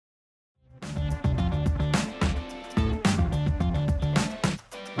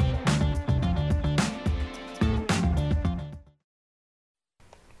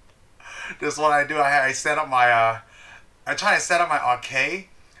This is what I do. I set up my I try to set up my arcade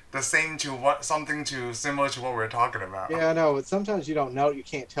the same to what something to similar to what we are talking about. Yeah, I know, but sometimes you don't know, you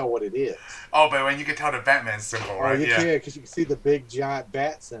can't tell what it is. Oh, but when you can tell the Batman symbol, Oh, right? you Yeah. can because you can see the big giant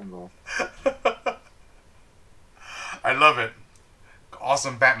bat symbol. I love it.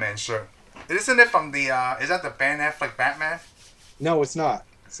 Awesome Batman shirt. Isn't it from the? Is that the Ben Affleck Batman? No, it's not.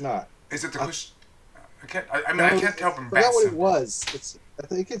 It's not. Is it the I, Hush? I can't. I mean, no, I I can't tell from bat forgot what it symbol. was. It's. I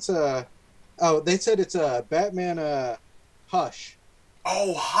think it's a. Oh, they said it's a Batman. Hush.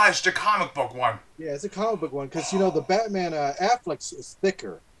 Oh, Hush, the comic book one. Yeah, it's a comic book one because the Batman Affleck is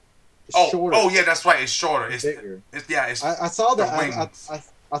thicker, it's Oh, shorter, oh yeah, that's right. It's shorter. and bigger. It's yeah. It's I saw the that. wings.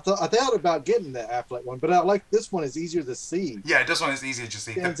 I thought about getting the Affleck one, but I like this one. Is easier to see. Yeah, this one is easier to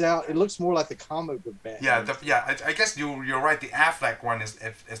see. Stands out. It looks more like the comic book Yeah, Batman. I guess you're right. The Affleck one is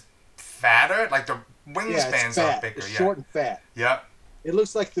fatter. Like the Yeah, it's wingspans are fat. bigger. It's Yeah. short and fat. Yeah. It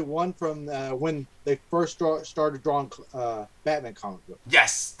looks like the one from when they first started drawing Batman comic book.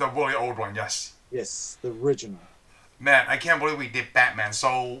 Yes, the really old one. Yes. Yes, the original. Man, I can't believe we did Batman.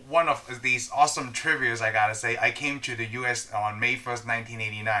 So one of these awesome trivias, I gotta say, I came to the U.S. on May 1st,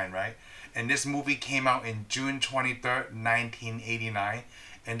 1989, right? And this movie came out in June 23rd, 1989.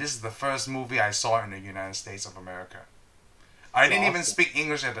 And this is the first movie I saw in the United States of America. I That's didn't even awesome. speak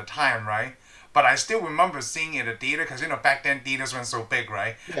English at the time, right? But I still remember seeing it at the theater because, back then theaters weren't so big,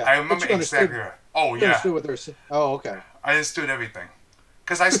 right? Yeah, I but remember you understood. exactly. Oh, You yeah. understood what they're saying. Oh, okay. I understood everything.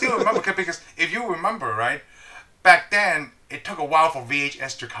 Because I still remember, because if you remember, right? Back then, it took a while for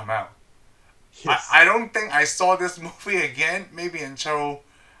VHS to come out. Yes. I don't think I saw this movie again, maybe until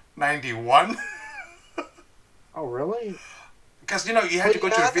 91. Oh, really? Because, you had to go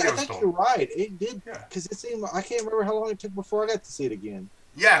to the video I think store. you're right. It did Yeah. because it seemed. I can't remember how long it took before I got to see it again.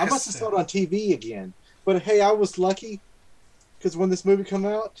 Yeah, I must have because. saw it on TV again. But hey, I was lucky because when this movie come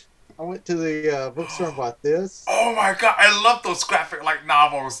out, I went to the bookstore and bought this. Oh my god, I love those graphic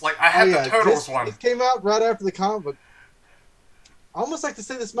novels. Like I Oh had the yeah, Turtles one. it came out right after the comic book. I almost like to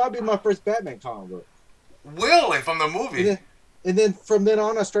say this might be my first Batman comic book. Really, from the And movie. then, and then from then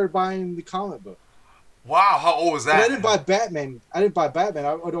on, I started buying the comic book. Wow, how old was But that? I didn't buy Batman. I didn't buy Batman.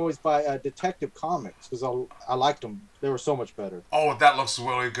 I would always buy Detective Comics because I liked them. They were so much better. Oh, that looks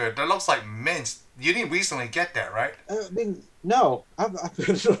really good. That looks like mint. You didn't recently get that, right? I mean, no, I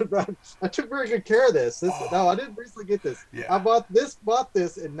took very good care of this. Oh. No, I didn't recently get this. Yeah. I bought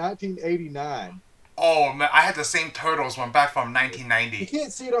this in 1989. Oh man, I had the same Turtles one back from You 1990.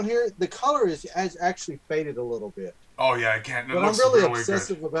 can't see it on here. The color has actually faded a little bit. Oh yeah, I can't. It But I'm looks really really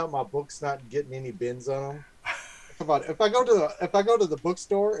obsessive good. about my books not getting any bins on them. Come on, if I go to the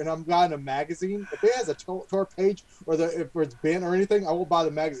bookstore and I'm buying a magazine, if it has a tore page or if it's bent or anything, I will buy the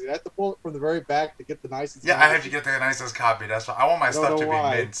magazine. I have to pull it from the very back to get the nicest. Yeah, I have to magazine. get the nicest copy. That's why I want my I don't stuff know to be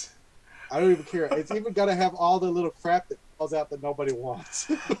why. mint. I don't even care. It's even got to have all the little crap that falls out that nobody wants.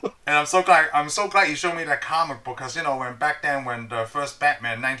 And I'm so glad. I'm so glad you showed me that comic book because when back then when the first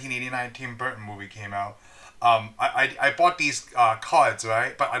Batman 1989 Tim Burton movie came out, I bought these cards,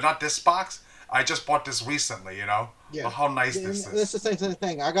 right? But not this box. I just bought this recently. Yeah, How nice and this that's is. the same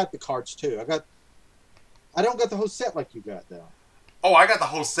thing. I got the cards too. I don't got the whole set like you got though. Oh, I got the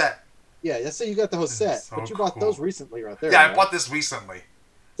whole set. Yeah, let's say you got the whole This is set, so but you bought cool. those recently, right there. Yeah, I right? bought this recently.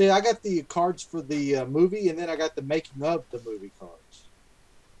 See, I got the cards for the movie, and then I got the making of the movie cards.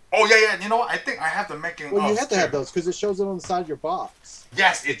 Oh yeah, yeah. You know what? I think I have the making. Well, you of, have to too. have those because it shows it on the side of your box.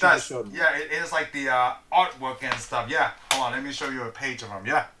 Yes, That it you does. just showed me. Yeah, it is like the artwork and stuff. Yeah. Hold on, let me show you a page of them.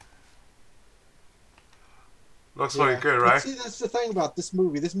 Yeah. Looks really good, But right? see, that's the thing about this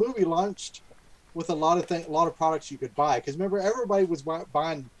movie. This movie launched with a lot of products you could buy. Because remember, everybody was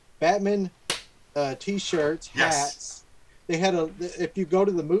buying Batman T-shirts, Yes. hats. They had if you go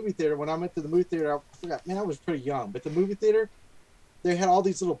to the movie theater. When I went to the movie theater, I forgot. Man, I was pretty young. But the movie theater, they had all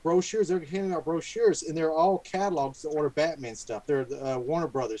these little brochures. They were handing out brochures, and they're all catalogs to order Batman stuff. They're the Warner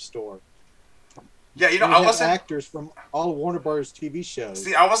Brothers store. Yeah, And I they had wasn't. actors from all Warner Brothers TV shows.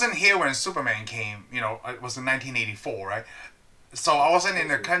 See, I wasn't here when Superman came. It was in 1984, right? So I wasn't in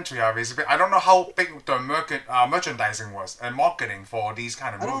the country, obviously. But I don't know how big the merchandising was and marketing for these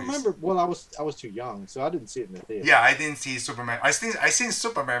kind of I movies. don't remember. Well, I was too young, so I didn't see it in the theater. Yeah, I didn't see Superman. I seen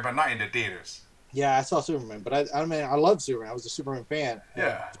Superman, but not in the theaters. Yeah, I saw Superman, but I mean, I love Superman. I was a Superman fan.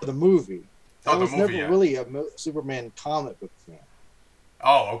 Yeah. For the movie. Oh, I the was movie, never yeah. really a Superman comic book fan.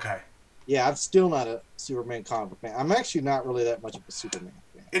 Oh, okay. Yeah, I'm still not a Superman comic book fan. I'm actually not really that much of a Superman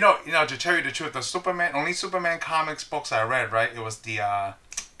fan. To tell you the truth, the only Superman comics books I read, right? It was the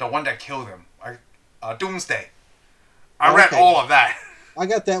one that killed him, Doomsday. I read Okay. all of that. I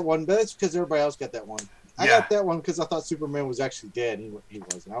got that one, but that's because everybody else got that one. I Yeah. got that one because I thought Superman was actually dead. He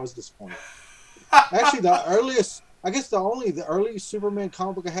wasn't. I was disappointed. Actually, the earliest, I guess the earliest Superman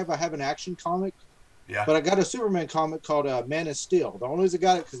comic book I have an action comic, Yeah. but I got a Superman comic called Man of Steel. The only reason I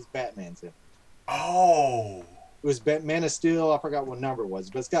got it because Batman's in it. Oh. It was Man of Steel. I forgot what number it was,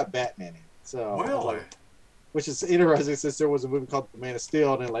 but it's got Batman in it. So Really? which is interesting since there was a movie called Man of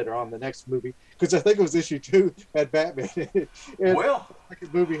Steel, and then later on the next movie, because I think it was issue 2 had Batman in it. And Well, the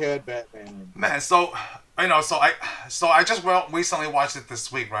second movie had Batman in it. man, so I just recently watched it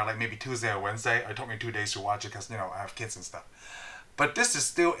this week, right? Like maybe Tuesday or Wednesday. It took me 2 days to watch it because I have kids and stuff. But this is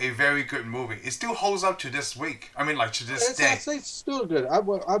still a very good movie. It still holds up to this week. I mean, like to this day. It's still good.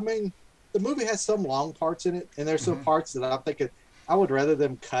 I mean, the movie has some long parts in it, and there's some parts that I'm thinking I would rather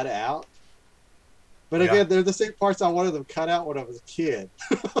them cut out. But again, they're the same parts I wanted them cut out when I was a kid.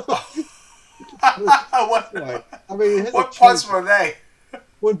 What? Like, I mean, What parts were they?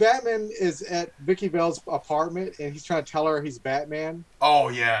 when Batman is at Vicky Vale's apartment and he's trying to tell her he's Batman, Oh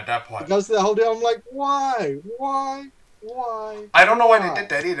yeah, that he part. goes to the whole deal. I'm like, why? I don't know why they did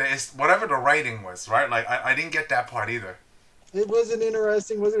that either. It's whatever the writing was, right? Like I didn't get that part either. It wasn't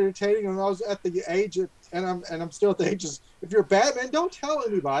interesting, wasn't entertaining, and I was at the age of, and I'm still at the age of, if you're Batman, don't tell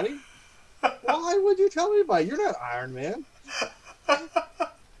anybody. Why would you tell anybody? You're not Iron Man.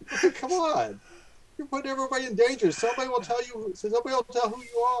 Come on. You're putting everybody in danger. Somebody will tell you. Somebody will tell who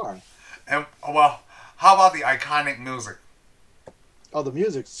you are. And well, how about the iconic music? Oh, the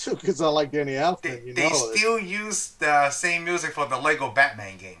music, because I like Danny Elfman. They still use the same music for the Lego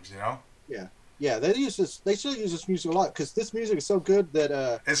Batman games, you know? Yeah, they use this. They still use this music a lot because this music is so good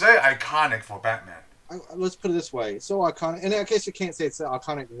that It's very iconic for Batman. let's put it this way: it's so iconic. And I guess you can't say it's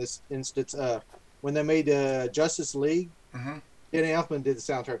iconic in this instance. When they made Justice League, Mm-hmm. Danny Elfman did the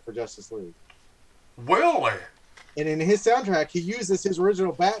soundtrack for Justice League. Really? And in his soundtrack, he uses his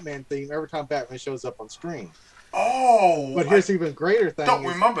original Batman theme every time Batman shows up on screen. Oh, But here's the even greater thing. don't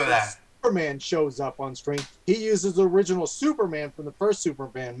is remember when that. Superman shows up on screen. He uses the original Superman from the first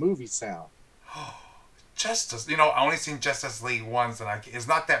Superman movie sound. Justice. I only seen Justice League once, and it's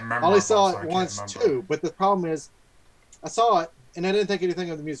not that I memorable. only saw so I it can't once remember. too, but the problem is, I saw it and I didn't think anything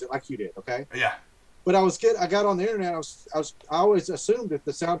of the music like you did. Okay, Yeah. but I got on the internet. I always assumed that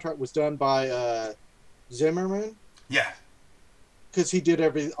the soundtrack was done by Zimmerman Yeah. because he did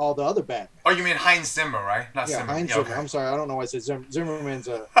all the other Batman. Oh, you mean Heinz Zimmer, right? Not Yeah, Zimmer. Heinz Yeah, Zimmer. okay. I'm sorry, I don't know why I said Zimmerman's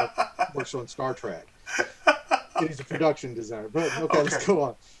works on Star Trek. He's a production designer. But okay, let's go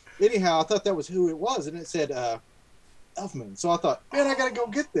on. Anyhow, I thought that was who it was, and it said Elfman. So I thought, man, I gotta go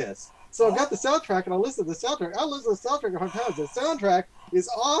get this. So I got the soundtrack and I listened to the soundtrack. I listened to the soundtrack 100 times. The soundtrack is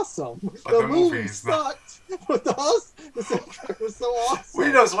awesome. But the movie movie is not. sucked, but the soundtrack was so awesome.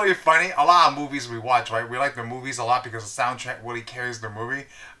 You know, it's really funny. A lot of movies we watch, right? We like the movies a lot because the soundtrack really carries the movie.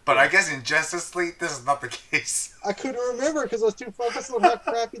 But I guess in Justice League, this is not the case. I couldn't remember because I was too focused on how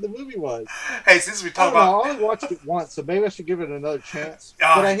crappy the movie was. Hey, since we I talk don't know. about, I only watched it once, so maybe I should give it another chance.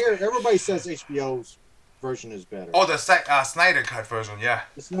 Ah. But I hear everybody says HBO's version is better. the Snyder Cut version, yeah.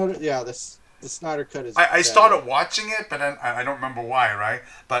 The Snyder Cut is. I better. started watching it, but then I don't remember why, right?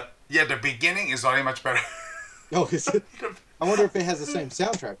 But yeah, the beginning is already much better. Oh, is it? I wonder if it has the same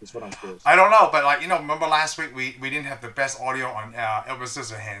soundtrack. Is what I'm curious. I don't know, but remember last week we didn't have the best audio on Edward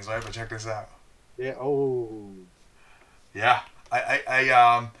Scissorhands, right? But check this out. Yeah. Oh. Yeah,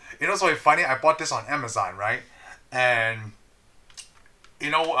 it's really funny. I bought this on Amazon, right? And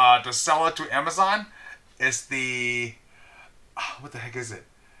the seller to Amazon is what the heck is it?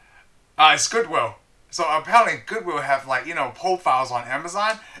 It's Goodwill. So apparently Goodwill have profiles on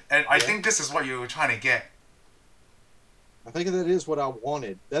Amazon, and I think this is what you were trying to get. I think that is what I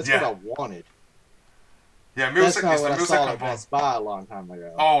wanted. That's Yeah. what I wanted. Yeah, That's music not is the what I music saw at component. Best Buy a long time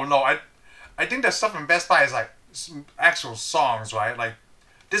ago. Oh no, I think the stuff in Best Buy is like actual songs, right? Like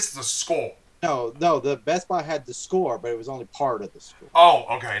this is the score. No, the Best Buy had the score, but it was only part of the score. Oh,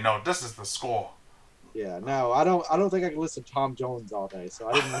 okay, no, this is the score. Yeah, no, I don't think I can listen to Tom Jones all day, so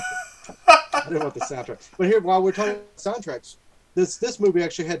I didn't want I didn't want the soundtrack. But here, while we're talking about soundtracks, this movie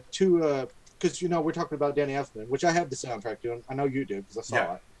actually had two. Because we're talking about Danny Elfman, which I have the soundtrack to, and I know you do because I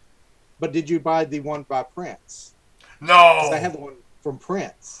saw it. But did you buy the one by Prince? No, 'Cause I have the one from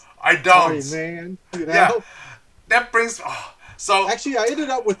Prince. I don't. Sorry, man. Yeah. That brings. So Actually, I ended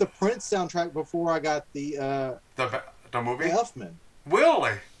up with the Prince soundtrack before I got the movie. Elfman.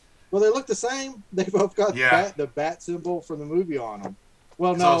 Really? Well, they look the same. They both got the bat symbol from the movie on them.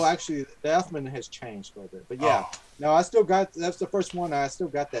 Well, no, So- actually, the Elfman has changed a little bit. But yeah, Oh. no, I still got. That's the first one. I still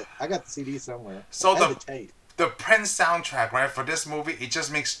got that. I got the CD somewhere. So I had the tape. The Prince soundtrack, right, for this movie, it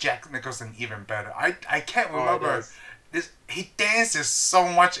just makes Jack Nicholson even better. I can't Oh, it remember does. this. He dances so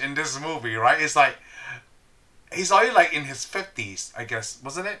much in this movie, right? It's like He's already like in his 50s, I guess,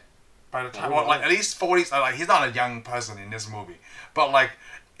 wasn't it? By the time, well, like at least 40s. Like he's not a young person in this movie, but like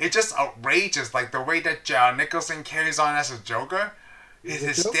it's just outrageous. Like the way that Nicholson carries on as a Joker, his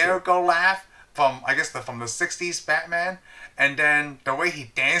hysterical laugh from I guess from the 60s Batman, and then the way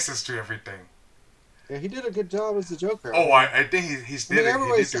he dances to everything. Yeah, he did a good job as the Joker. Oh, I think he did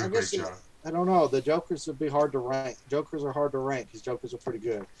do a great job. I don't know. The Jokers would be hard to rank. Jokers are hard to rank because Jokers are pretty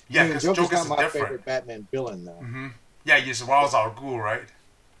good. Yeah, because Joker's not my different. favorite Batman villain, though. Mm-hmm. Yeah, you said Ra's al Ghul, right?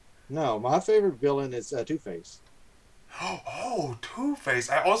 No, my favorite villain is Two-Face. Oh, Two-Face.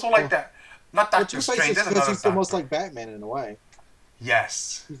 I also like that. Not Doctor Strange. Because he's almost like Batman in a way.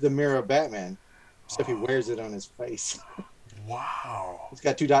 Yes. He's the mirror of Batman, except he wears it on his face. Wow. He's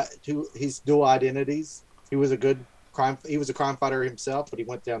got he's dual identities. He was a crime fighter himself, but he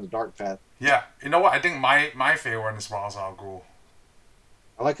went down the dark path. Yeah, you know what? I think my favorite one is Ra's al Ghul.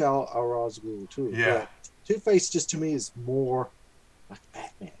 I like Ra's al Ghul too. Yeah. Two-Face just to me is more like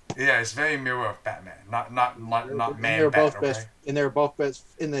Batman. Yeah, it's very mirror of Batman, not man. They're both Bat, best, okay? and they're both best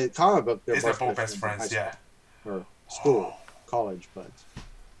in the comic book. They're both best friends. Yeah. Or school, college buds.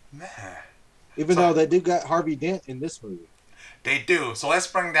 Man. Even though they do got Harvey Dent in this movie. They do. So let's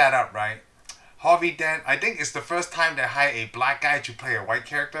bring that up, right? Harvey Dent, I think it's the first time they hire a black guy to play a white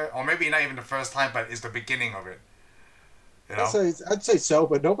character, or maybe not even the first time, but it's the beginning of it. You know? I'd say so,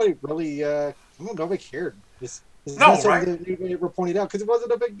 but nobody really, nobody cared. It's no, not right? That you ever pointed out because it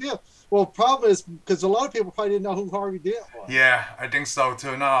wasn't a big deal. Well, the problem is because a lot of people probably didn't know who Harvey Dent was. Yeah, I think so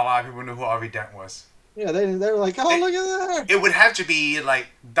too. Not a lot of people knew who Harvey Dent was. Yeah, they were like, oh, look at that. It would have to be like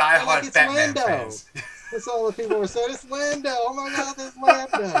diehard Batman Lando. fans. That's all the people were saying. It's Lando. Oh my God, it's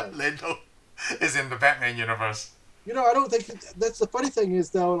Lando. Lando is in the Batman universe. You know, I don't think that's the funny thing is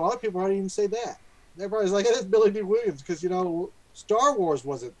though. A lot of people don't even say that. Everybody's like, it's Billy D. Williams because Star Wars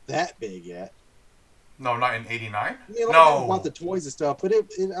wasn't that big yet. No, not in '89. I mean, a lot of people bought the toys and stuff, but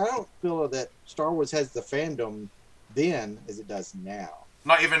I don't feel that Star Wars has the fandom then as it does now.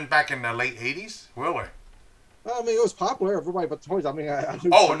 Not even back in the late '80s, really. Well, I mean, it was popular. Everybody bought toys. I mean,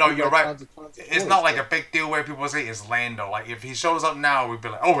 oh no, you're right. Tons of it's toys, not like a big deal where people say it's Lando. Like if he shows up now, we'd be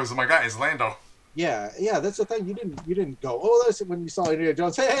like, oh, my God, it's Lando. Yeah, that's the thing. You didn't go, oh, that's when you saw Indiana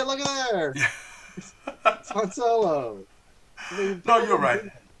Jones. Hey, look at there. Yeah. It's Han Solo. I mean, no, you're right.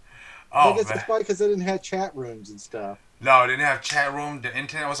 Oh, it's probably because they didn't have chat rooms and stuff. No, they didn't have chat room. The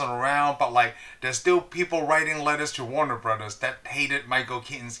internet wasn't around. But like, there's still people writing letters to Warner Brothers that hated Michael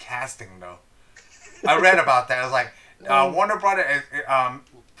Keaton's casting, though. I read about that. It was like Warner Brothers,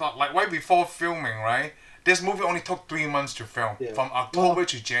 like right before filming, right? This movie only took 3 months to film, from October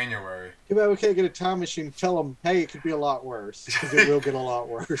to January. Too bad we can't get a time machine and tell them, hey, it could be a lot worse. Because it will get a lot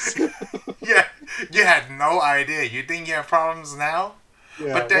worse. Yeah, you had no idea. You think you have problems now?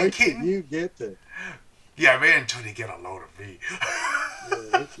 Yeah, but then wait Keaton, till you get to. Yeah, man, until they get a load of me.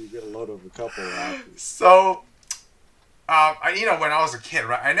 Yeah, wait till you get a load of a couple of actors. So, when I was a kid,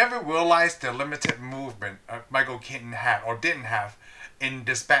 right, I never realized the limited movement Michael Keaton had or didn't have in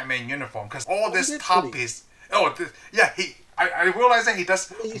this Batman uniform, because all this top piece. I realized that he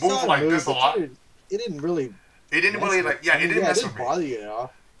does move like this a lot. It didn't really. It didn't really like. Yeah, it didn't mess with me. Bother you,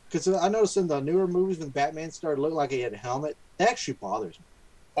 because I noticed in the newer movies when Batman started looking like he had a helmet, that actually bothers me.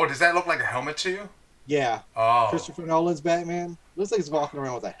 Oh, does that look like a helmet to you? Yeah. Oh. Christopher Nolan's Batman looks like he's walking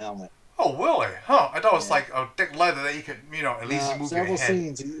around with a helmet. Oh, really? Huh? I thought it was like a thick leather that you could, at least move your head. Several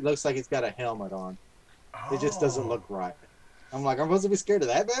scenes, it looks like he's got a helmet on. Oh. It just doesn't look right. I'm like, I'm supposed to be scared of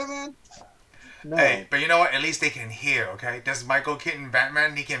that Batman? No. Hey, but you know what? At least they can hear, okay? This Michael Keaton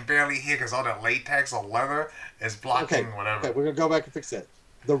Batman, he can barely hear because all the latex or leather is blocking whatever. Okay, we're going to go back and fix that.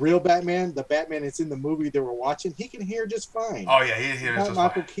 The real Batman, the Batman that's in the movie that we're watching, he can hear just fine. Oh, yeah, he hears just fine. Not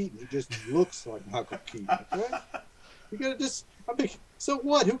Michael Keaton. He just looks like Michael Keaton, okay? You got to just... so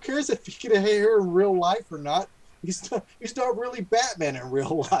what? Who cares if he can hear in real life or not? He's not really Batman in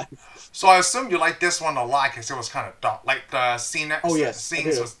real life. So I assume you like this one a lot because it was kind of dark. Like the scenes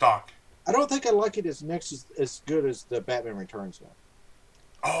was dark. I don't think I like it as good as the Batman Returns one.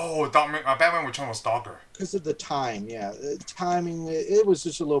 Oh, Batman Returns was darker. Because of the time, yeah. Timing, it was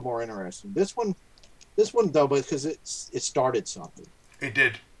just a little more interesting. This one though, because it started something. It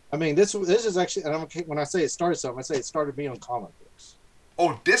did. I mean, this is actually, and when I say it started something, I say it started me on comic books.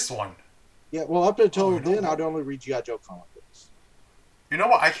 Oh, this one? Yeah, well, up until then, I'd only read G.I. Joe comic books. You know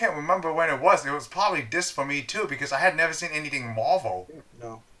what? I can't remember when it was. It was probably this for me, too, because I had never seen anything Marvel.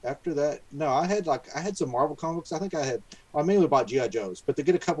 No. After that, no, I had some Marvel comics. I think I mainly bought G.I. Joes, but to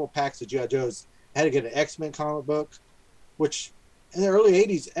get a couple of packs of G.I. Joes, I had to get an X-Men comic book, which in the early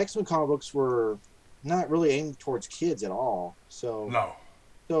 80s, X-Men comic books were not really aimed towards kids at all. So no.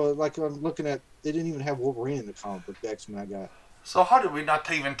 So like I'm looking at they didn't even have Wolverine in the comic book. The X-Men I got. So how did we not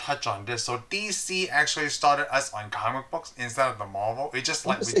even touch on this? So DC actually started us on comic books instead of the Marvel. It just I'm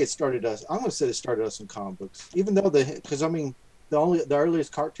like gonna say it started us. I'm gonna say it started us in comic books, even though because I mean the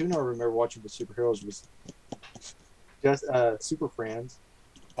earliest cartoon I remember watching with superheroes was just Super Friends.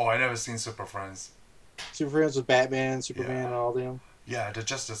 Oh, I never seen Super Friends. Super Friends with Batman, Superman, and all them. Yeah, the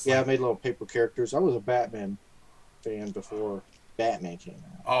Justice Yeah, I League. made little paper characters. I was a Batman fan before Batman came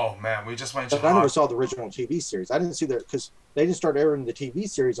out. Oh man, we just went to But I never saw the original TV series. I didn't see that because they didn't start airing the TV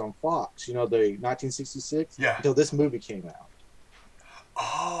series on Fox. You know, the 1966. Yeah. Until this movie came out.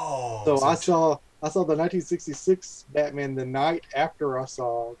 Oh. So I saw the 1966 Batman the night after I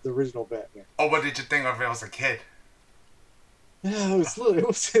saw the original Batman. Oh, what did you think of it as a kid? Yeah, it was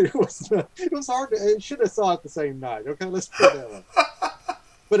hard. It should have saw it the same night. Okay, let's put it that way.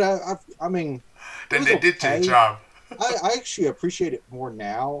 But I mean, Then they did their job. I actually appreciate it more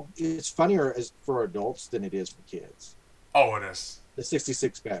now. It's funnier for adults than it is for kids. Oh, it is. The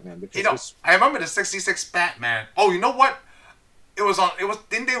 66 Batman. Because You know, I remember the 66 Batman. Oh, you know what? It was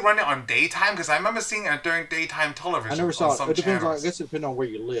didn't they run it on daytime? Because I remember seeing it during daytime television. I never saw it. It depends on, I channels. guess it depends on where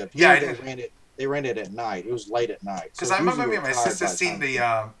you live. Yeah, they ran it at night. It was late at night. Because So I remember usually me and my we're tired sister by the seeing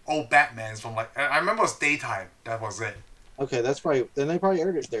time- the old Batmans from like I remember it was daytime. That was it. Okay, that's probably then they probably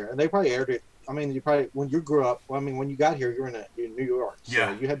aired it there, and they probably aired it. I mean, you probably when you grew up. Well, I mean, when you got here, you're in New York, so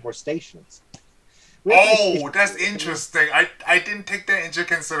Yeah. you had more stations. We had three Oh, stations. that's interesting. I didn't take that into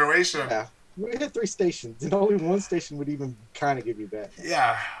consideration. Yeah, we had 3 stations, and only one station would even kind of give you that,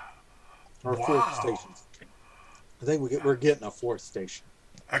 Yeah. or Wow. 4 stations. I think we're getting a 4th station.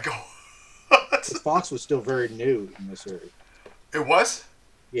 I go. 'Cause Fox was still very new in this area. It was?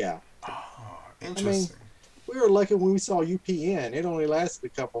 Yeah, Oh, interesting. we were lucky when we saw UPN. It only lasted a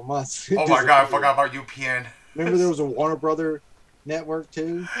couple months. It Oh my god, I disappeared. forgot about UPN. Remember there was a Warner Brother network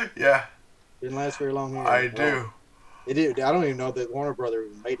too. Yeah, Didn't last very long here. I Well, do. It did. I don't even know that Warner Brother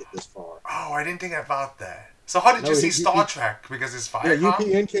even made it this far. Oh, I didn't think about that. So how did No, you see he- Star Trek? Because it's Yeah, Viacom?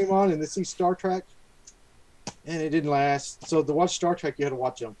 UPN came on and they see Star Trek, and it didn't last. So to watch Star Trek, you had to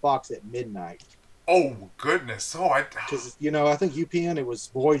watch it on Fox at midnight. Oh goodness. Oh, Because I think UPN it was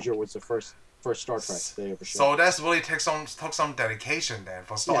Voyager was the first Star Trek they ever showed. So that's really took some dedication then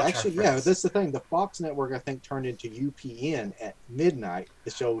for Star Trek. actually, fans. that's the thing. The Fox network I think turned into UPN at midnight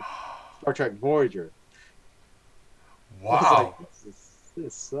to show Star Trek Voyager. I was Wow. like,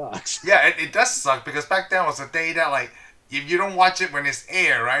 this sucks. Yeah, it does suck because back then was a day that like if you don't watch it when it's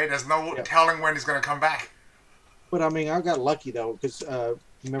air, right? There's no Yeah. telling when it's gonna come back. But I mean, I got lucky though because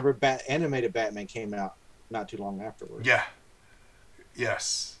remember, animated Batman came out not too long afterwards. Yeah.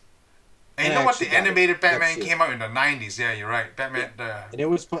 Yes. And And you know I what? The actually got it. animated Batman That's it. came out in the 90s. Yeah, you're right. Batman. And it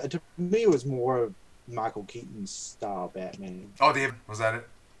was to me, it was more of Michael Keaton's style Batman. Was that it?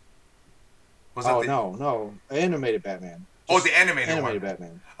 Was Oh that the, no, animated Batman. Oh, Just the animated animated one.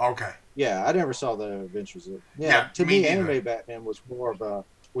 Batman. Okay. Yeah, I never saw the Adventures of. Yeah, to me me, neither. animated Batman was more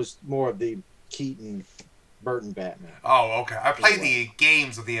of the Keaton, Burton Batman. Oh, okay. I played Anyway. the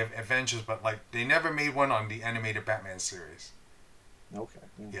games of the Adventures, but like they never made one on the animated Batman series. Okay.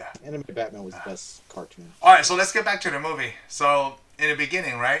 Yeah. Animated Batman was the best cartoon. All right, so let's get back to the movie. So in the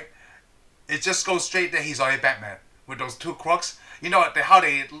beginning, right, it just goes straight that he's already Batman with those 2 crooks. You know how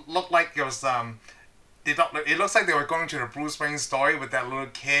they look like it was it looks like they were going to the Bruce Wayne story with that little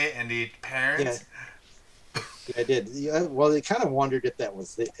kid and the parents. Yeah, I did. Yeah, well, they kind of wondered if that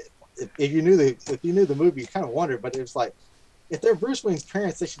was if you knew the movie, you kind of wondered. But it was like, if they're Bruce Wayne's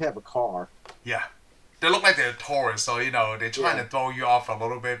parents, they should have a car. Yeah. They look like they're tourists, so they're trying Yeah. to throw you off a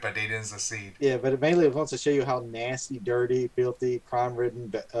little bit, but they didn't succeed. Yeah, but mainly it wants to show you how nasty, dirty, filthy, crime-ridden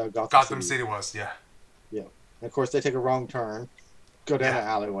Gotham, Gotham City. City was, yeah. And of course, they take a wrong turn, go down Yeah. an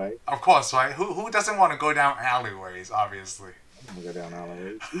alleyway. Of course, right? Who doesn't want to go down alleyways, obviously? I don't go down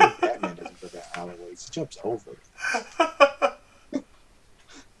alleyways. Even Batman doesn't go down alleyways. He jumps over.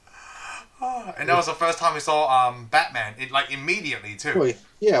 And that was the first time we saw Batman. It like immediately too. Well,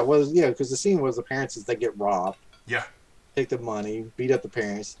 because the scene was the parents they get robbed. Yeah. Take the money, beat up the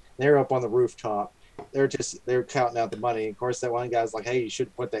parents. They're up on the rooftop. They're counting out the money. Of course, that one guy's like, "Hey, you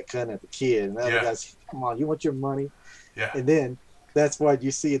should put that gun at the kid." And the other Yeah. guy's, "Come on, you want your money?" Yeah. And then that's why you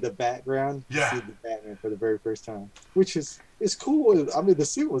see the background. Yeah. You see the Batman for the very first time, which is cool. I mean, the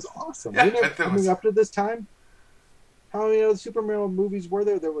suit was awesome. Yeah, I mean, up to this time, how many other Superman movies were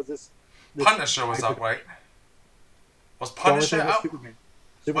there? There was this Punisher was up, right? Was The only Punisher thing was out? Superman.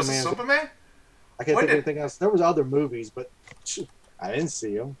 Was it Superman's- Superman? I can't When think of did- anything else. There was other movies, but I didn't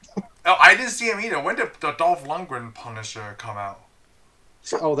see them. Oh, I didn't see him either. When did the Dolph Lundgren Punisher come out?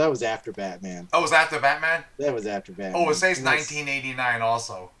 Oh, that was after Batman. Oh, it was after Batman? That was after Batman. Oh, it says And that's- 1989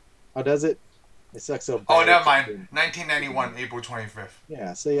 also. Oh, does it? It sucks so bad. Oh, never mind. 1991, April 25th.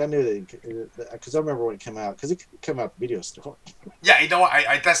 Yeah, see, I knew that because I remember when it came out because it came out at the video store. Yeah, you know what?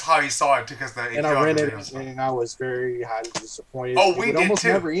 I that's how he saw it because and I rented it, and I was very highly disappointed. Oh, we it did almost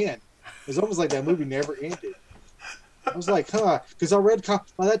too. Never end. It was almost like that movie never ended. I was like, huh? Because I read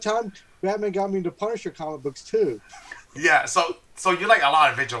by that time, Batman got me into Punisher comic books too. Yeah, so you like a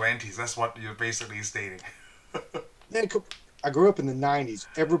lot of vigilantes. That's what you're basically stating. Man, I grew up in the 90s.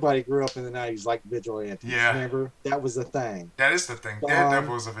 Everybody grew up in the 90s like vigilantes. Yeah. Remember? That was the thing. That is the thing.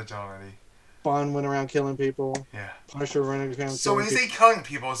 Daredevil was a vigilante. Spawn went around killing people. Yeah. Punisher running around so killing when you people. say killing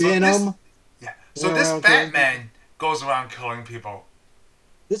people, so Venom. So this Batman goes around killing people.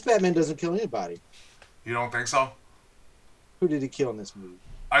 This Batman doesn't kill anybody. You don't think so? Who did he kill in this movie?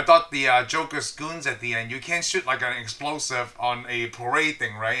 I thought the Joker's goons at the end, you can't shoot like an explosive on a parade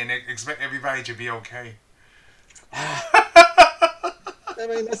thing, right? And expect everybody to be okay. I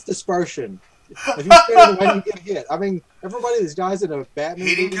mean, that's dispersion. If you stand away, you get hit. I mean, everybody, these guys in a Batman.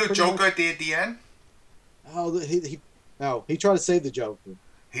 He didn't kill Joker at the end? Oh, he tried to save the Joker.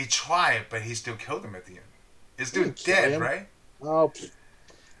 He tried, but he still killed him at the end. It's still dead, right? Oh,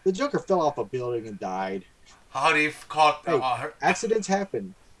 the Joker fell off a building and died. How do you call accidents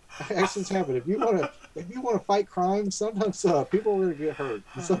happen. Accidents happen. If you want to fight crime, sometimes people are going to get hurt.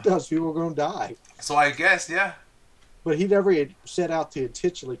 And sometimes people are going to die. So I guess, yeah. But he never set out to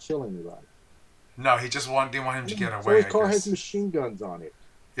intentionally kill anybody. No, he just didn't want him to get away. So his car has machine guns on it.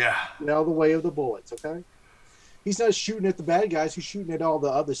 Yeah. You know, the way of the bullets, okay? He's not shooting at the bad guys. He's shooting at all the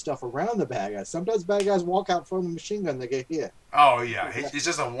other stuff around the bad guys. Sometimes bad guys walk out from the machine gun, they get hit. Oh, yeah. It's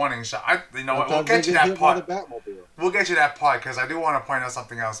just a warning shot. You know what? We'll get you that part. We'll get you that part because I do want to point out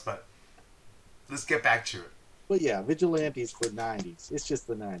something else, but let's get back to it. But yeah, vigilantes for 90s. It's just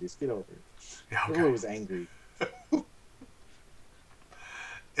the 90s. Get over it. Yeah, okay. Everyone was angry.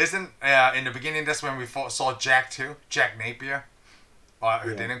 Isn't in the beginning that's when we saw Jack too? Jack Napier?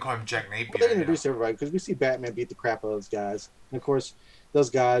 They didn't call him Jack Napier. Well, they introduced everybody because we see Batman beat the crap out of those guys. And of course, those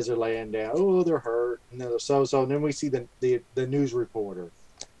guys are laying down. Oh, they're hurt. And they're so. And then we see the news reporter,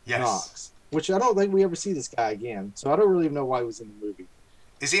 Knox. Which I don't think we ever see this guy again. So I don't really know why he was in the movie.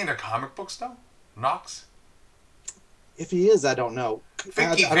 Is he in the comic books though? Knox? If he is, I don't know.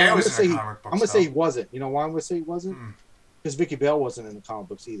 Vicky Vale was in the comic books. I'm going to say he wasn't. You know why I'm going to say he wasn't? Because Vicky Vale wasn't in the comic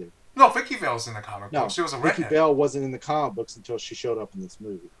books either. No, Vicky Vale was in the comic books. She was a redhead. Vicky Vale wasn't in the comic books until she showed up in this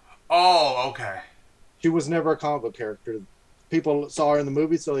movie. Oh, okay. She was never a comic book character. People saw her in the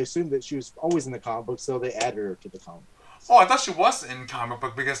movie, so they assumed that she was always in the comic book, so they added her to the comic book. Oh, I thought she was in comic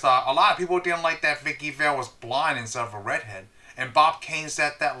book because a lot of people didn't like that Vicky Vale was blonde instead of a redhead. And Bob Kane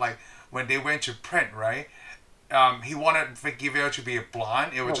said that like when they went to print, right? He wanted Vicky Vale to be a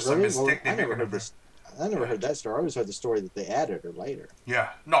blonde. It was just really? a mistake. Well, I never heard that story. I always heard the story that they added her later.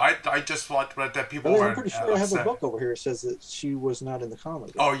 Yeah. No, I just thought that people were I'm pretty sure I have a book over here that says that she was not in the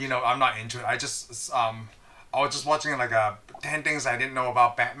comic. Oh, I'm not into it. I was just watching like 10 things I didn't know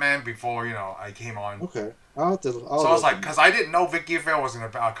about Batman before, I came on. Okay. So I was like, because I didn't know Vicky Vale was in a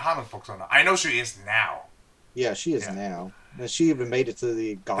comic books or not. I know she is now. Yeah, she is now. And she even made it to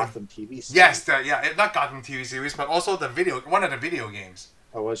the Gotham TV series. Yes, not Gotham TV series, but also one of the video games.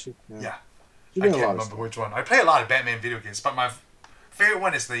 Oh, was she? Yeah. I can't remember which one. I play a lot of Batman video games, but my favorite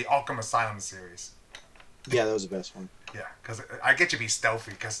one is the Arkham Asylum series. Yeah, that was the best one. Yeah, because I get to be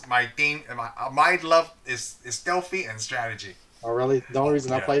stealthy, because my love is stealthy and strategy. Oh, really? The only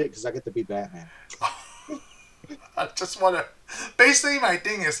reason I played it because I get to be Batman. I just want to... Basically, my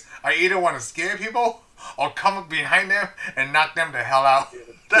thing is, I either want to scare people or come up behind them and knock them the hell out.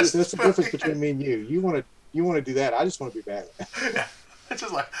 That's the difference between me and you. You want to do that. I just want to be Batman. Yeah. It's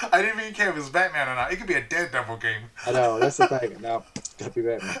just like, I didn't even care if it was Batman or not. It could be a Daredevil game. I know, that's the thing. No, it's got to be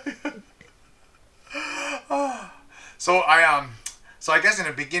Batman. So I guess in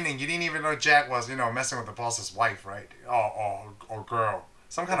the beginning, you didn't even know Jack was, messing with the boss's wife, right? Or girl.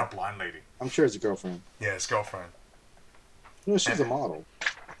 Some kind of blonde lady. I'm sure it's a girlfriend. Yeah, his girlfriend. No, she's a model.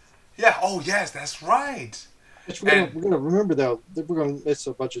 Yeah, oh yes, that's right. We're gonna remember though that we're gonna miss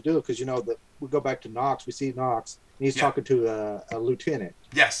a bunch of deals because that we go back to Knox. We see Knox and he's talking to a lieutenant.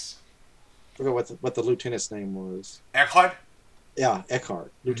 Yes. I forgot what the lieutenant's name was. Eckhart. Yeah,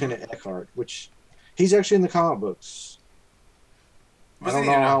 Eckhart, Lieutenant Eckhart, which he's actually in the comic books. I don't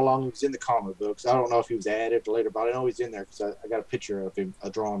know how long he was in the comic books. I don't know if he was added later, but I know he's in there because I got a picture of him, a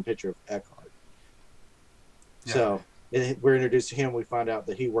drawn picture of Eckhart. Yeah. So we're introduced to him. We find out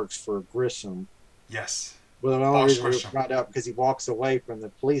that he works for Grissom. Yes. Well, the only reason we find out because he walks away from the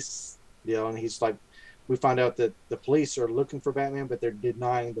police, and he's like, we find out that the police are looking for Batman, but they're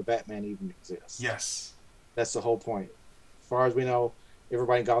denying the Batman even exists. Yes. That's the whole point. As far as we know,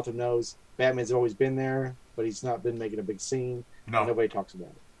 everybody in Gotham knows Batman's always been there, but he's not been making a big scene. No. And nobody talks about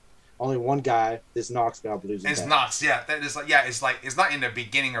it. Only one guy, this Knox guy, believes in It's Batman. Knox, yeah. That is like it's not in the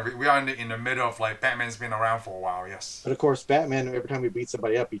beginning of it. We are in the middle of like Batman's been around for a while. Yes. But of course, Batman, every time he beats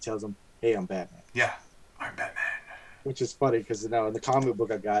somebody up, he tells them, "Hey, I'm Batman." Yeah, I'm Batman. Which is funny because in the comic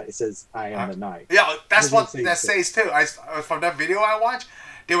book I got, it says, "I am the Knight." Yeah, that's Doesn't what say that so. says too. From that video I watched,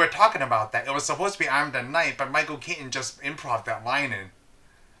 they were talking about that. It was supposed to be "I'm the Knight," but Michael Keaton just improv that line in.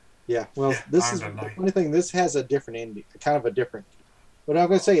 Yeah, well, Yeah, this I'm is the the Knight. funny thing. This has a different ending, kind of a different. But I'm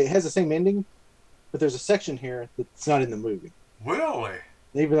going to say it has the same ending, but there's a section here that's not in the movie. Really?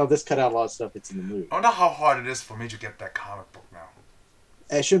 Even though this cut out a lot of stuff, it's in the movie. I wonder how hard it is for me to get that comic book now.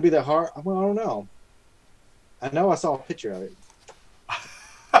 It shouldn't be that hard. Well, I don't know. I know I saw a picture of it.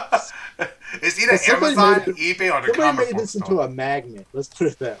 It's either Well, somebody Amazon, made eBay, or the Somebody comic made book this store. into a magnet. Let's put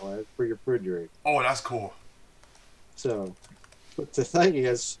it that way for your refrigerator. Oh, that's cool. So, but the thing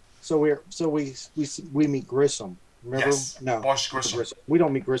is, we meet Grissom. Remember? Yes. No, Bosch Grissom. We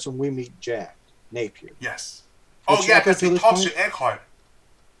don't meet Grissom. We meet Jack Napier. Yes. Which Oh yeah, up because until he this talks point- to Eckhart.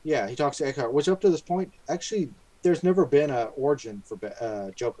 Yeah, he talks to Eckhart. Which up to this point, actually, there's never been an origin for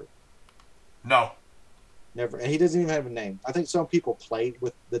Joker. No. Never, and he doesn't even have a name. I think some people played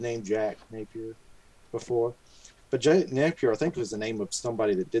with the name Jack Napier before, but Jack Napier, I think, was the name of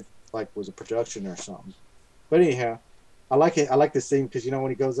somebody that did was a production or something. But anyhow, I like it. I like this scene because when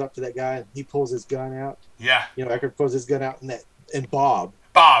he goes up to that guy, he pulls his gun out. Yeah. Eckhart pulls his gun out, and Bob.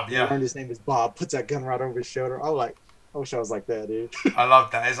 Bob. I Yeah. learned his name is Bob. Puts that gun right over his shoulder. I wish I was like that, dude. I love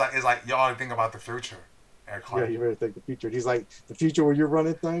that. It's like y'all think about the future. Eckhart. Yeah, you better think the future. He's like, the future where you're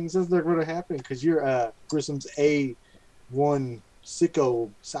running things, that's not going to happen because you're Grissom's A1 psycho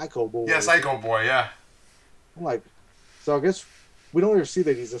boy. Yeah, Psycho Boy. Yeah. I'm like, so I guess we don't ever see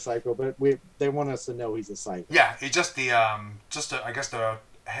that he's a psycho, but they want us to know he's a psycho. Yeah. It's just the I guess the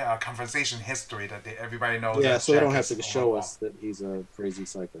conversation history that everybody knows. Yeah, that so they Jack don't have is to show overall. us that he's a crazy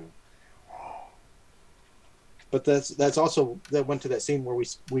psycho. But that's also that went to that scene where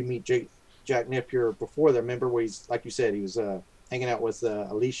we meet Jack Napier before that. Remember where he's, like you said, he was hanging out with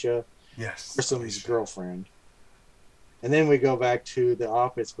Alicia, Yes. Grissom's Alicia. girlfriend. And then we go back to the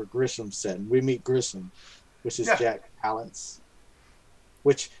office where Grissom's sitting. We meet Grissom, which is Yeah. Jack Palance.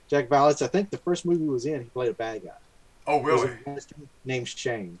 Which Jack Palance, I think the first movie he was in, he played a bad guy. Oh He was really? a Western named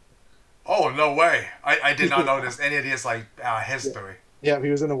Shane. Oh no way! I did not know this any of this history. Yeah, he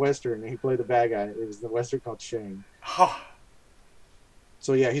was in a Western and he played the bad guy. It was the Western called Shane. Oh,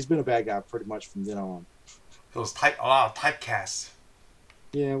 So yeah, he's been a bad guy pretty much from then on. those a lot of typecasts.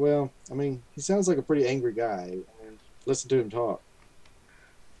 Yeah, well, I mean, he sounds like a pretty angry guy. I mean, listen to him talk.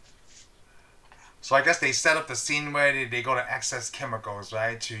 So I guess they set up the scene where they go to access chemicals,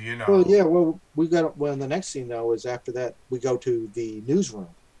 right? To Well, yeah, well, the next scene though is after that we go to the newsroom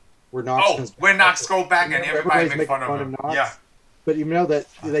where Knox. Oh, comes where back. Knox go back and Remember, everybody everybody's make fun making of him. Knox? Yeah. But you know that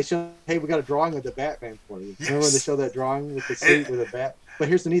they show, hey, we got a drawing of the Batman for you. Remember when they Yes. show that drawing with the suit with a bat? But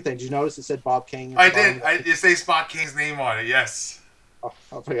here's the neat thing. Did you notice it said Bob Kane? I did. It says Spot King's name on it. Yes. I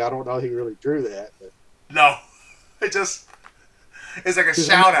don't know if he really drew that. But, No. It's like a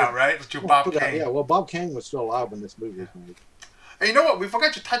shout out, right? To Bob Kane. Yeah, well, Bob Kane was still alive when this movie was made. And you know what? We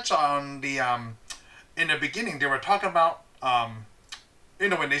forgot to touch on the in the beginning they were talking about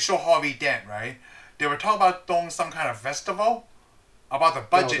when they show Harvey Dent, right? They were talking about doing some kind of festival about the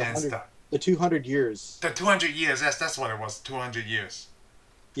budget the and 100 stuff. The 200 years. The 200 years. Yes, that's what it was. 200 years.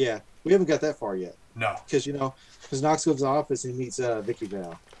 Yeah, we haven't got that far yet. No. Because Knox goes to the office and he meets Vicky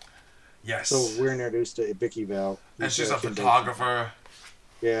Vale. Yes. So we're introduced to Vicky Vale. and she's a Kim photographer.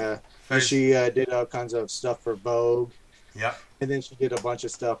 Yeah, and Face- she did all kinds of stuff for Vogue, Yep. and then she did a bunch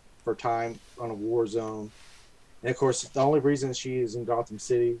of stuff for Time on a War Zone. And of course, the only reason she is in Gotham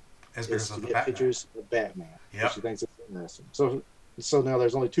City It's is because to of the get Batman. pictures of Batman. Yep. She thinks it's interesting. So now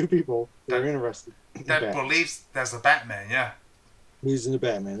there's only two people that are interested in That Batman. believes there's a Batman. Yeah. He's in the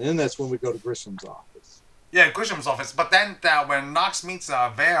Batman, and then that's when we go to Grissom's office. Yeah, Grisham's office. But then when Knox meets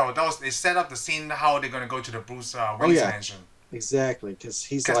Vale, they set up the scene how they're gonna go to the Bruce Wayne's yeah. mansion. Exactly, because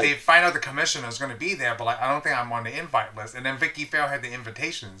he's Because like, they find out the commissioner's going to be there, but I don't think I'm on the invite list. And then Vicky Vale had the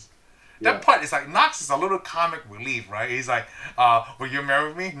invitations. That Yeah. part is like Knox is a little comic relief, right? He's like, "Will you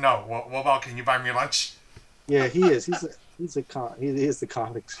marry me? No. What about? Can you buy me lunch?" yeah, he is. He is the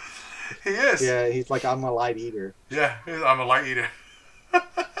comics. He is. Yeah, he's like, I'm a light eater. Yeah. I'm a light eater.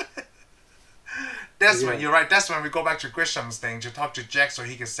 That's when Yeah. you're right. That's when we go back to Grisham's thing to talk to Jack so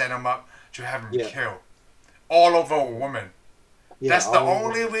he can set him up to have him Yeah. killed all over a woman. Yeah, That's the all-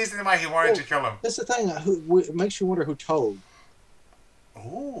 only reason why he wanted to kill him. That's the thing. It makes you wonder who told.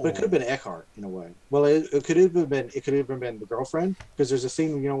 Oh. But it could have been Eckhart in a way. Well, it could have been the girlfriend, because there's a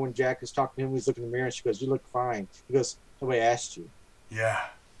scene, when Jack is talking to him, he's looking in the mirror and she goes, "You look fine." He goes, "Nobody asked you." Yeah.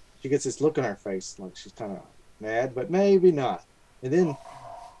 She gets this look on her face, like she's kind of mad, but maybe not. And then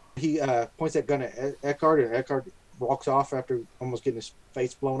he points that gun at Eckhart, and Eckhart walks off after almost getting his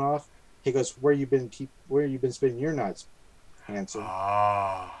face blown off. He goes, Where you been spending your nights, handsome?"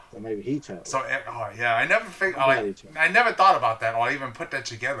 Ah. So maybe he tells. So, yeah, I never I never thought about that or even put that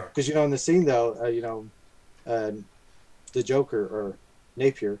together. Because in the scene though, the Joker or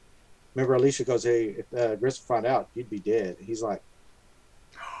Napier, remember Alicia goes, "Hey, if Grissom found out, you'd be dead." He's like,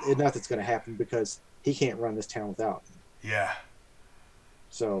 "Nothing's going to happen because he can't run this town without me." Yeah.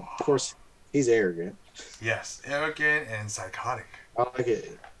 So of course he's arrogant. Yes, arrogant and psychotic. I like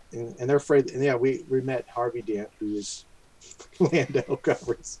it, and they're afraid. And yeah, we met Harvey Dent, who is Lando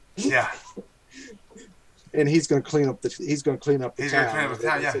covers. Yeah. And he's going to clean up the town. He's going to clean up the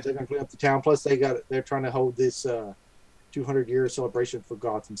town. Yeah. So they're going to clean up the town. Plus, they're trying to hold this 200-year celebration for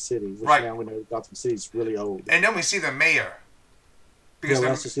Gotham City, which now we know Gotham City is really old. And then we see the mayor. Because we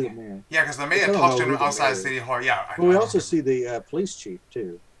also see the mayor. Yeah, because the mayor talks to him outside City Hall. Yeah. But we also see the police chief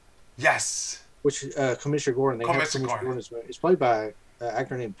too. Yes. Which Commissioner Gordon. Commissioner Gordon is played by an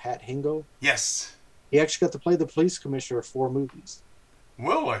actor named Pat Hingle. Yes. He actually got to play the police commissioner for 4 movies.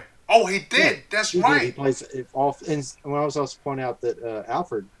 Really? Oh, he did. Yeah, That's right. He plays all. And when I was also point out that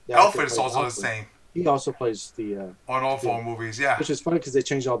Alfred. Alfred is also the same. He also plays the on all 4 movies. Yeah. Which is funny because they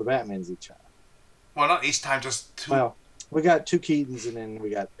changed all the Batmans each time. Well, not each time, just 2. Well, we got 2 Keatons and then we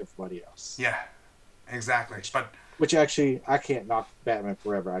got everybody else. Yeah, exactly. But which actually, I can't knock Batman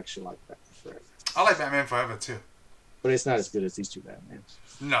Forever. I actually like Batman Forever. I like Batman Forever too. But it's not as good as these 2 Batmans.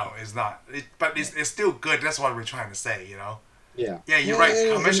 No, it's not. But it's still good. That's what we're trying to say, Yeah. Yeah, you're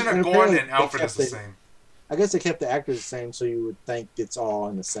right. Commissioner Gordon and Alfred is the same. I guess they kept the actors the same, so you would think it's all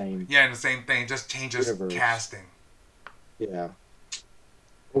in the same. Yeah, and the same thing. Just changes universe. Casting. Yeah.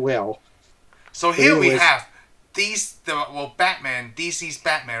 Well. So here we have Batman, DC's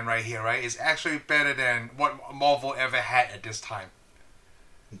Batman right here, right, is actually better than what Marvel ever had at this time.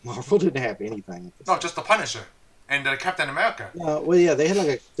 Marvel didn't have anything. No, just the Punisher and the Captain America. Well, yeah, they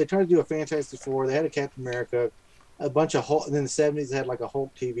had they tried to do a Fantastic Four. They had a Captain America, a bunch of Hulk, and in the 70s they had like a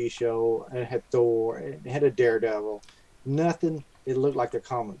Hulk TV show, and it had Thor, and it had a Daredevil. Nothing. It looked like the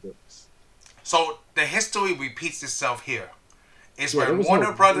comic books. So the history repeats itself here. It's when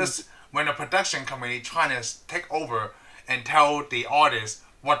Warner Brothers, when a production company trying to take over and tell the artists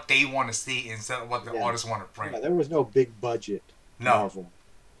what they want to see instead of what the artists want to bring. Yeah, there was no big budget. Marvel.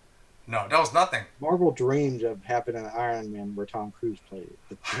 No, that was nothing. Marvel dreamed of having an Iron Man where Tom Cruise played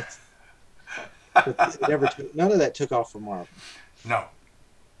it. But none of that took off for Marvel. No.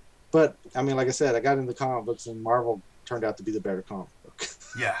 But, I mean, like I said, I got into comic books and Marvel turned out to be the better comic book.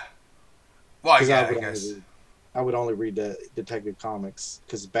 Yeah. Well, yeah, I guess. I would only read the Detective Comics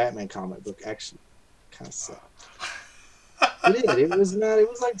because the Batman comic book actually kind of sucked. It did. It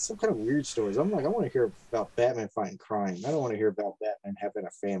was like some kind of weird stories. I'm like, I want to hear about Batman fighting crime. I don't want to hear about Batman having a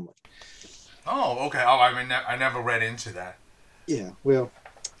family. Oh, okay. Oh, I mean, I never read into that. Yeah. Well,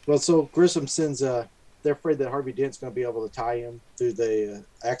 so Grissom sends. They're afraid that Harvey Dent's going to be able to tie him through the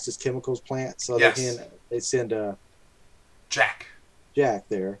Axis Chemicals plant, so they send Jack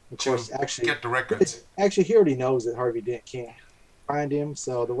there. Of course, actually get the records. Actually, he already knows that Harvey Dent can't find him.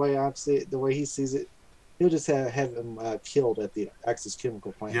 So the way he sees it, he'll just have him killed at the Axis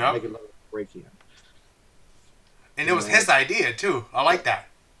Chemical plant. Yeah. Make it like a break-in. And it was his idea too. I like that.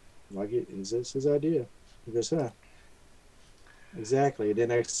 Like it is this his idea? He goes, huh? Exactly. And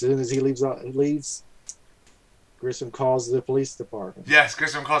then as soon as he leaves, Grissom calls the police department. Yes,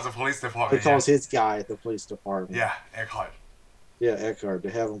 Grissom calls the police department. He calls his guy at the police department. Yeah, Eckhart. Yeah, Eckhart, to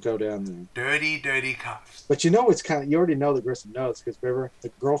have him go down there. Dirty cops. But you already know that Grissom knows because remember the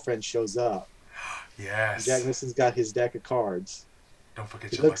girlfriend shows up. Yes. Jack Nicholson's got his deck of cards. Don't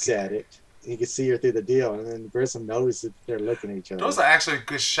forget. He looks at it. You can see her through the deal, and then Grissom notices that they're looking at each other. Those are actually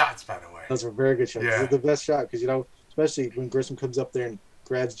good shots, by the way. Those were very good shots. Yeah. Those are the best shot because especially when Grissom comes up there and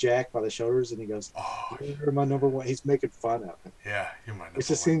grabs Jack by the shoulders, and he goes, "Oh, you're my number one." He's making fun of him. Yeah, you're my number one. It's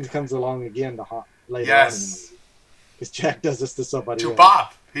just scene comes along again later on in the movie. Because Jack does this to somebody else.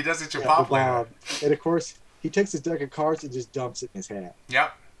 Bob. He does it to Bob later. And of course, he takes his deck of cards and just dumps it in his hat.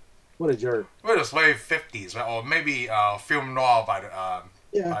 Yep. What a jerk. Well, it was very 50s, right? Or maybe film noir by the...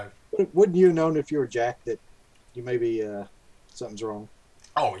 yeah. Wouldn't you have known if you were Jack that you maybe something's wrong?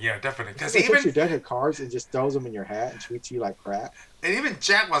 Oh, yeah, definitely. Because he takes your deck of cards and just throws them in your hat and treats you like crap. And even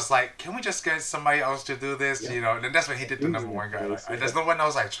Jack was like, can we just get somebody else to do this? Yeah. And that's when he did the number one guy. Like, there's no one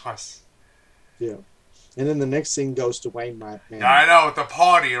else I trust. Yeah. And then the next scene goes to Wayne Yeah, I Manor. know, the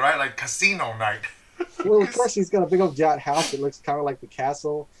party, right? Like casino night. Well, of course, he's got a big old giant house that looks kind of like the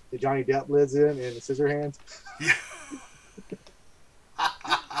castle that Johnny Depp lives in Scissorhands. Yeah.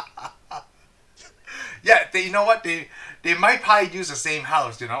 Yeah, you know what? They might probably use the same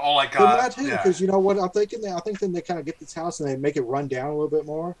house, you know, or like But not too, yeah, because you know what I'm thinking. I think then they kind of get this house and they make it run down a little bit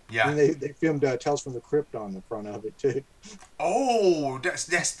more. yeah. And they filmed Tales from the Crypt on the front of it too. Oh, that's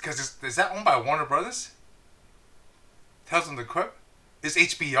because is that owned by Warner Brothers? Tales from the Crypt. It's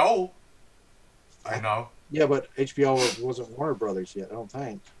HBO. I know. Yeah, but HBO wasn't Warner Brothers yet. I don't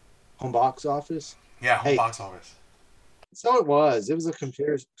think. Home box office. Yeah, home Hey, box office. so it was. It was a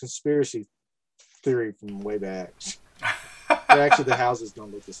conspiracy theory from way back. But actually, the houses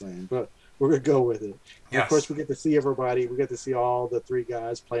don't look the same, but we're gonna go with it. And of course, Yes. we get to see everybody. We get to see all the three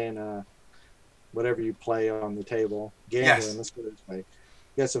guys playing whatever you play on the table, gambling. Yes. Let's go this way.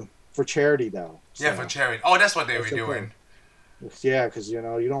 Got some for charity though. Yeah, for charity. Oh, that's what they were That's okay. doing. Yeah, because you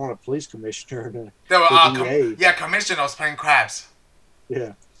know you don't want a police commissioner to They were, the DA. yeah, commissioner was playing craps.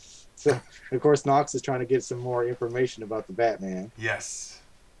 Yeah. So of course Knox is trying to get some more information about the Batman, Yes.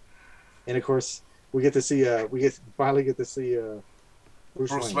 and of course we get to see finally get to see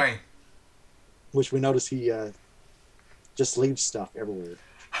Bruce Bruce Wayne, Wayne. which we notice he just leaves stuff everywhere.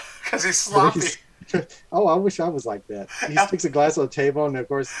 Because he's sloppy. Oh, I wish I was like that. He sticks a glass on the table, and of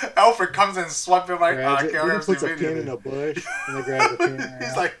course Alfred comes and swipes it like grabs it. He Gareth puts a pin immediately. in a bush, and then grabs a pin. He's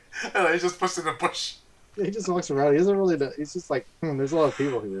out. like, he just puts it in the bush. He just walks around. He doesn't really know. He's just like, there's a lot of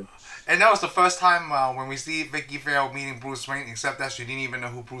people here. And that was the first time when we see Vicky Vale meeting Bruce Wayne, except that she didn't even know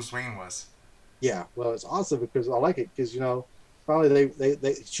who Bruce Wayne was. Yeah, well, it's awesome because I like it because you know, finally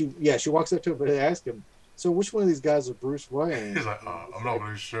she walks up to him and they ask him, so which one of these guys is Bruce Wayne? He's like, I'm not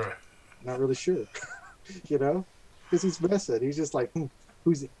really sure. Not really sure, you know, because he's messing. He's just like,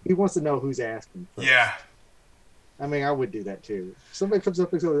 he wants to know who's asking. First. Yeah. I mean, I would do that too. If somebody comes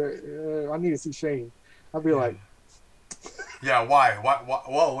up and says, I need to see Shane, I'd be like, Yeah, why?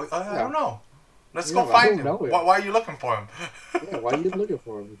 Whoa, I don't know. Let's go Yeah, I find don't him. know him. Why are you looking for him? yeah, why are you looking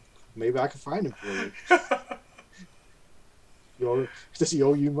for him? Maybe I can find him for you. Does he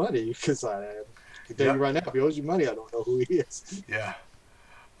owe you money? Because I can tell you right now, if he owes you money, I don't know who he is. Yeah.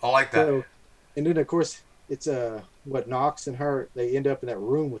 I like that. So, and then of course it's what Knox and her they end up in that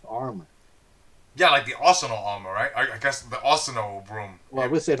room with armor. Yeah, like the Arsenal armor, right? I guess the Arsenal room. Well, I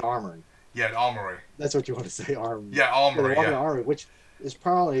would say armory. Yeah, the armory. That's what you want to say, armory. Yeah, So armory, they walk in yeah. armory, which is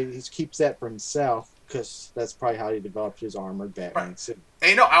probably he keeps that for himself because that's probably how he developed his armored Batman Right. suit.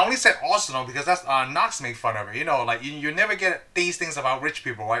 And you know, I only said Arsenal because that's Knox made fun of it. You know, like you never get these things about rich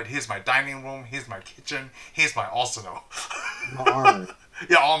people, right? Here's my dining room, here's my kitchen, here's my arsenal. My armory.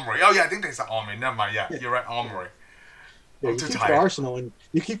 Yeah, armory. Oh yeah, I think they said armory. Never mind. Yeah, you're right, armory. Yeah, I'm you too keep tired. your arsenal and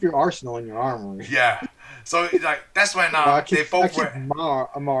you keep your arsenal in your armory. Yeah. So like that's when Well, I they keep both were.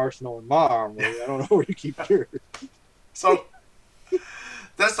 my arsenal in my armory. I don't know where you keep yours. So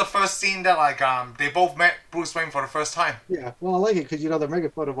that's the first scene that like they both met Bruce Wayne for the first time. Yeah, well, I like it because you know they're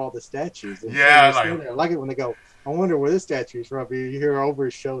making fun of all the statues. And Yeah, so like- I like it when they go. I wonder where this statue is from. You hear over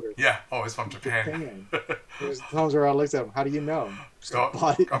his shoulder. Yeah. Oh, it's from Japan. Japan. He just comes around, looks at him. How do you know? So, I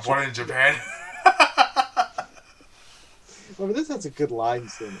bought it. I bought it in Japan. Well, but this has a good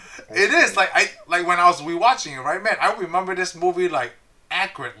lines in it. It is like when I was rewatching it, right, man? I remember this movie like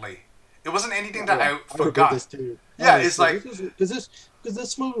accurately. It wasn't anything that I forgot forgot. this too. Yeah, it's like- because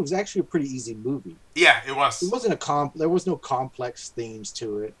this movie was actually a pretty easy movie. Yeah, it was. It wasn't there was no complex themes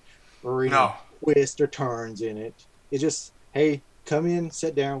to it, or any No. twists or turns in it. It just hey, come in,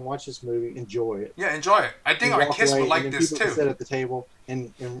 sit down, watch this movie, enjoy it. Yeah, enjoy it. I think And our walk kids away, would like and then this people can sit too. at the table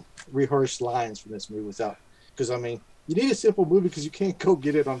and rehearse lines from this movie without. Because I mean, you need a simple movie because you can't go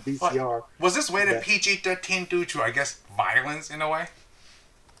get it on VCR. Was this rated Yeah. PG-13 due to, I guess, violence in a way?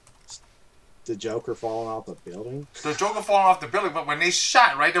 The Joker falling off the building. The Joker falling off the building, but when they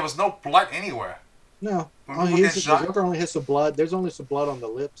shot, right, there was no blood anywhere. No, When oh, people get the shot? Joker only has some blood. There's only some blood on the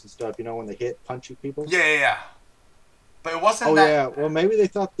lips and stuff. You know when they hit punchy people. Yeah. But it wasn't Oh that. yeah. Well, maybe they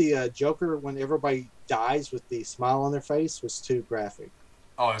thought the Joker when everybody dies with the smile on their face was too graphic.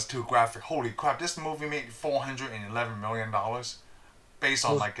 Oh, it's too graphic. Holy crap! This movie made $411 million, based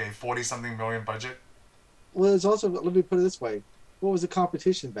on Well- like a 40-something million budget. Well, it's also let me put it this way: what was the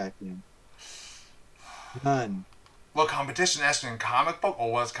competition back then? None. Well, competition as in comic book,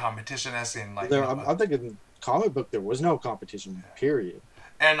 or was competition as in like? There, you know, I'm thinking comic book. There was no competition. Period.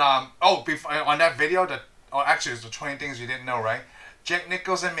 And before, on that video that actually it's the 20 things you didn't know, right? Jack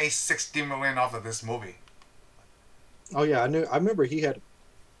Nicholson made $60 million off of this movie. Oh yeah, I knew. I remember he had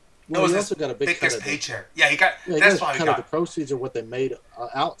It Well, was he his also got a big cut biggest of the, paycheck. Yeah, he got. yeah, he That's got why a he cut of the got. proceeds of what they made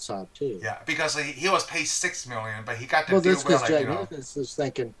outside too. Yeah, because he was paid $6 million, but he got the Well, deal that's where because like Jack Nicholson was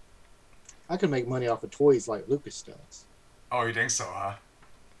thinking, I can make money off of toys like Lucas does. Oh, you think so, huh?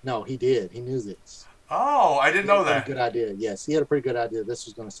 No, he did. He knew this. Oh, I didn't He had know a pretty that. good idea. Yes, he had a pretty good idea this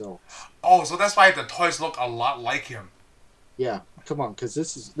was going to sell. Oh, so that's why the toys look a lot like him. Yeah, come on, because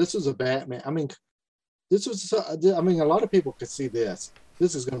this is a Batman. I mean, this was. I mean, a lot of people could see this.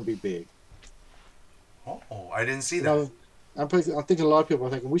 This is going to be big. Oh, I didn't see You that. know, I'm thinking a lot of people are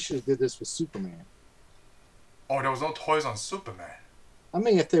thinking we should have did this with Superman. Oh, there was no toys on Superman. I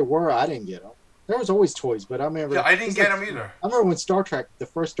mean, if there were, I didn't get them. There was always toys, but I remember. Yeah, I didn't it's get like- them either. I remember when Star Trek, the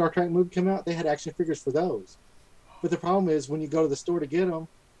first Star Trek movie came out, they had action figures for those. But the problem is when you go to the store to get them,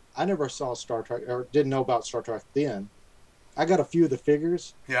 I never saw Star Trek or didn't know about Star Trek then. I got a few of the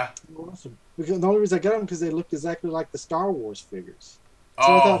figures. Yeah. Awesome. Because the only reason I got them because they looked exactly like the Star Wars figures. So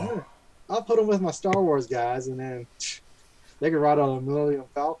I thought, Oh, I'll put them with my Star Wars guys, and then they could ride on a Millennium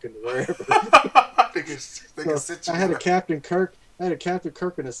Falcon to wherever. they can sit you. I had a Captain Kirk. I had a Captain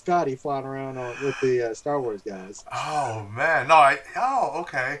Kirk and a Scotty flying around with the Star Wars guys. Oh man, no,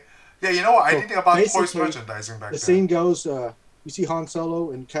 okay. Yeah, you know what? I So didn't think about toys basically, merchandising back The then. scene goes, you see Han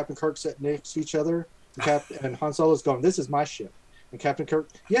Solo and Captain Kirk sitting next to each other, and Han Solo's going, "This is my ship," and Captain Kirk,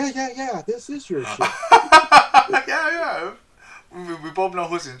 "Yeah, this is your ship." yeah. We both know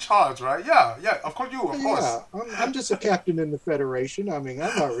who's in charge, right? Yeah. Of course, of course. Yeah, I'm just a captain in the Federation. I mean,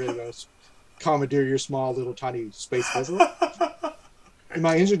 I'm not really going to commandeer your small little tiny space vessel. And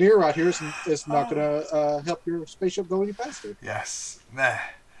my engineer right here is not going to help your spaceship go any faster. Yes, man.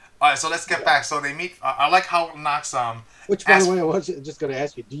 All right, so let's get back. So they meet. I like how Knox. Which, by the way, I was just going to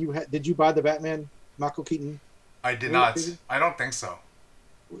ask you: did you buy the Batman Michael Keaton? I did Really, not. Peter? I don't think so.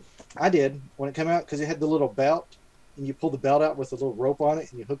 I did when it came out because it had the little belt, and you pull the belt out with a little rope on it,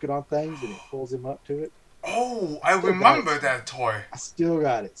 and you hook it on things, and it pulls him up to it. Oh, I Still remember got it. that toy. I still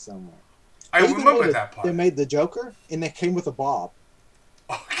got it somewhere. I They even remember made that part. They made the Joker, and they came with a Bob.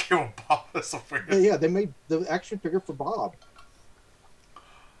 Okay, well, Bob, that's so weird. Yeah, they made the action figure for Bob,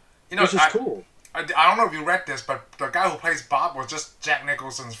 You know, which is cool. I don't know if you read this, but the guy who plays Bob was just Jack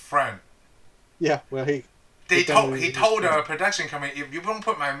Nicholson's friend. Yeah, well, he He told his the friend. production company, if you don't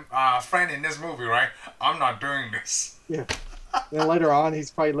put my friend in this movie, right, I'm not doing this. Yeah. Then later on,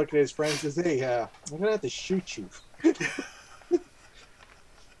 he's probably looking at his friends and says, "Hey, I'm gonna have to shoot you."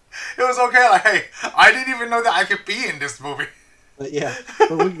 It was okay, like, hey, I didn't even know that I could be in this movie. But yeah,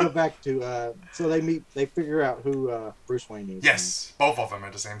 but we can go back to so they figure out who Bruce Wayne is. Yes, both of them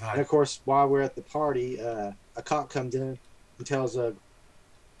at the same And time. of course, while we're at the party, a cop comes in and tells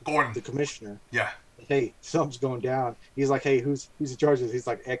Gordon, the commissioner, yeah. "Hey, something's going down." He's like, "Hey, who's in charge of this?" He's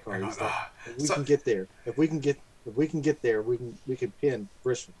like, "Eckhart." He's like, "If we So- can get there. If we can get there, we can pin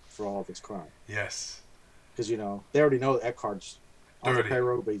Bruce for all this crime." Yes. Because they already know Eckhart's on the Dirty.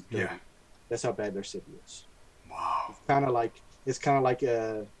 payroll, but he's dirty. Yeah. That's how bad their city is. Wow. It's kind of like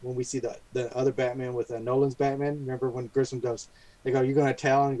when we see the other Batman with Nolan's Batman. Remember when Grissom goes, they go, "You're gonna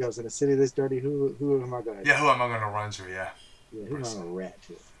tell?" And he goes, "In a city this dirty, who am I gonna?" Yeah, who am I going to run to? Yeah. Yeah, who am I gonna rat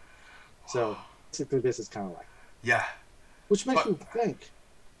to? So basically, this is kind of like, Yeah. which makes But- me think.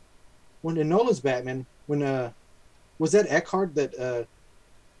 When in Nolan's Batman, when was that Eckhart that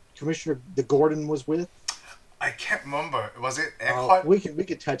Commissioner the Gordon was with? I can't remember. Was it Oh, Eckhart? we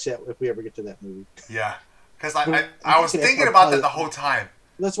could touch that if we ever get to that movie. Yeah. Because Well, I I'm was thinking thinking Eckhart about that probably- the whole time.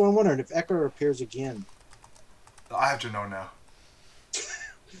 That's what I'm wondering if Eckhart appears again. I have to know now.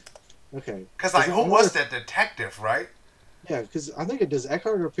 Okay. Because, like, I who wonder was if- that detective, right? Yeah, because I think does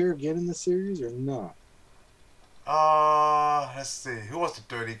Eckhart appear again in the series or not? Let's see. Who was the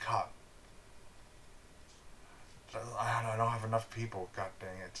dirty cop? I don't know. I don't have enough people. God dang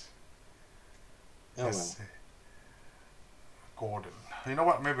it. Oh Let's well. see. Gordon. You know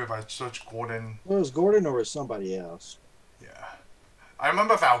what? Maybe if I search Gordon. Well, it was Gordon or was somebody else? Yeah. I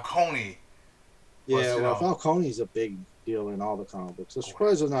remember Falcone. Was, Yeah, you well, know- Falcone's a big deal in all the comic books. I'm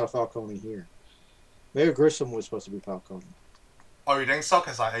surprised there's not a Falcone here. Maybe Grissom was supposed to be Falcone, Oh, you think so?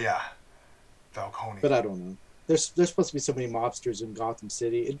 Because yeah. Falcone. but I don't know. There's supposed to be so many mobsters in Gotham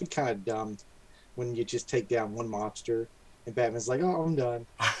City. It'd be kind of dumb when you just take down one mobster and Batman's like, "Oh, I'm done."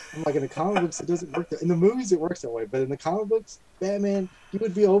 I'm like, in the comic books, it doesn't work. In the movies, it works that way, but in the comic books, Batman, he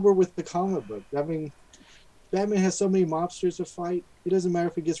would be over with the comic book. I mean, Batman has so many mobsters to fight. It doesn't matter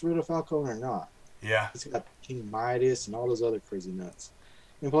if he gets rid of Falcone or not. Yeah. He's got King Midas and all those other crazy nuts.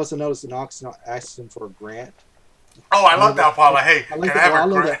 And plus, I noticed that Knox asked him for a grant. Oh, I love that part. Like, hey, I like can I have I a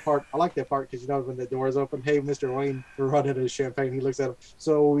love grant? that part. I like that part because when the doors open, "Hey, Mr. Wayne, we're running out of champagne." He looks at him.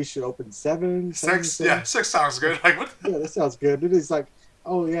 "So we should open seven, Six? seven?" Yeah, 6 sounds good. Like, what? Yeah, that sounds good. And he's like,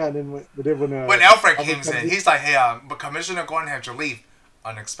 Oh yeah, and then When Alfred Alfred came comes in, he's like, "Hey, but Commissioner Gordon had to leave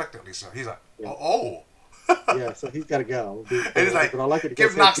unexpectedly." So he's like, yeah, "Oh." yeah, so he's got to go. And he's like, But I like it. He "Give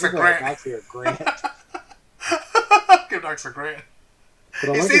goes, hey, Knox a give grant." Knox here a grant. Give Knox a grant. But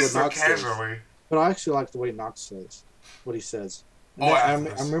I He like it seems what so Knox says. casually. But I actually like the way Knox says what he says. And Oh, I after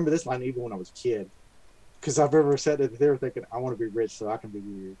this. remember this line even when I was a kid, because I've ever said that they were thinking, "I want to be rich so I can be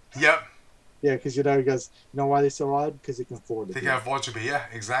weird." Yep. Yeah, because he goes, "You know why they so odd? Because they can afford it." They can afford to be. Yeah,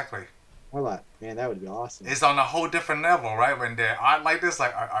 exactly. I'm like, man, that would be awesome. It's on a whole different level, right? When they're art like this,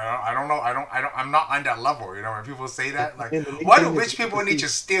 like I don't know, I'm not on that level. You know, when people say that, like, And the neat why do thing is rich you people can need see- to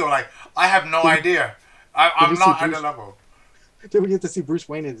steal? Like, I have no idea. I'm you see not on Bruce- the level. Then we get to see Bruce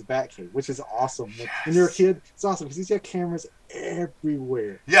Wayne in his Batcave, which is awesome. When you're a kid, it's awesome because he's got cameras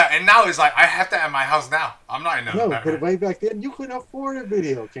everywhere. Yeah, and now it's like I have that at my house now. I'm not in the No, Batman. but way back then, you couldn't afford a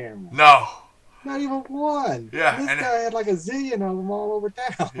video camera. No. Not even one. Yeah, This and- guy had like a zillion of them all over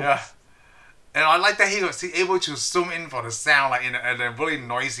town. Yeah. And I like that he was able to zoom in for the sound, like at a really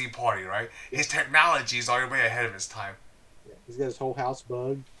noisy party, right? His technology is already way ahead of his time. Yeah, he's got his whole house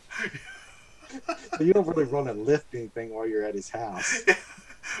bugged. So you don't really want to lift anything while you're at his house.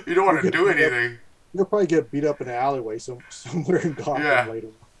 You don't want to do Yeah. anything. You'll probably get beat up in an alleyway somewhere in Gotham Yeah. later.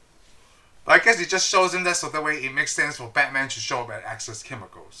 But I guess it just shows him that so that way it makes sense for Batman to show up at Access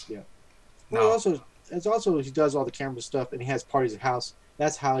Chemicals. Yeah. No. Well, it's also he does all the camera stuff and he has parties at house.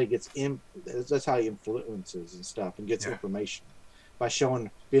 That's how he gets that's how he influences and stuff and gets Yeah. information by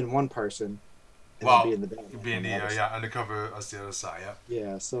being one person and Well, then being the Batman. Being on the other side. undercover as the other side, yeah.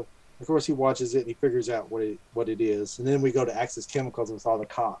 Yeah, so of course he watches it and he figures out what it is, and then we go to Access Chemicals with all the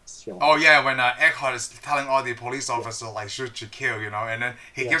cops. You know. Oh yeah, when Eckhart is telling all the police officers like shoot to kill, you know, and then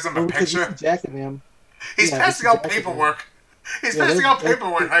he gives them a Well, because you picture. see Jack and them. He's yeah, passing this is out Jack and them. paperwork. He's Yeah, passing they- out they-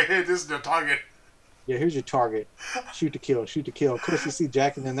 paperwork. Like, hey, this is your target. Yeah, here's your target. Shoot to kill. Shoot to kill. Of course, you see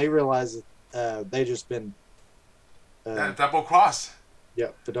Jack and then they realize that they just been. Double cross.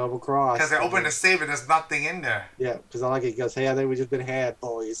 Yep, the double cross. Because they open the safe and there's nothing in there. Yeah, because I like it. He goes, "Hey, I think we just been had,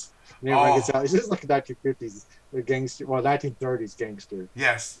 boys." And everybody gets out. It's just like a 1950s gangster, well, 1930s gangster.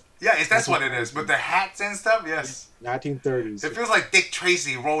 Yes. Yeah, that's what it is. With the hats and stuff, yes. 1930s. It feels like Dick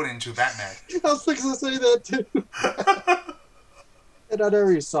Tracy rolled into Batman. I was fixing to say that too. And I never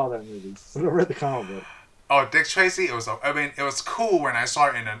even saw that movie, but I read the comic book. Oh, Dick Tracy. It was cool when I saw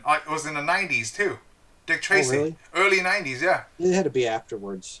it it was in the 90s too. Dick Tracy. really? Early 90s, yeah. It had to be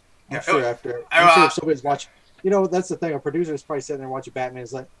afterwards. I'm Yeah, sure it- after. I- I'm sure if somebody's watching. You know, that's the thing. A producer's probably sitting there watching Batman.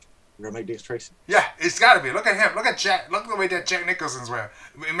 Is like, we're gonna make Dick Tracy. Yeah, it's got to be. Look at him. Look at Jack. Look at the way that Jack Nicholson's wearing.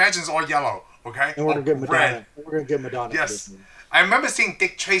 Imagine it's all yellow, okay? And we're gonna get Or Madonna. red. We're gonna get Madonna. For Yes. this movie. I remember seeing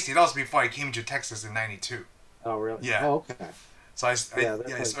Dick Tracy. That was before I came to Texas in '92. Oh really? Yeah. Oh okay. So Yeah,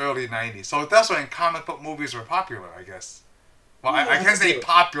 that's it's like- early '90s. So that's when comic book movies were popular, I guess. Well, Yeah, I can't say absolutely.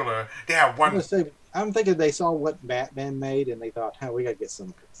 popular. They have I'm one. gonna say. I'm thinking they saw what Batman made and they thought, "Hey, we gotta get some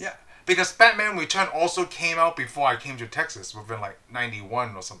of this." Yeah, because Batman Return also came out before I came to Texas, within like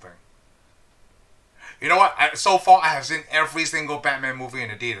 '91 or something. You know what? So far, I have seen every single Batman movie in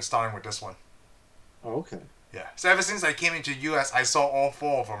the theater, starting with this one. Oh, okay. Yeah. So ever since I came into U.S., I saw all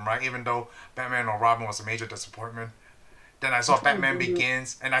four of them, right? Even though Batman or Robin was a major disappointment. Then I saw Batman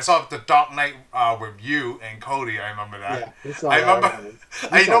Begins, and I saw The Dark Knight with you and Cody. I remember that. Yeah. It's all I remember. right.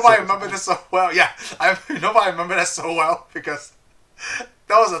 I It's know all why I so- remember this so well. Yeah, you know why I remember that so well because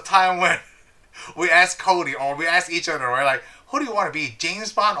that was a time when we asked Cody or we asked each other, right? Like, who do you want to be,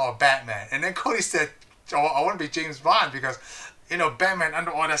 James Bond or Batman? And then Cody said, "Oh, I want to be James Bond because, you know, Batman under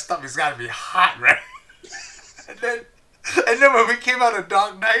all that stuff has got to be hot, right?" and then when we came out of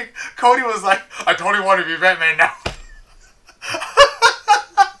Dark Knight, Cody was like, "I totally want to be Batman now."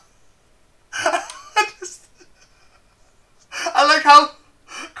 I like how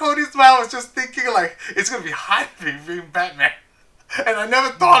Cody's smile was just thinking like it's gonna be hot being Batman, and I never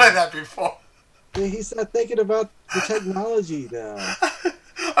thought of that before. Yeah, he's not thinking about the technology now.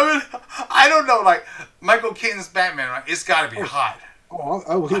 I mean, I don't know, like Michael Keaton's Batman, right? It's gotta be hot.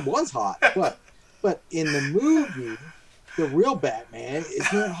 Oh, he was hot, but in the movie, the real Batman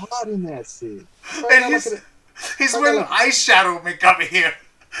is not hot in that scene. Right, And now, look at it. he's wearing eyeshadow makeup here.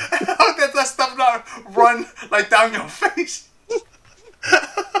 How did that stuff not run like down your face?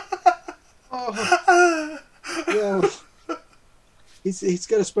 Oh, yeah. He's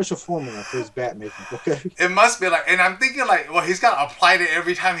got a special formula for his bat making. Okay. It must be like, and I'm thinking like, well, he's got to apply it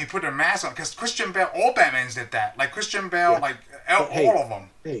every time he put a mask on, because Christian Bale, all Batmans did that. Like Christian Bale, Yeah. like But, hey, all of them.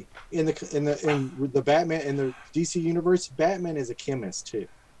 Hey, in the Batman in the DC universe, Batman is a chemist too.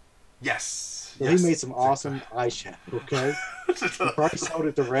 Yes. So yes. he made some awesome eyeshadow. Okay. He probably sold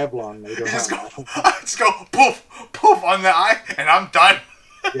it to Revlon later You just on. go, just go poof, poof on the eye, and I'm done.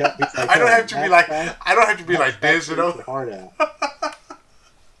 Yeah, he's like, I don't "Hey, have to be Max like back, I don't have to be Max like back this, you takes know. your heart out."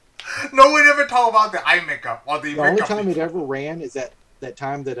 No one ever talk about the eye makeup or the The only makeup. time it ever ran is that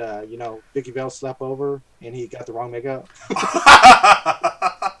time that Vicky Vale slept over and he got the wrong makeup.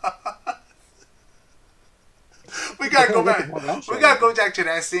 We gotta go What the back. hell got that We show? gotta go back to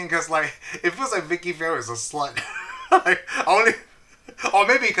that scene because like it feels like Vicky Vale is a slut. Like only, or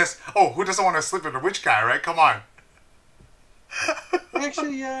maybe because who doesn't want to sleep with a witch guy, right? Come on.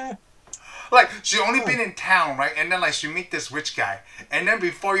 Actually, yeah. Like she only been in town, right? And then like she meet this rich guy, and then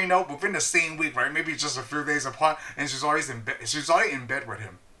before you know, within the same week, right? Maybe just a few days apart, and she's always in bed. She's already in bed with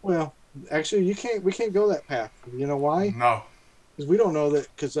him. Well, actually, we can't go that path. You know why? No. Because we don't know that.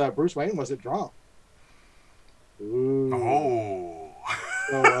 Because Bruce Wayne wasn't drunk. Ooh. Oh.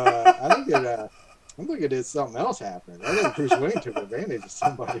 So I think it is something else happened. I think Bruce Wayne took advantage of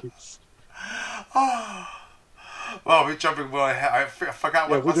somebody. Well, we're jumping way ahead. I forgot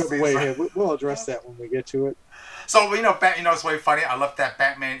Yeah, what we're was jumping way ahead. We'll address that when we get to it. So it's way funny. I love that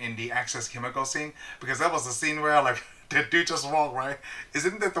Batman in the Access Chemical scene because that was the scene where like the dude just walked right.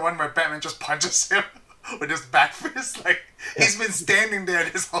 Isn't that the one where Batman just punches him with his back fist? Like he's been standing there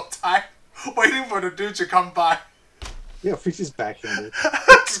this whole time waiting for the dude to come by. Yeah, he's just backhanded.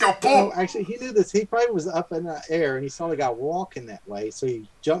 Just go boom. No, actually, he knew this. He probably was up in the air and he saw the guy walking that way, so he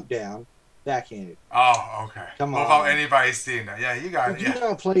jumped down, backhanded. Oh, okay. Come on. Without anybody seeing that. Yeah, you got it. Did Yeah. you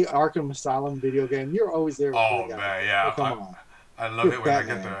not play Arkham Asylum video game? You're always there. Oh, for the guy. man, yeah. Oh, come on. I love You're it when I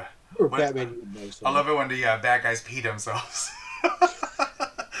Batman. get the... You're when- Batman. You would know so. I love it when the bad guys pee themselves.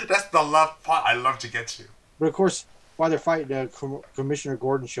 That's the love part I love to get to. But of course, while they're fighting, Commissioner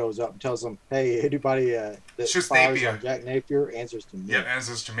Gordon shows up and tells them, "Hey, anybody that Shoots fires Napier. on Jack Napier answers to me." Yeah,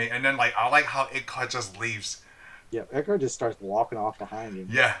 answers to me. And then, like, I like how Ichabod just leaves. Yep, Eckhart just starts walking off behind him.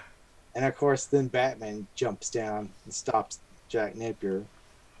 Yeah. And of course, then Batman jumps down and stops Jack Napier.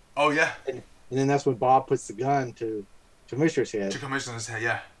 Oh, yeah. And then that's when Bob puts the gun to Commissioner's head. To Commissioner's head,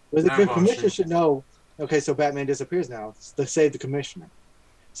 yeah. But the Well, Commissioner true. should know, okay, so Batman disappears now to save the Commissioner.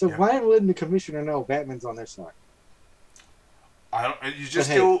 So Yeah. why wouldn't the Commissioner know Batman's on their side? I don't... You just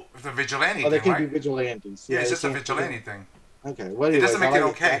But hey- do the vigilante Oh, they thing, can be right? vigilantes. Yeah, it's they just a can't- vigilante thing. Okay, well, It anyways, doesn't make I it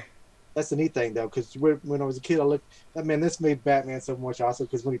like okay. That's the neat thing, though, because when I was a kid, I looked. I mean, this made Batman so much awesome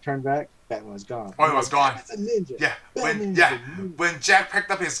because when he turned back, Batman was gone. Oh, he was gone. Batman's a ninja. Yeah, Batman's a ninja. when Jack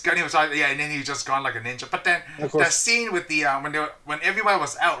picked up his gun, he was like, and then he just gone like a ninja. But then Of course. that scene with the when everybody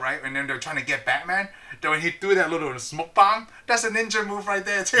was out, right, and then they were trying to get Batman, then when he threw that little smoke bomb, that's a ninja move right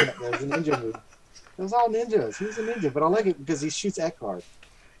there too. Yeah, that was a ninja move. It was all ninjas. He was a ninja, but I like it because he shoots Eckhart.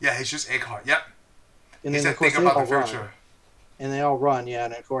 Yeah, he's just Eckhart. Yep. And He then, said of course, think they about all the run. future. And they all run, yeah.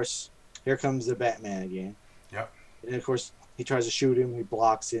 And of course, here comes the Batman again. Yep. And of course, he tries to shoot him. He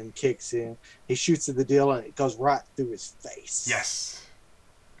blocks him, kicks him. He shoots at the deal, and it goes right through his face. Yes.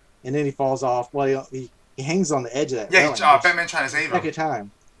 And then he falls off. Well, he hangs on the edge of that. Yeah, railing, which- Batman trying to save second him.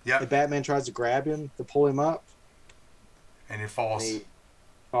 time. Yep. And Batman tries to grab him to pull him up, And he and falls. he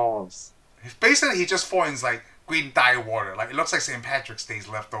falls. Basically, he just falls like green dye water. Like it looks like St. Patrick's Day's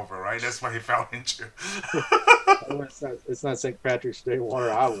left over, right? That's what he fell into. Oh, it's not St. Patrick's Day water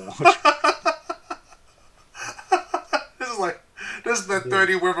I want. This is the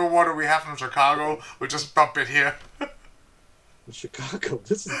dirty river water we have from Chicago. We just dump it here. In Chicago,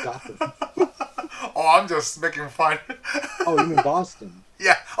 this is Gotham. Oh, I'm just making fun. Oh, you mean Boston?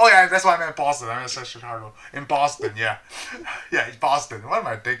 Yeah. Oh, yeah. That's why I meant Boston. I meant Chicago. In Boston, yeah. Yeah, Boston. What am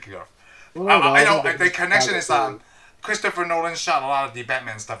I thinking of? Well, I know think the it's connection is Chicago, too. Christopher Nolan shot a lot of the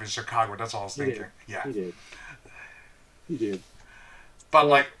Batman stuff in Chicago. That's all I was He thinking. did. Yeah. He did. He did. But Well-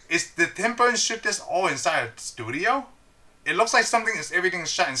 like, did Tim Burton shoot this all inside a studio? It looks like everything is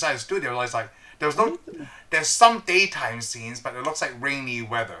shot inside a studio. It's like there's some daytime scenes, but it looks like rainy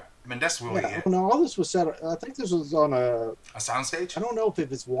weather. I mean, that's really Yeah, it. no, all this was set. I think this was on a. A soundstage? I don't know if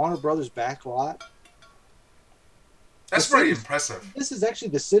it's Warner Brothers back lot. That's the pretty city's- impressive. This is actually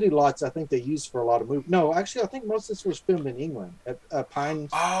the city lots I think they used for a lot of movies. No, actually, I think most of this was filmed in England at Pine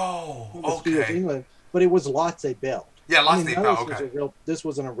Oh, Studios, okay. England. But it was lots they built. Yeah, lots I mean, they none built, of this okay. was a real. This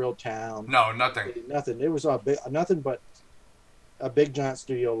wasn't a real town. No, nothing. Nothing. It was nothing but a big giant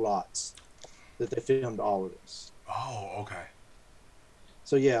studio lots that they filmed all of this. Oh, okay.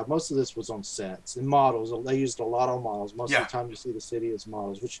 So yeah, most of this was on sets and models. They used a lot of models. Most Yeah. of the time, you see the city as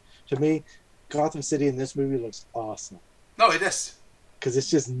models, which to me, Gotham City in this movie looks awesome No, it is. because it's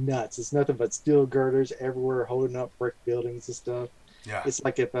just nuts. It's nothing but steel girders everywhere, holding up brick buildings and stuff. Yeah. It's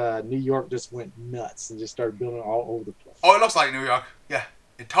like if New York just went nuts and just started building all over the place. Oh, it looks like New York. Yeah.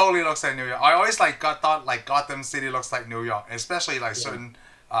 It totally looks like New York. I always thought like Gotham City looks like New York, especially like certain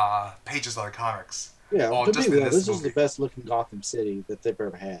pages of the comics. Yeah, Oh, to just me, in though, this this is the movie. best looking Gotham City that they've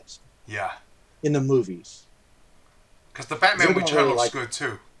ever had Yeah, in the movies. because the 'Cause I Batman don't Return really looks like. good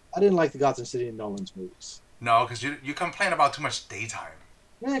too. I didn't like the Gotham City in Nolan's movies. No, because you complain about too much daytime.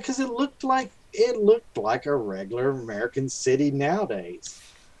 Yeah, because it looked like a regular American city nowadays.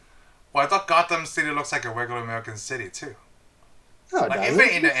 Well, I thought Gotham City looks like a regular American city too. No, it Like doesn't.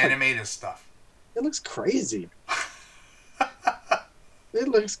 even in the animated stuff. It looks crazy. It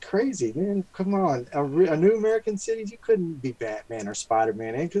looks crazy, man. Come on, a new American city. You couldn't be Batman or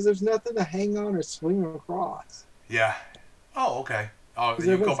Spider-Man in because there's nothing to hang on or swing across. Yeah. Oh, okay. Oh, Because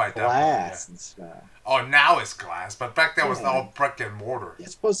you go everyone's by that. glass Yeah. and stuff. Oh, now it's glass, but back then it was Yeah. all brick and mortar.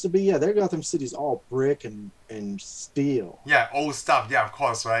 It's supposed to be, yeah. Their Gotham City's all brick and steel. Yeah, old stuff. Yeah, of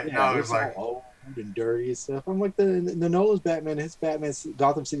course, right? Yeah, now it it's looks like, all old and dirty and stuff. I'm like the Nolan's Batman, his Batman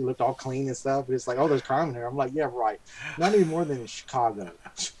Gotham City looked all clean and stuff. But it's like, oh, there's crime in here. I'm like, yeah, right. Not any more than in Chicago.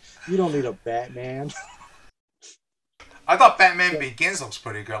 You don't need a Batman. I thought Batman Begins looks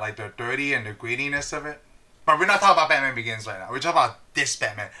pretty good, like the dirty and the grittiness of it. But we're not talking about Batman Begins right now. We're talking about this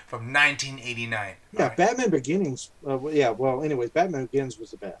Batman from 1989. Yeah, right? Batman Beginnings. Yeah, well, anyways, Batman Begins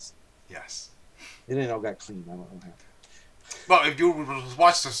was the best. Yes. It didn't all got clean. I don't know how. Well, if you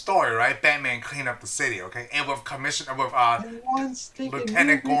watch the story, right, Batman cleaned up the city, okay, and with One stinking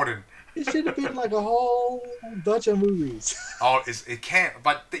Lieutenant movie. Gordon. It should have been like a whole bunch of movies. Oh, it can't.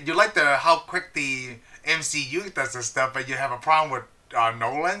 But you like how quick the MCU does this stuff, but you have a problem with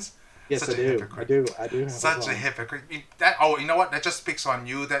Nolan's. Yes, Such I a do. hypocrite. I do. Have Such a problem. hypocrite. You know what? That just speaks on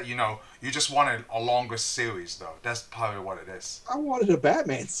you that you just wanted a longer series, though. That's probably what it is. I wanted a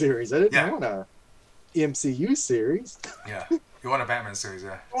Batman series. I didn't Yeah. want a MCU series. Yeah, you want a Batman series,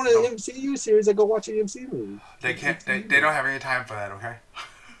 yeah. I wanted an MCU series. I go watch an MCU movie. They can't. They don't have any time for that. Okay.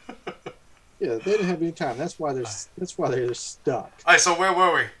 Yeah, they didn't have any time. That's why they're stuck. All right. So where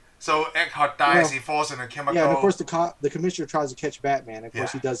were we? So Eckhart dies. Well, he falls in a chemical. Yeah, and of course the commissioner tries to catch Batman. Of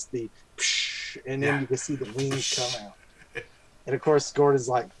course, Yeah. he does the, and then Yeah. you can see the wings come out. And of course, Gordon's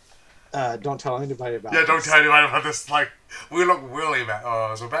like, "Don't tell anybody about." Yeah, don't this." tell anybody about this. Like, we look really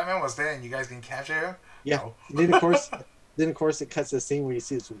bad. So Batman was there, and you guys didn't capture him. Yeah. No. And then of course, it cuts to the scene where you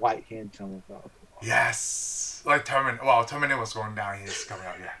see this white hand coming up. Yes. Like Terminator. Well, Terminator was going down. He's coming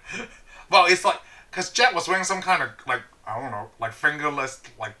out. Yeah. Well, it's like because Jet was wearing some kind of like I don't know, like fingerless,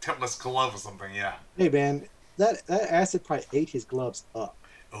 like tipless glove or something. Yeah. Hey man, that acid probably ate his gloves up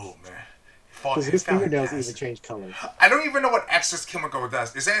Oh man. because his fingernails even change color. I don't even know what Access Chemical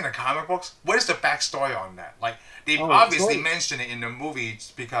does. Is that in the comic books? What is the backstory on that? Like they Oh, obviously sorry. mention it in the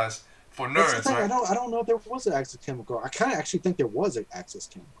movies because for That's the nerds, thing. right? I don't know if there was an Axis Chemical. I kind of actually think there was an Axis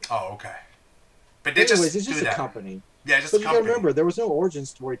Chemical. Oh, okay. But they Anyways, just it's do just a that. company. Yeah, just But a you gotta company. remember, there was no origin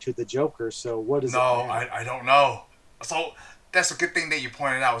story to the Joker. So what is No, it? now? I don't know. So that's a good thing that you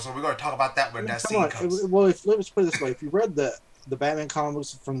pointed out. So we're going to talk about that when that Come scene on. comes. Well, let's put it this way: if you read the Batman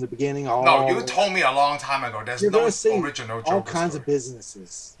comics from the beginning, No, you told me a long time ago. There's You're no gonna see original Joker all kinds story. of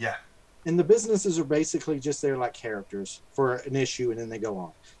businesses. Yeah. And the businesses are basically just there like characters for an issue, and then they go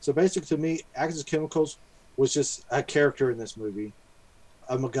on. So basically, to me, Axis Chemicals was just a character in this movie,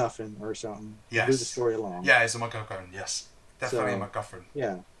 a MacGuffin or something. To Yes. move the story along. Yeah, it's a MacGuffin. Yes, definitely So- a MacGuffin.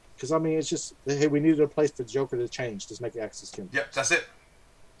 Yeah. Because I mean, it's just hey, we needed a place for the Joker to change. Just make Axis Chemicals. Yep, that's it.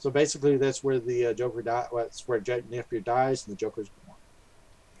 So basically, that's where the Joker died. That's where Jack Napier dies, and the Joker's born.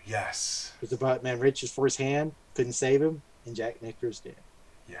 Yes, Because the Batman reaches for his hand, couldn't save him, and Jack Napier's dead.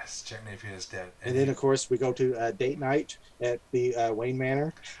 yes. Jack Napier is dead. And then, of course, we go to date night at the Wayne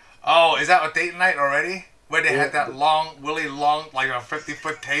Manor. oh, is that a date night already? Where they Yeah. had that long, really long, like a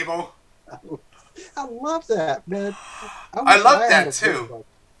 50-foot table. I love that, man. I wish love had that a too. room like-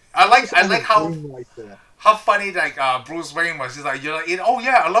 I wish like had a how room like that. how funny like Bruce Wayne was. He's like, you're like, oh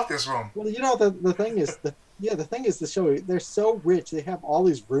yeah, I love this room. Well, you know the thing is the thing is the show. They're so rich. They have all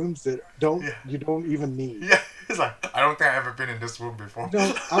these rooms that Yeah. you don't even need. Yeah, he's like, I don't think I've ever been in this room before. You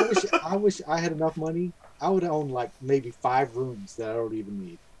know, I wish I had enough money. I would own like maybe 5 rooms that I don't even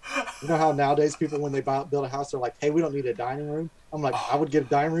need. You know how nowadays people when they build a house they're like, hey, we don't need a dining room. I'm like, I would get a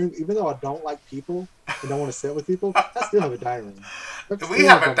dining room even though I don't like people and don't want to sit with people. I still have a dining room. That's We still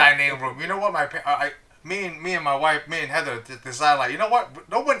have a like dining room. You know what? Me and my wife, me and Heather decide like, you know what?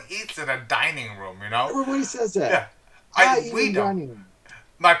 No one eats in a dining room. You know? Everybody says that. Yeah. I eat We in don't. dining room.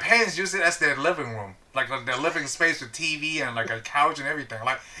 My parents use it as their living room, like their living space with TV and like a couch and everything.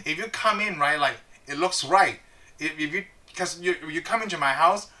 Like if you come in, right, like it looks right. If you because you come into my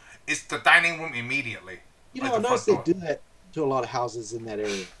house, it's the dining room immediately. You Like know, I the noticed front they door. do that to a lot of houses in that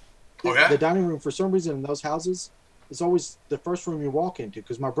area. Oh, yeah? The dining room, for some reason, in those houses, is always the first room you walk into.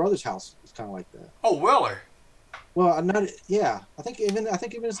 Because my brother's house is kind of like that. Oh, really? Well, I'm not. Yeah, I think even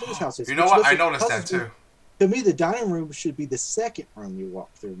his newest house is. You know Which what? I listen, noticed that puzzles me. too. To me, the dining room should be the second room you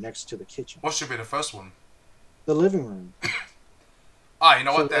walk through, next to the kitchen. What should be the first one? The living room. Ah, you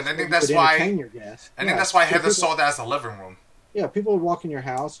know So what? Then that's I where think you that's would entertain why. your guests. I think Yeah. that's why So Heather people, saw that as a living room. yeah, people would walk in your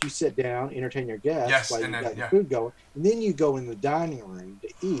house. You sit down, entertain your guests Yes, while and you then got your yeah. food going, and then you go in the dining room to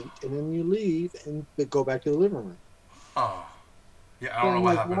eat, and then you leave and go back to the living room. Oh, yeah. I So don't know I'm what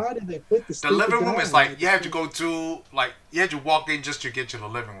like, happened. why did they put the The stupid living room dining is room like at you the have to front? go through, like you have to walk in just to get to the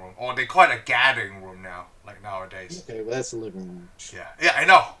living room, or they call it a gathering room now, like nowadays. Okay, well that's the living room. Yeah, yeah, I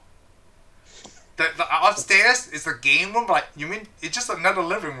know. The upstairs is a game room. Like you mean it's just another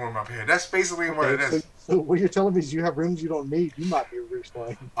living room up here? That's basically what it Okay, is. so what you're telling me is you have rooms you don't need. You might be Bruce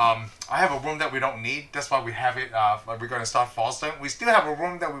Wayne. I have a room that we don't need. That's why we have it. Like we're gonna start fostering. We still have a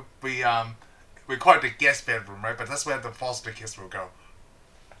room that we call it the guest bedroom, right? But that's where the foster kids will go.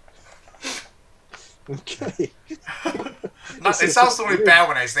 Okay. Not, it sounds really bad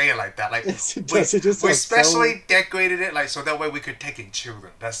when I say it like that. Like Yes, it we, does. It just we sounds so. specially decorated it like so that way we could take in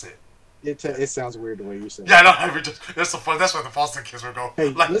children. That's it. It sounds weird the way you say it. Yeah, no, we just that's the fun. That's where the foster kids will go. Hey,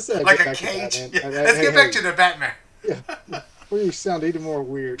 like let's like get a back to cage. Batman. Yeah, Hey, let's hey, get back hey. to the Batman. Yeah. Well, you sound even more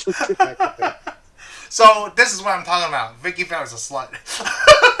weird. Let's get back to that. So this is what I'm talking about. Vicky Vale is a slut.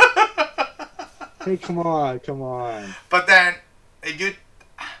 Hey, come on, come on. But then you,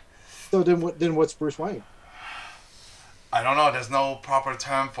 So then what? Then what's Bruce Wayne? I don't know. There's no proper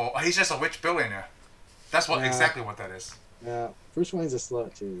term for. He's just a rich billionaire. That's what Yeah. exactly what that is. Yeah, Bruce Wayne's a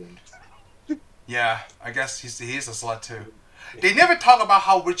slut too. Then. Yeah, I guess he is a slut too. They never talk about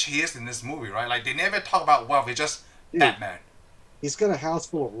how rich he is in this movie, right? Like they never talk about wealth. It's just Dude. Batman. He's got a house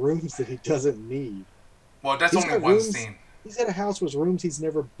full of rooms that he doesn't need. Well, that's He's only got one rooms- scene. He's got a house with rooms he's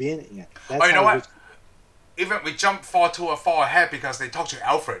never been in. That's Oh, you know how what? rich- Even we jump far ahead because they talked to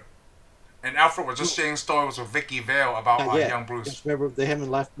Alfred, and Alfred was just sharing stories with Vicky Vale about Not yet. young Bruce. Just remember, they haven't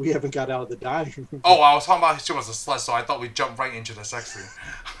left. We haven't got out of the dining room. Oh, I was talking about she was a slut, so I thought we jumped right into the sex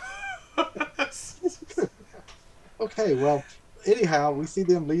scene. Okay, well, anyhow, we see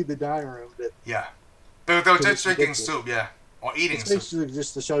them leave the dining room. That Yeah, they were So just it's drinking ridiculous. soup, yeah, or eating it's soup. basically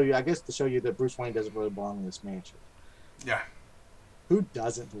just to show you, I guess, to show you that Bruce Wayne doesn't really belong in this mansion. Yeah, Who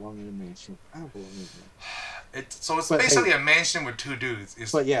doesn't belong in a mansion? I don't belong in a mansion. it's But, basically a mansion with two dudes.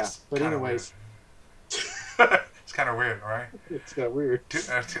 But yeah, but anyways, it's kind of weird, right? it's kind of weird.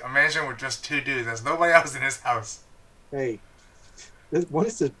 A mansion with just two dudes. There's nobody else in this house. Hey, one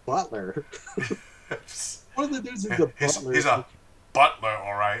is his butler. One of the dudes is a butler. He's a butler,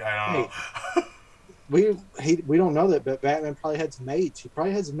 all right. I don't know. We don't know that, but Batman probably has maids. He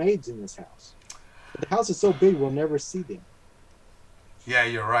probably has maids in this house. But the house is so big, we'll never see them. Yeah,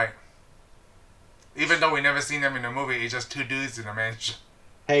 you're right. Even though we never seen them in the movie, it's just two dudes in a mansion.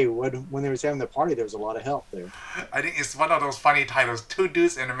 Hey, when they was having the party, there was a lot of help there. I think it's one of those funny titles. Two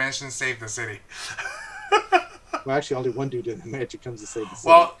dudes in a mansion save the city. Well, actually, only one dude in the mansion comes to save the city.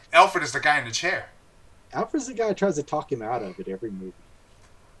 Well, Alfred is the guy in the chair. Alfred's the guy who tries to talk him out of it every movie.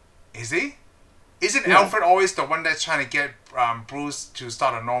 Is he? Isn't Yeah. Alfred always the one that's trying to get Bruce to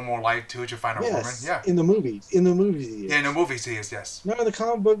start a normal life too, to find a woman? Yes, Yeah. in the movies. In the movies, he is. Yeah, in the movies he is, yes. Not in the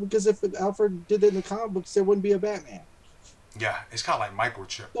comic book, because if Alfred did it in the comic books, there wouldn't be a Batman. Yeah, it's kind of like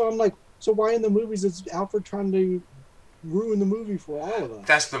microchip. So I'm like, so why in the movies is Alfred trying to ruin the movie for all of us?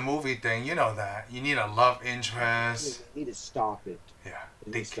 That's the movie thing, you know that. You need a love interest. They need to stop it. Yeah,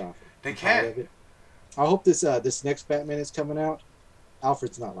 They they need to stop it. they I'm tired can. of it. I hope this next Batman is coming out.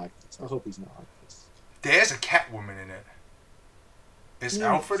 Alfred's not like this. I hope he's not like this. There's a Catwoman in it. Is Yeah,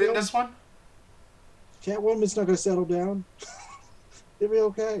 Alfred in so- this one? Catwoman's not going to settle down. It'll be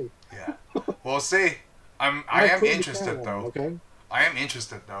okay. Yeah. We'll see. I am approve of interested Catwoman, though. Okay. I am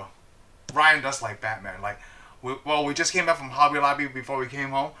interested though. Ryan does like Batman. Like, we just came back from Hobby Lobby before we came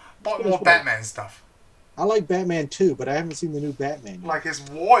home. Bought That's more right. Batman stuff. I like Batman too, but I haven't seen the new Batman yet. Like his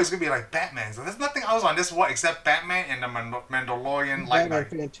war is gonna be like Batman's. There's nothing else on this war except Batman and the Mandalorian Light Batman Knight.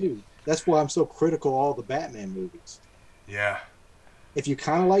 fan too. That's why I'm so critical of all the Batman movies. Yeah. If you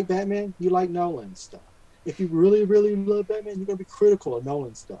kind of like Batman, you like Nolan stuff. If you really, really love Batman, you're going to be critical of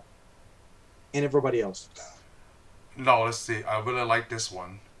Nolan stuff. And everybody else. No, let's see. I really like this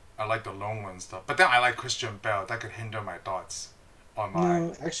one. I like the Lone One stuff. But then I like Christian Bale. That could hinder my thoughts on my.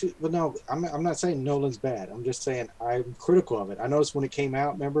 No, actually, but no, I'm not saying Nolan's bad. I'm just saying I'm critical of it. I noticed when it came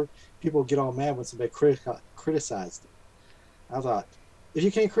out, remember, people get all mad when somebody criticized it. I thought, if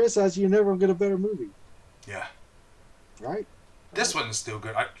you can't criticize, you're never going to get a better movie. Yeah. Right? This one is still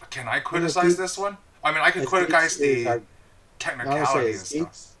good. Can I criticize this one? I mean, I could criticize the technicality and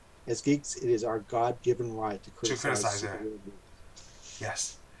stuff. As geeks, it is our God-given right to Criticize criticize. it.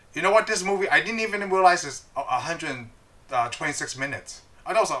 Yes. You know what? This movie, I didn't even realize it's 126 minutes.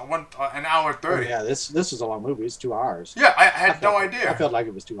 I thought it was an hour Oh, 30. yeah, this was a long movie. It's 2 hours. Yeah, I had no I idea. felt like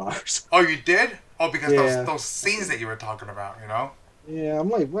it was 2 hours. Oh, you did? Oh, because Yeah. those scenes that you were talking about, you know? Yeah, I'm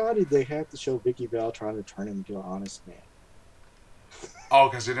like, why did they have to show Vicky Bell trying to turn him into an honest man? Oh,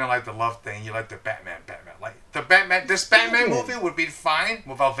 because you didn't like the love thing. You like the Batman. Like, this Batman movie would be fine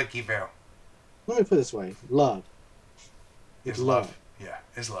without Vicky Vale. Let me put it this way: love. It's love. Yeah,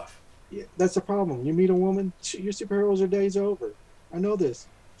 it's love. Yeah, that's the problem. You meet a woman, your superheroes are days over. I know this.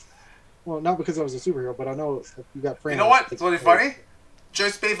 Well, not because I was a superhero, but I know if you got friends. You know what? It's really funny.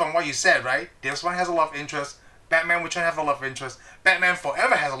 Just based on what you said, right? This one has a love interest. Batman would try to have a love interest. Batman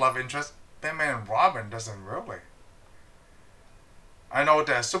Forever has a love interest. Batman and Robin doesn't really. I know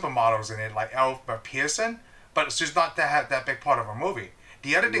there's supermodels in it, like Elva Pearson, but she's not that big part of a movie.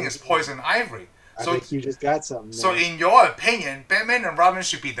 The other thing is Poison Ivy. I So, think you just got something. so there. in your opinion, Batman and Robin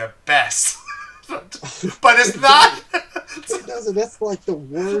should be the best. But it's not. It doesn't. That's like the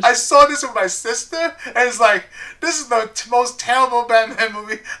worst. I saw this with my sister, and it's like, this is the most terrible Batman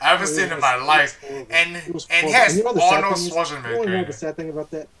movie I've ever seen in my life. And It was he horrible. has And you know the sad Arnold thing is- You want to know the Schwarzenegger. sad thing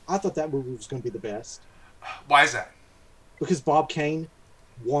about that? I thought that movie was going to be the best Why is that? because Bob Kane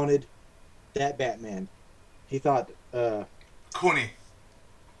wanted that Batman. He thought, Cooney.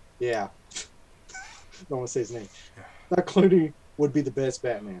 yeah, don't want to say his name. Yeah. Thought Clooney would be the best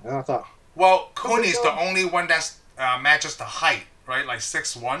Batman, and I thought, Well, Cooney's the only one that's matches the height, right? Like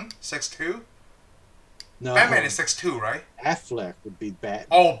 6'1", 6'2". no, Batman is 6'2", right? Affleck would be Batman.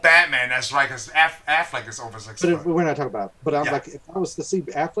 Oh, Batman, that's right, because Affleck is over 6 But foot. we're not talking about. But I'm Yeah. like, if I was to see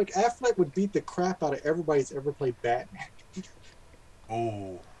Affleck would beat the crap out of everybody that's ever played Batman.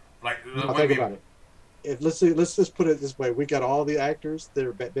 Oh, like Now think about it. If let's just put it this way: we got all the actors that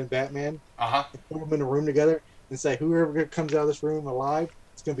have been Batman, Uh-huh. put them in a room together, and say whoever comes out of this room alive,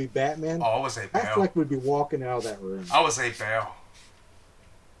 it's going to be Batman. Oh, I would say Bale. Affleck would be walking out of that room. I would say Bale.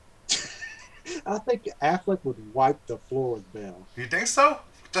 I think Affleck would wipe the floor with Bell. You think so?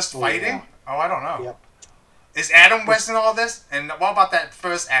 Just Oh, fighting? yeah. Oh, I don't know. Yep. Is Adam West in all this? And what about that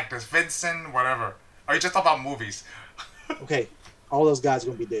first actor, Vincent, whatever? Are you just talking about movies? Okay, all those guys are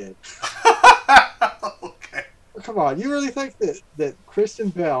going to be dead. Okay. Come on, you really think that Christian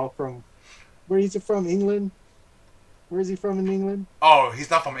Bell from where is he from? England? Where is he from in England? Oh, he's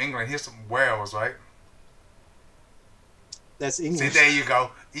not from England. He's from Wales, right? That's See, English. there you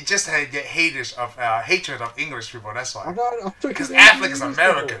go. You just get hatred of English people. That's why. I'm not. I'm Because picking Affleck is English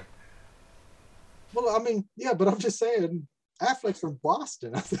American. people. Well, I mean, yeah, but I'm just saying, Affleck's from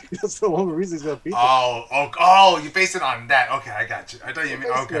Boston. I think that's the only reason he's gonna beat. Oh! You base it on that. Okay, I got you. I thought you meant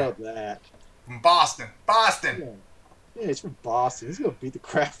Let's okay. go with that. From Boston. Yeah, he's from Boston. He's gonna beat the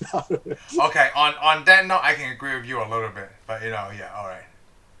crap out of it. Okay. On that note, I can agree with you a little bit, but yeah, all right.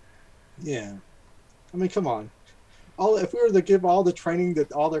 Yeah, I mean, come on. If we were to give all the training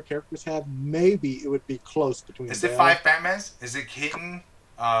that all their characters have, maybe it would be close between. Is it Bale. 5 Batmans? Is it Keaton,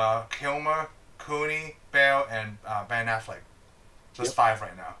 Kilmer, Cooney, Bale, and Ben Affleck? Just Yep. 5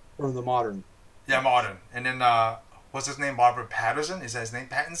 right now. from the modern? Yeah, modern. And then what's his name? Robert Patterson. Is that his name?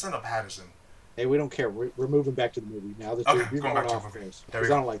 Pattinson or Patterson? Hey, we don't care. We're moving back to the movie now. That Okay, you're going going back to off the movie. course. There we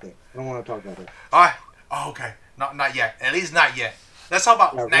 'Cause I go. don't like that. I don't want to talk about that. All right. Oh, okay. Not yet. At least not yet. Let's talk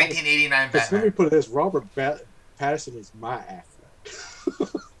about Yeah, Robert- 1989 Let me Batman. put it this: Robert Patterson is my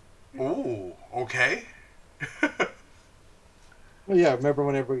Affleck. Ooh, okay. Well, yeah. Remember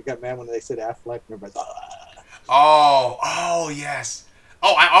whenever we got mad when they said Affleck? Everybody's Oh, yes.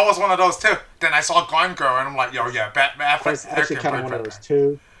 Oh, I was one of those too. Then I saw Gone Girl, and I'm like, yo, yeah, Batman. I was actually kind of one of those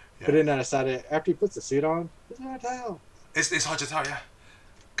too. Yeah. But then I decided after he puts the suit on, it's hard to tell. It's hard to tell, yeah.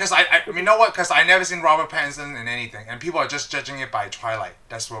 Because I mean, you know what? Because I never seen Robert Pattinson in anything, and people are just judging it by Twilight.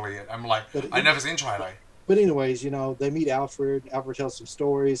 That's really it. I'm like, But I never seen Twilight. But anyways, they meet Alfred. Alfred tells some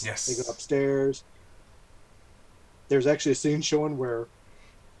stories. Yes. They go upstairs. There's actually a scene showing where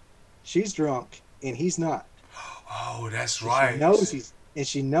she's drunk and he's not. Oh, that's And right.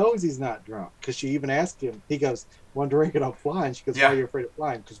 she knows he's not drunk because she even asked him. He goes, "Want to drink it? I'll fly." And she goes, Yeah. "Why are you afraid of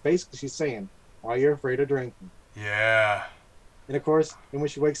flying?" Because basically she's saying, "Why are you afraid of drinking?" Yeah. And of course, and when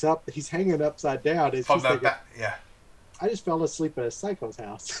she wakes up, he's hanging upside down. And From she's the thinking, back, yeah. "I just fell asleep at a psycho's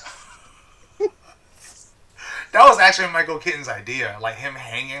house." That was actually Michael Keaton's idea, like him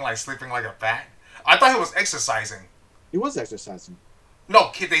hanging, like sleeping like a bat. I thought he was exercising. He was exercising.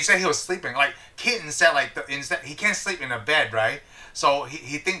 No, they said he was sleeping. Like Keaton said, like instead he can't sleep in a bed, right? So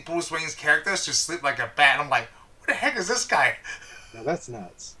he think Bruce Wayne's character should sleep like a bat. I'm like, what the heck is this guy? Now that's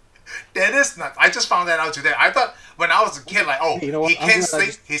nuts. That is nuts. I just found that out today. I thought when I was a kid, like, oh, Hey, you know what? he I'm can't glad I sleep,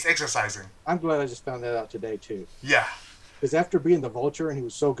 just- he's exercising. I'm glad I just found that out today too. Yeah. Because after being the Vulture and he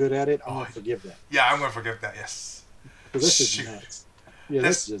was so good at it, I'm gonna forgive that. Yeah, I'm gonna forgive that. Yes. Because this is nuts. Yeah,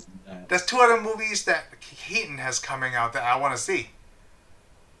 this is just nuts. There's 2 other movies that Keaton has coming out that I want to see.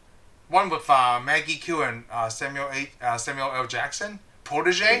 One with Maggie Q and Samuel L. Jackson,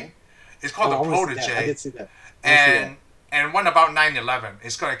 Protege. It's called The Protege. I did see that. And one about 9/11.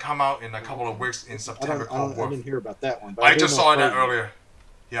 It's going to come out in a couple of weeks in September. I didn't hear about that one. But I just saw that earlier.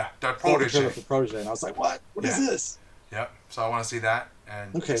 Yeah, The Protege. And I was like, what? What is this? Yep. So I want to see that.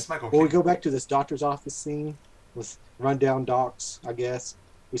 And okay. Well, we go back to this doctor's office scene with rundown docs, I guess.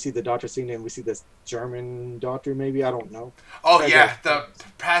 We see the doctor scene and we see this German doctor, maybe. I don't know. Oh, yeah. The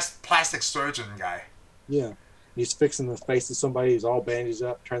plastic surgeon guy. Yeah. He's fixing the face of somebody who's all bandaged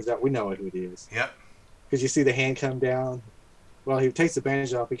up. Turns out we know who it is. Yep. Because you see the hand come down. Well, he takes the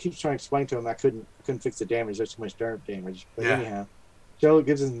bandage off. He keeps trying to explain to him, I couldn't fix the damage. There's too much derm damage. But anyhow, Joe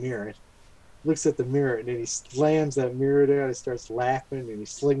gives him the mirror. Looks at the mirror, and then he slams that mirror down and starts laughing, and he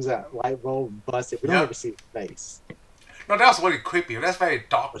slings that light bulb and busts it. We don't ever see his face. No, that was really creepy. That's very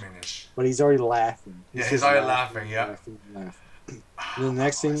Darkwing-ish. But he's already laughing. He's already laughing, yeah. And the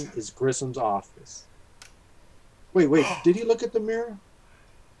next thing is Grissom's office. Wait, did he look at the mirror?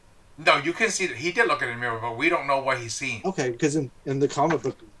 No, you can see that he did look at the mirror, but we don't know what he's seen. Okay, because in the comic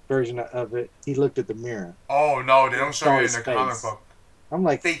book version of it, he looked at the mirror. Oh, no, they don't show you in the comic book. I'm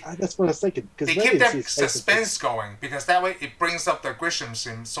like, that's what I was thinking. They keep that suspense going, because that way it brings up the Grisham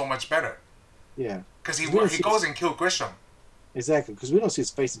scene so much better. Yeah. Because he goes and kills Grisham. Exactly, because we don't see his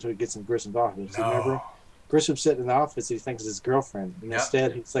face until he gets in Grissom's office. No. Remember? Grisham's sitting in the office, he thinks it's his girlfriend. And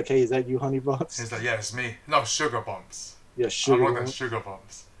instead, he's like, hey, is that you, Honey Bumps? He's like, yeah, it's me. No, Sugar Bumps. Yeah, Sugar Bumps. I'm like Sugar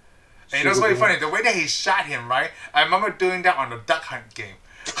Bumps. And you know what's really funny? The way that he shot him, right? I remember doing that on the Duck Hunt game.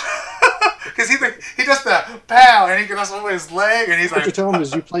 Because he does the pow, and he goes over his leg, and he's what like... you're telling me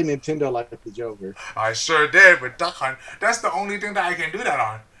is you play Nintendo like the Joker. I sure did with Duck Hunt. That's the only thing that I can do that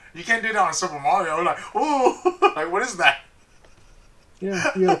on. You can't do that on Super Mario. Like, ooh, like, what is that?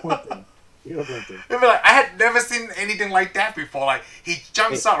 Yeah, you got a point there. Like, I had never seen anything like that before. Like, he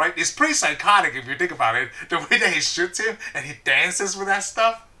jumps out, right? It's pretty psychotic if you think about it. The way that he shoots him and he dances with that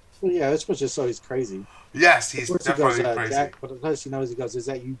stuff. Well, yeah, that's what just so he's crazy. Yes, he's definitely crazy. Jack, but unless he knows, he goes, is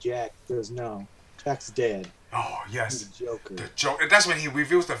that you, Jack? He goes, no. Jack's dead. Oh, yes. He's the Joker. The Joker. That's when he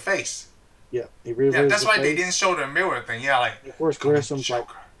reveals the face. Yeah, he reveals that's why they didn't show the mirror thing. Yeah, like... Of course, Grissom's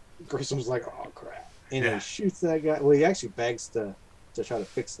like, oh, crap. And he shoots that guy. Well, he actually begs to try to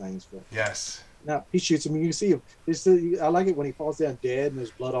fix things. But yes. No, he shoots him. You can see him. I like it when he falls down dead and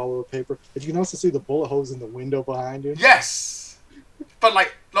there's blood all over the paper. But you can also see the bullet holes in the window behind him. Yes. But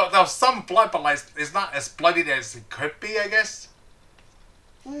like, look, there's some blood, but like, it's not as bloody as it could be, I guess.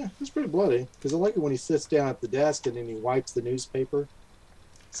 Yeah, it's pretty bloody. Because I like it when he sits down at the desk and then he wipes the newspaper.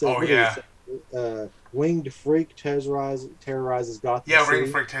 So, oh yeah. Winged freak terrorizes Gotham Yeah, City.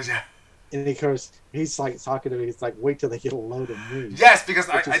 Winged freak terrorizes. And he's like talking to me. He's like, wait till they get a load of news. Yes, because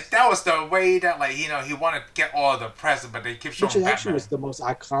that was the way that he wanted to get all the press, but they keep showing Batman. Which actually was the most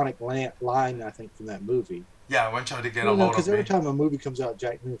iconic line I think from that movie. Yeah, when trying to get a load of because every time a movie comes out,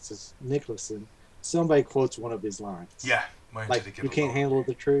 Jack Nicholson, somebody quotes one of his lines. Yeah, like you can't handle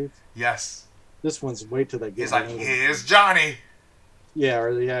the truth. Yes. This one's wait till they get. He's like, here's Johnny. Yeah,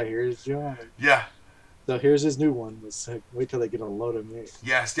 here's Johnny. Yeah. So here's his new one. Was wait till they get a load of me.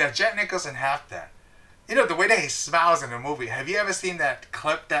 Yes, yeah, Jack Nicholson have that. You know, the way that he smiles in the movie. Have you ever seen that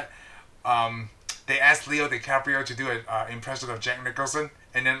clip that they asked Leo DiCaprio to do an impression of Jack Nicholson?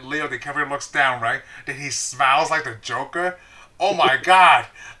 And then Leo DiCaprio looks down, right? Then he smiles like the Joker. Oh my God.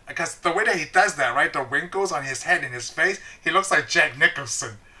 Because the way that he does that, right? The wrinkles on his head and his face, he looks like Jack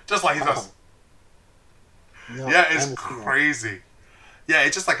Nicholson. Just like he does. No, yeah, it's crazy. Yeah,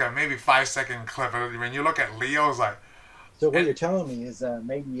 it's just like a maybe 5-second clip. When you look at Leo, it's like... So what you're telling me is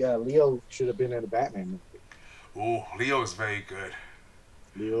maybe Leo should have been in a Batman movie. Ooh, Leo is very good.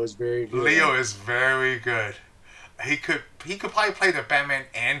 Leo is very good. Leo is very good. He could probably play the Batman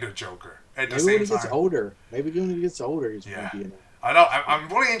and the Joker at the same time. Maybe when he gets older. Maybe when he gets older, he's going to be in it. I know. I'm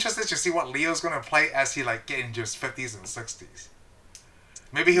really interested to see what Leo's going to play as he get into his 50s and 60s.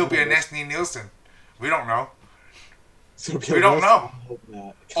 Maybe he'll be a Leslie Nielsen. We don't know. We don't know.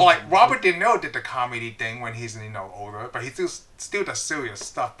 Or like Robert De Niro did the comedy thing when he's older, but he still does serious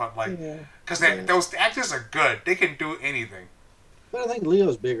stuff. But because those actors are good, they can do anything. But I think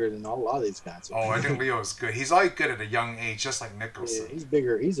Leo's bigger than a lot of these guys. Oh, I think Leo's good. He's always good at a young age, just like Nicholson. Yeah, he's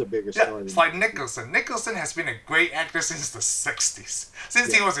bigger. He's a bigger star. It's like Nicholson. Nicholson has been a great actor since the 60s,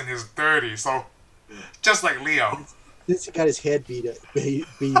 since he was in his 30s. So, just like Leo. Since he got his head beat in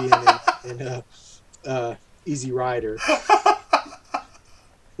Easy Rider. I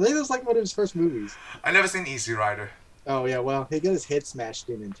think that was like one of his first movies. I never seen Easy Rider. Oh yeah, well he got his head smashed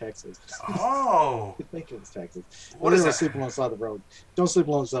in Texas. Oh. I think it was Texas. What is that? Sleep alongside the road. Don't sleep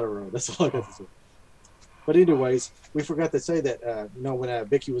alongside the road. That's all I got to say. But anyways, we forgot to say that when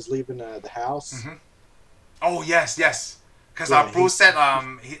Vicky was leaving the house. Mm-hmm. Oh yes. Because Bruce said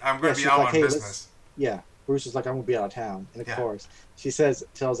I'm going to be out like, on hey, business. Yeah, Bruce is like, I'm gonna be out of town, and of Yeah. course she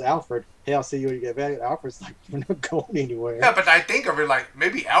tells Alfred, "Hey, I'll see you when you get back." Alfred's like, "We're not going anywhere." Yeah, but I think of it like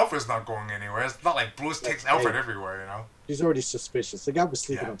maybe Alfred's not going anywhere. It's not like Bruce takes Alfred everywhere, you know. She's already suspicious. The guy was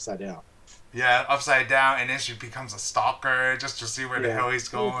sleeping upside down. Yeah, upside down, and then she becomes a stalker just to see where the hell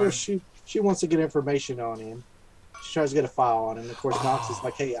he's Well, going. of course, she wants to get information on him. She tries to get a file on him. Of course, Knox is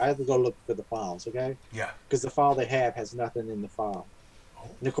like, "Hey, I have to go look for the files, okay?" Yeah. Because the file they have has nothing in the file. Oh.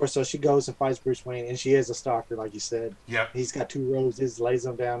 And of course, so she goes and finds Bruce Wayne, and she is a stalker, like you said. Yep. He's got 2 roses, lays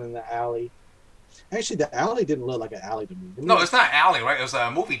them down in the alley. Actually, the alley didn't look like an alley to me. No, it's not an alley, right? It was a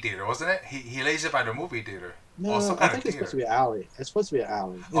movie theater, wasn't it? He lays it by the movie theater. No, some I kind think of it's supposed to theater. be an alley. It's supposed to be an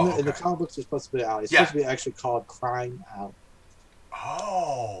alley. In the comic books, it's supposed to be an alley. It's supposed to be actually called Crime Alley.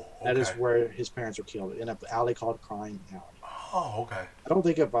 Oh, okay. That is where his parents were killed, in an alley called Crime Alley. Oh, okay. I don't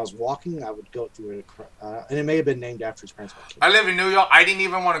think if I was walking, I would go through it. And it may have been named after his parents were killed. I live in New York. I didn't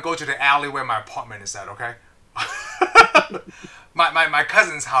even want to go to the alley where my apartment is at, okay? my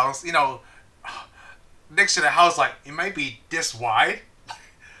cousin's house, next to the house, like, it might be this wide.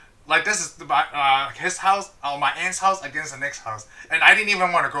 Like, this is his house, my aunt's house against the next house. And I didn't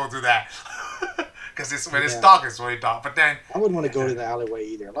even want to go through that. Because it's dark, it's really dark. But then... I wouldn't want to go to the alleyway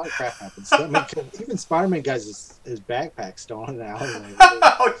either. A lot of crap happens. I mean, even Spider-Man got his backpack stolen in the alleyway.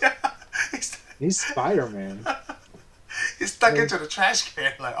 Oh, yeah. He's Spider-Man. He's stuck into the trash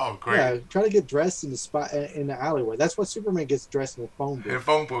can. Like, oh, great. Yeah, try to get dressed in the alleyway. That's what Superman gets dressed in the phone booth. In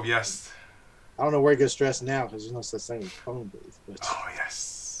phone booth, yes. I don't know where he gets dressed now because there's no such thing as phone booth. But... Oh,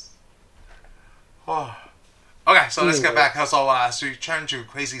 yes. Oh. Okay, so let's get back. So she turned to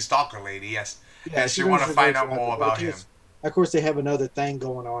Crazy Stalker Lady, yes. Yeah, and she want to find out more about him. Of course, they have another thing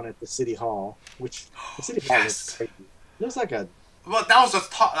going on at the City Hall, which the City Hall looks crazy. It looks like a... Well,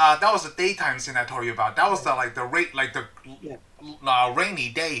 that was the daytime scene I told you about. That was the rainy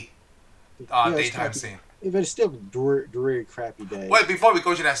day daytime scene. But it's still a dreary, crappy day. Wait, before we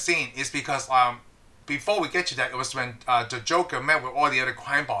go to that scene, it's because before we get to that, it was when the Joker met with all the other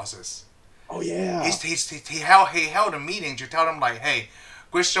crime bosses. Oh yeah. He held a meeting to tell them like, hey,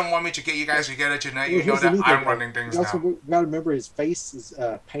 Grisham want me to get you guys together tonight. You know that I'm running things now. You gotta remember his face is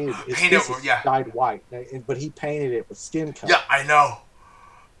painted. His face is dyed white, but he painted it with skin color. Yeah, I know.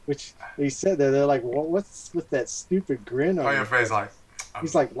 Which he said that they're like, well, what's with that stupid grin on your face? Like,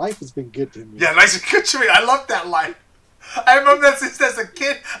 he's like, life has been good to me. Yeah, life's been good to me. I love that line. I remember that since as a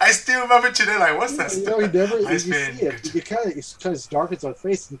kid. I still remember today. Like, what's that? You know, he never. You see it. You kind of darkens our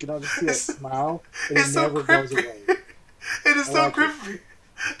face, and you can just see a smile, and it never goes away. It is so creepy.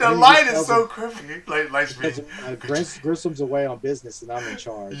 The line is so creepy. Like, Grissom's away on business, and I'm in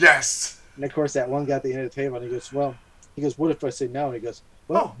charge. Yes. And of course, that one guy at the end of the table, and he goes, "Well," he goes, "What if I say no?" And he goes,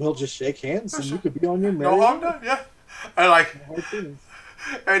 "Well, we'll just shake hands, and you could be on your merry." No harm done. Yeah. I like.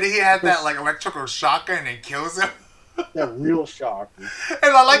 And he had that like electrical shocker, and it kills him. That real shock. And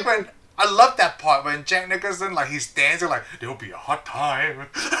I like when I love that part when Jack Nicholson like he stands there like there'll be a hot time.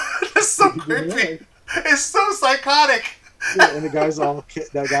 That's so creepy. It's so psychotic. Yeah, and the guy's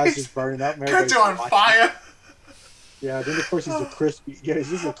just burning up. Catch on fire. Yeah, then of course he's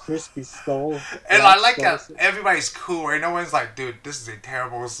just a crispy skull. And I like that everybody's cool, right? No one's like, dude, this is a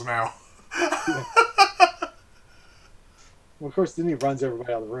terrible smell. Yeah. Well, of course, then he runs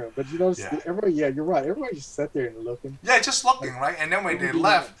everybody out of the room. But you notice, everybody, you're right. Everybody just sat there and looking. Yeah, just looking, right? And then when they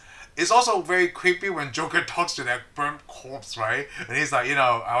left, it's also very creepy when Joker talks to that burnt corpse, right? And he's like,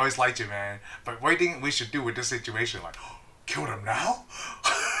 I always liked you, man. But what do you think we should do with this situation? Like, kill him now?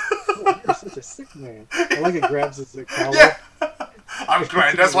 Oh, you're such a sick man. I like it grabs his collar. Yeah. I'm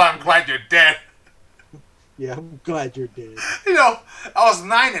glad. That's why I'm glad you're dead. Yeah, I'm glad you're dead. I was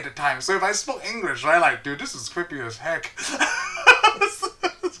 9 at the time, so if I spoke English, right, like, dude, this is creepy as heck.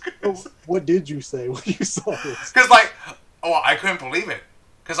 What did you say when you saw this? Because, I couldn't believe it.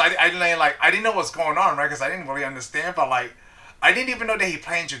 Because I didn't know what's going on, right? Because I didn't really understand, but, I didn't even know that he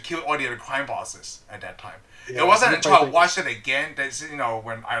planned to kill all the other crime bosses at that time. Yeah, it wasn't until I watched it again that,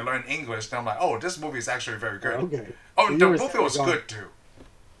 when I learned English, then I'm like, oh, this movie is actually very good. Okay. Oh, so the movie was good, too.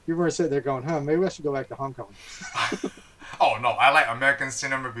 You were sitting there going, maybe I should go back to Hong Kong. Oh, no. I like American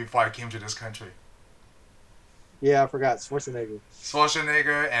cinema before I came to this country. Yeah, I forgot.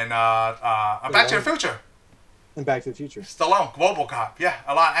 Schwarzenegger and Back to the Future. And Back to the Future. Stallone, Global Cop. Yeah,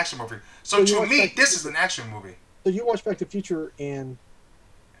 a lot of action movie. So to me, this is an action movie. So you watched Back to the Future in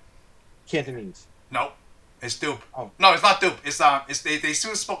Cantonese? Nope. It's Dupe. Oh. No, it's not Dupe. It's they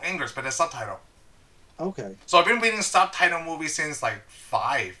still spoke English, but it's subtitle. Okay. So I've been reading subtitle movies since like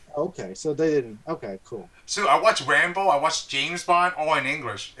 5. Okay. So they didn't. Okay. Cool. So I watched Rambo, I watched James Bond, all in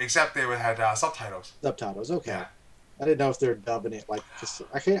English, except they had subtitles. Subtitles. Okay. Yeah. I didn't know if they're dubbing it like. Cause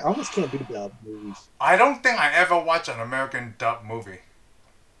I almost can't do dub movies. I don't think I ever watched an American dub movie.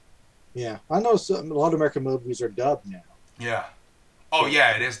 Yeah, I know a lot of American movies are dubbed now. Yeah. Oh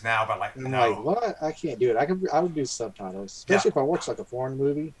yeah, it is now, but like And I'm no. like, what? I can't do it. I would do subtitles, especially if I watch like a foreign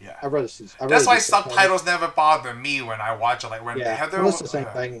movie. Yeah. I'd rather see. That's why subtitles never bother me when I watch it. Like when they Yeah, have their. well, it's the same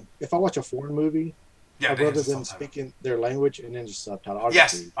thing. If I watch a foreign movie, Yeah, I'd they rather have them subtitles. speak in their language and then just subtitle. I'll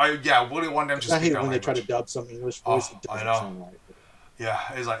Yes, just read. I really want them to I speak hate it their when they try to language. dub some English voice. Oh, It doesn't I know. sound right. Yeah,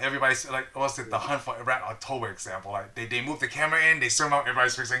 it's like everybody's like, what's it? The Hunt for Red October example. Like they move the camera in, they zoom out, everybody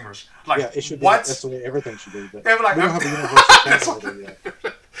speaks English. Like Yeah, it should be. what? That's the way everything should be. But They're like, we don't have a universal translator yet.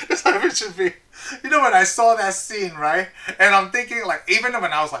 That's how it should be. You know, when I saw that scene, right? And I'm thinking, like, even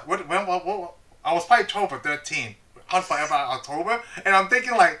when I was like, what I was probably 12 or 13, Hunt for Red October, and I'm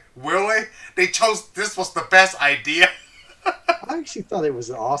thinking, like, really? They chose this was the best idea. I actually thought it was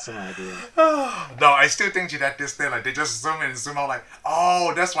an awesome idea. No, I still think that this day, like, they just zoom in and zoom out, like,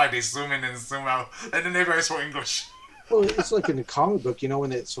 oh, that's why they zoom in and zoom out, and then everybody's for English. Well, it's like in the comic book, you know,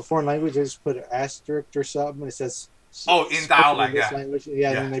 when it's a foreign language, they just put an asterisk or something, and it says. Oh, in dialect, this yeah. language. Yeah, Yeah.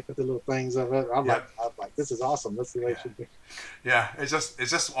 and then they put the little things of it. I'm like, this is awesome. That's the way it should be. Yeah, it's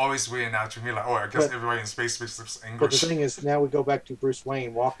just always weird now to me, like, oh, I guess But- everybody in space speaks But the English. thing is, now we go back to Bruce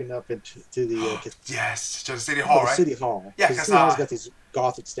Wayne walking up into the Yes, to the City Hall, right? City Hall. Yeah, 'Cause 'cause, City Hall's got these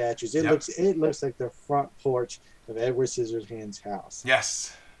Gothic statues. It Yep. looks like the front porch of Edward Scissorhands' house.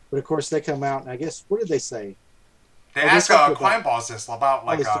 Yes. But of course, they come out, and I guess what did they say? They Oh, they ask talked about- crime bosses about,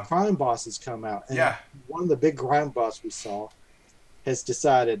 like, It's the crime bosses come out. And yeah. one of the big crime bosses we saw has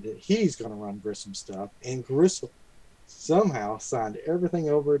decided that he's going to run Grissom stuff, and Grissom somehow signed everything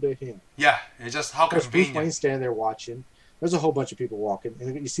over to him. Yeah, it's just how Of course, Bruce convenient. Wayne's standing there watching. There's a whole bunch of people walking,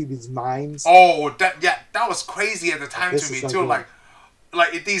 and you see these mines. Oh, that was crazy at the time This to is me so too. good.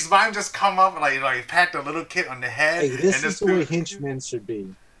 Like if these mimes just come up like pat the little kid on the head. Hey, this and is the way henchmen should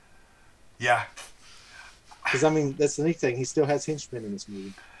be. Yeah, Because I mean, that's the neat thing. He still has henchmen in this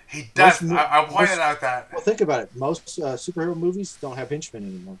movie. he does. Most I pointed out that Well, think about it. Most superhero movies don't have henchmen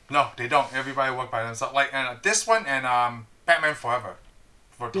anymore. no, they don't. Everybody work by themselves. Like this one and Batman Forever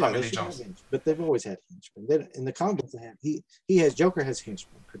for Yeah, Tommy they Lee should have Jones. henchmen, but they've always had henchmen. In the comics, they have he has Joker has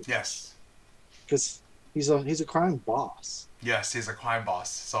henchmen. Yes, Because he's a crime boss. yes, he's a crime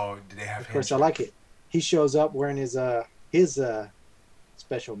boss. So they have Of course, I henchmen. like it. He shows up wearing his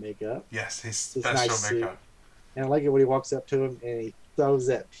special makeup, Yes, his his special nice suit. makeup. and I like it when he walks up to him and he throws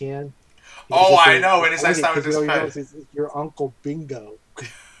that pin. Oh, Just I says, know, and it's I like that it time with 'cause, this you know, pen. it's your Uncle Bingo.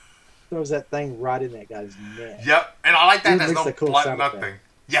 Throws that thing right in that guy's neck. Yep, and I like that. It There's makes no a cool blood, sound nothing. effect.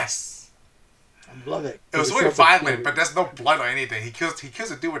 Yes. I love it. It was It's really something violent, cool. but there's no blood or anything. He kills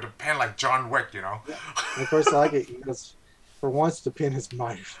a dude with a pen like John Wick, you know. And of course, I like it. He goes, for once, the pin is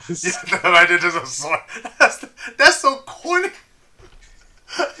mine. Yeah, I did just a sword. That's so corny.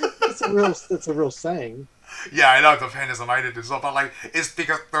 That's a real saying. Yeah, I know the pen is mine to do so, but like it's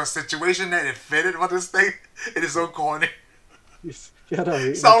because the situation that it fitted with this thing, it is so corny. Yeah, no,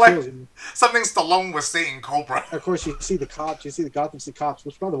 it Sound like- kills him. Something Stallone was saying Cobra. Of course, you see the cops. You see the Gotham City cops.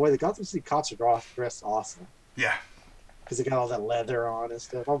 Which, by the way, the Gotham City cops are dressed awesome Yeah, because they got all that leather on and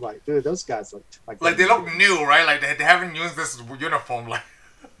stuff. I'm like, dude, those guys look like they look new, right? Like they haven't used this uniform. Like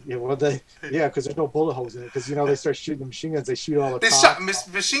Yeah, well, because there's no bullet holes in it. Because they start shooting the machine guns. They shoot all the they cops. shot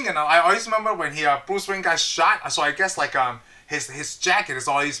Machine Gun. I always remember when Bruce Wayne got shot. So I guess like his jacket is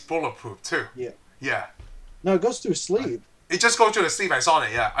always bulletproof too. Yeah. Yeah. No, it goes through his sleeve. It just goes through the sleeve. I saw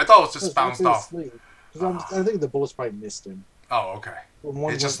that. Yeah, I thought it was It just goes bounced through his off. sleeve. 'Cause I think the bullets probably missed him. Oh, okay. When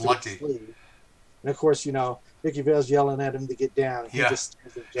one It's just went through his lucky. sleeve. And of course, Vicky Vale's yelling at him to get down. Yeah.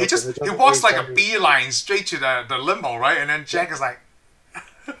 He just He walks like a beeline straight to the limo, right? And then Jack is like,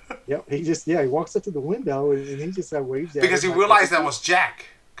 Yep. He walks up to the window and he just waves at because he him realized that was Jack,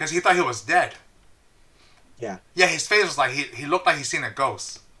 because he thought he was dead. Yeah. Yeah, his face was like he looked like he's seen a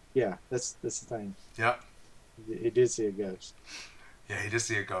ghost. Yeah, that's the thing. Yep. He did see a ghost. Yeah, he did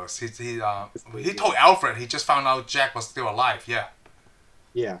see a ghost. He told Alfred. He just found out Jack was still alive. Yeah.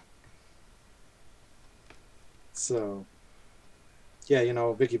 Yeah. So,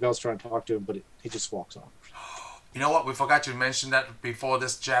 yeah, Vicky Vale's trying to talk to him, but he just walks off. You know what? We forgot to mention that before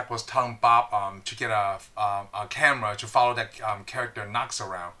this. Jack was telling Bob to get a camera to follow that character Knox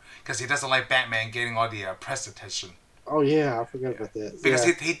around, because he doesn't like Batman getting all the press attention. Oh yeah, I forgot about that. Because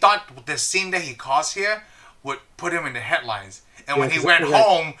yeah. he thought the scene that he caused here would put him in the headlines, and when Yeah, he 'cause I went forgot-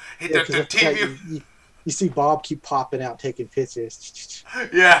 home, Yeah, the 'cause I forgot TV. You see Bob keep popping out taking pictures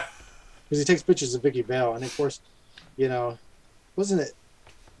Yeah. because he takes pictures of Vicky Bell, and of course, you know, wasn't it?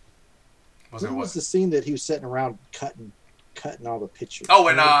 Was it When was what? the scene that he was sitting around cutting all the pictures? Oh,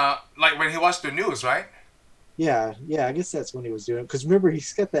 when like when he watched the news, right? Yeah, I guess that's when he was doing it. Because remember,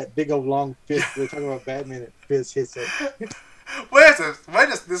 he's got that big old long fist. We're talking about Batman and fist hits it. Where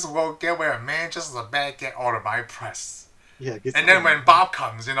does this world get where a man just as a bad get out of my press? Yeah, it gets And then on. when Bob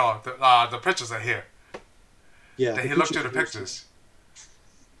comes, the pictures are here. Yeah, Then the he looked pictures through the are pictures.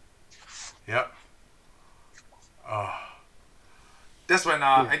 Yep. Oh. That's when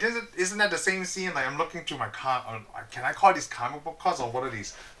isn't that the same scene? Like I'm looking through my can I call these comic book cards or what are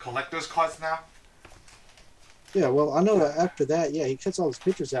these collector's cards now? Yeah, well, I know that after that, yeah, he cuts all his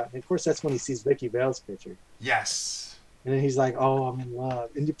pictures out, and of course that's when he sees Vicky Bell's picture, Yes. and then he's like, "Oh, I'm in love,"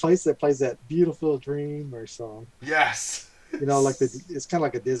 and he plays that "Beautiful Dream" or song. Yes. You know, like it's kind of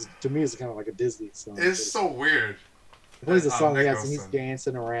like a Disney. To me, it's kind of like a Disney song. It's so weird. He plays the song, yes, and he's Nicholson.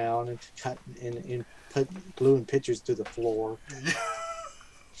 dancing around and cutting and gluing pictures to the floor.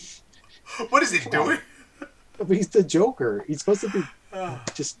 What is he doing? But he's the Joker. He's supposed to be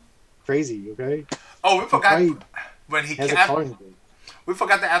just crazy, okay? Oh, we forgot Right. when he Has a killed. coloring book. We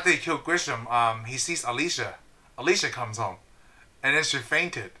forgot that after he killed Grisham, he sees Alicia. Alicia comes home, and then she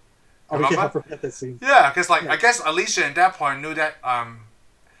fainted. Oh, yeah, I Remember? forgot that scene. Yeah, because Yeah. I guess Alicia at that point knew that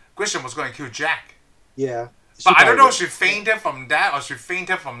Grisham was going to kill Jack. Yeah. But I don't know if probably she fainted from that or she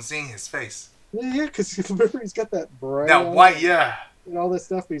fainted from seeing his face. Yeah, because remember he's got that bright That white, yeah. and all this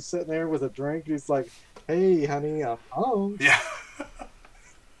stuff. He's sitting there with a drink. He's like, "Hey, honey, I'm home." Yeah.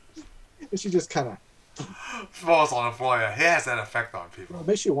 And she just kind of Falls on the floor. Yeah. He has that effect on people. it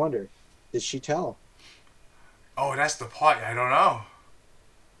makes you wonder: did she tell? Oh, that's the part. I don't know.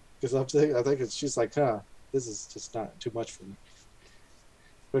 Because I think she's like, this is just not too much for me.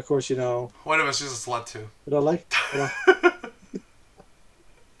 But of course, What if she's a slut too? but I like.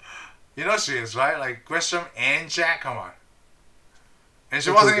 You know she is, right? Like Grisham and Jack, come on. And she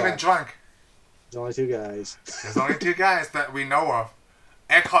The two wasn't even guys. drunk. There's only two guys. There's only two guys that we know of.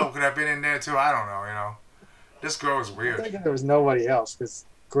 Eckhart could have been in there too. I don't know. This girl is I weird. think there was nobody else because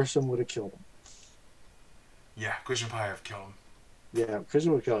Grisham would have killed him. Yeah, Grisham probably have killed him. Yeah, Grisham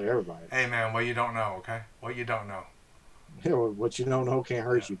would kill everybody. Hey man, what you don't know, okay? What you don't know. Yeah, well, what you don't know can't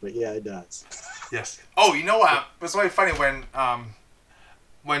hurt you, but yeah, it does. Yes. Oh, you know what? It's really funny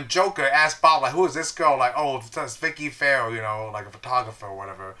when Joker asked Bob like, "Who is this girl?" Like, "Oh, it's Vicky Farrell, like a photographer or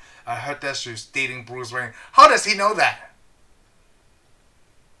whatever." I heard that she was dating Bruce Wayne. How does he know that?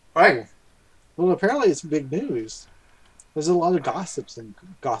 Right? Oh. Well, apparently it's big news. There's a lot of gossips in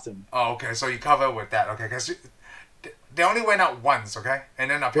Gotham. Oh, okay. So you cover it with that, okay? Because they only went out once, okay? And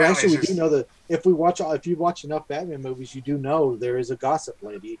then Well, apparently actually, we it's do just, know that if you watch enough Batman movies, you do know there is a gossip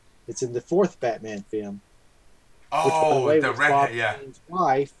lady. It's in the fourth Batman film. Which, by oh, the was redhead, Bob yeah. Kane's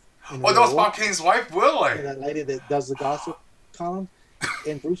wife. in Oh, that was real Bob life. Kane's wife, Willie. And that lady that does the gossip column.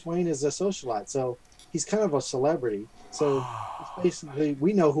 And Bruce Wayne is a socialite, so he's kind of a celebrity. So it's basically,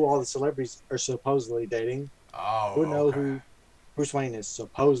 we know who all the celebrities are supposedly dating. Oh, We know okay. who Bruce Wayne is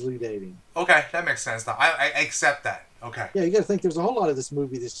supposedly dating. Okay, that makes sense now. I accept that. Okay. Yeah, you got to think there's a whole lot of this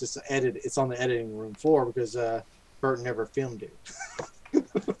movie that's just edited. It's on the editing room floor because Burton never filmed it.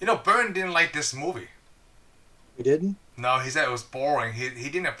 Burton didn't like this movie. He didn't? No, he said it was boring. He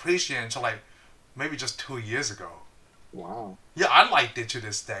didn't appreciate it until maybe just 2 years ago. Wow. Yeah, I liked it to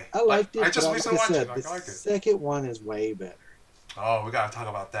this day. I liked it. I just but recently like I watched said, it. I liked the it. second one is way better. Oh, we gotta talk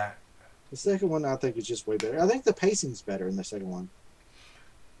about that. The second one, I think, is just way better. I think the pacing's better in the second one.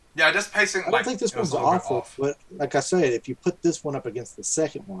 Yeah, this pacing. I don't think this it was one's a little bit awful, off. but like I said, if you put this one up against the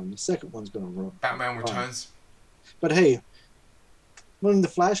second one's going to ruin. Batman Returns. But hey, when the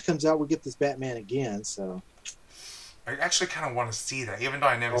Flash comes out, we get this Batman again. So I actually kind of want to see that, even though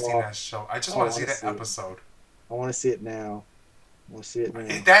I never seen that show. I just I want to see wanna that see it. episode. I want to see it now. I want to see it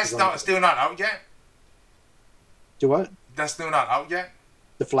now. That's still not out yet. Do what? That's still not out yet.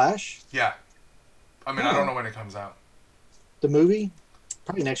 The Flash, Yeah. I mean, I No. don't know when it comes out. the movie,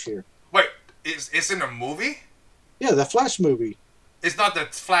 probably next year. Wait, it's in a movie? Yeah, the Flash movie. It's not the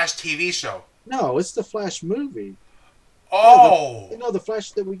Flash TV show. No, it's the Flash movie. Oh, You know the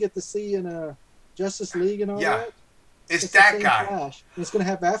Flash that we get to see in Justice League and all Yeah. that. it's the that same guy. Flash. And it's going to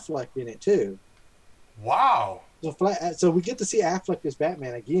have Affleck in it too. Wow. So we get to see Affleck as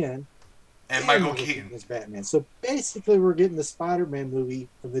Batman again. And Michael Michael Keaton, as Batman. So basically, we're getting the Spider-Man movie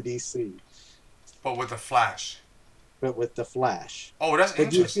from the DC, but with the Flash. but with the Flash. Oh, that's But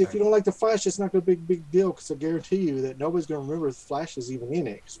interesting. if you don't like the Flash, it's not going to be a big deal because I guarantee you that nobody's going to remember the Flash is even in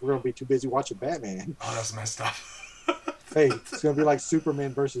it because we're going to be too busy watching Batman. Oh, that's messed up. Hey, it's going to be like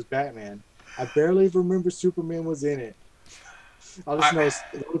Superman versus Batman. I barely remember Superman was in it. I just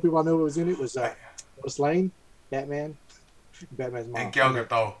know the only people I know who was in it was Lois Lane, Batman, Batman's mom. And Gal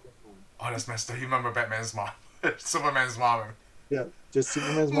Gadot. Oh, that's messed up. You remember Batman's mom. Superman's mom. Yeah, just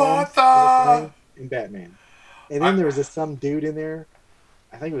Superman's mom, Martha! Lois Lane, and Batman. And then there was some dude in there.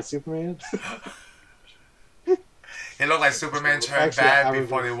 I think it was Superman. It looked like Superman turned bad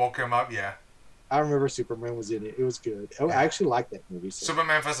before they woke him up. Yeah. I remember Superman was in it. It was good. I actually liked that movie. So.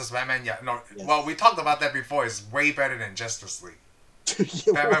 Superman versus Batman. Yeah. No. Yes. Well, we talked about that before. It's way better than Justice League.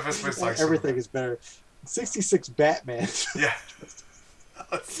 Yeah, Batman versus like everything is better. 66 Batman. Yeah.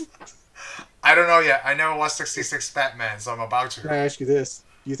 I don't know yet. I never watched 66 Batman, so I'm about to. Can I ask you this?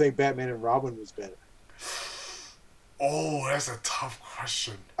 Do you think Batman and Robin was better? Oh, that's a tough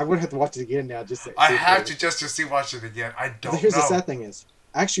question. I'm gonna have to watch it again now. I have to just to see watch it again. I don't know. Here's the sad thing is,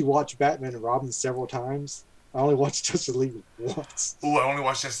 I actually watched Batman and Robin several times. I only watched Justice League once. Ooh, I only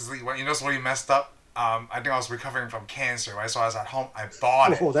watched Justice League. You know what's really messed up? I think I was recovering from cancer, right? So I was at home. I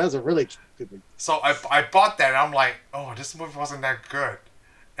bought it. Oh, that was a really good movie. So I bought that, and I'm like, oh, this movie wasn't that good.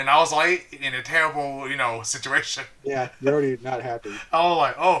 And I was like in a terrible, situation. Yeah, you're already not happy. I was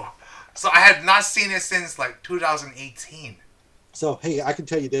like, oh. So I had not seen it since like 2018. So, hey, I can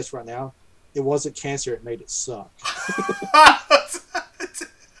tell you this right now. It wasn't cancer. It made it suck.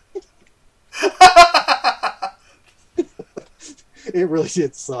 It really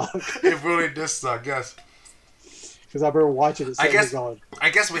did suck. It really did suck, yes. Because I remember watching it. I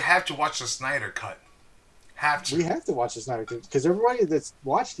guess we have to watch the Snyder Cut. We have to watch the Snyder Cut because everybody that's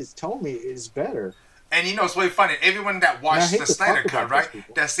watched it told me it's better. And it's really funny. Everyone that watched the Snyder Cut, right?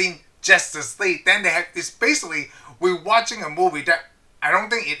 That's seen Justice League. Then they have this. Basically, we're watching a movie that I don't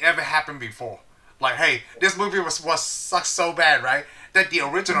think it ever happened before. Like, hey, this movie was sucked so bad, right? That the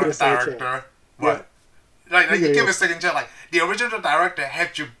original director, what? Yeah. Like you give a second chance. Like the original director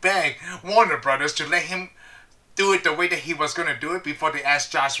had to beg Warner Brothers to let him do it the way that he was gonna do it before they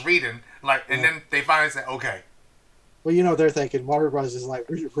asked Joss Whedon. Like, and then they finally said, okay. Well, they're thinking Warner Brothers is like,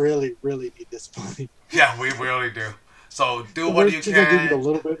 we really, really need this money. Yeah, we really do. So do what you can. We're give you a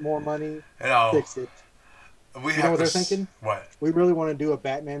little bit more money. Fix it. You know what they're thinking? What? We really want to do a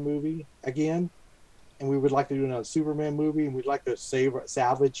Batman movie again, and we would like to do another Superman movie, and we'd like to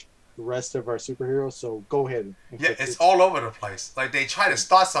salvage the rest of our superheroes. So go ahead. Yeah, it's all over the place. Like they try to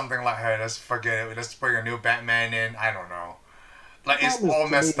start something like, hey, let's forget it. Let's bring a new Batman in. I don't know. Like it's all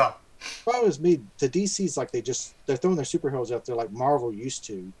messed up. Problem is me. The DC's like they're throwing their superheroes out there like Marvel used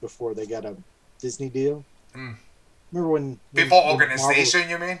to before they got a Disney deal. Mm. Remember when before organization,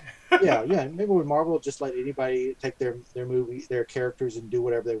 you mean? yeah. Maybe when Marvel just let anybody take their movie, their characters, and do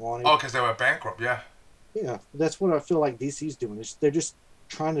whatever they wanted. Oh, because they were bankrupt, yeah. Yeah, that's what I feel like DC's doing. They're just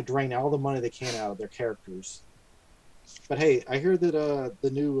trying to drain all the money they can out of their characters. But hey, I hear that the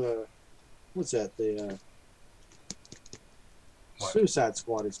new what's that? The Suicide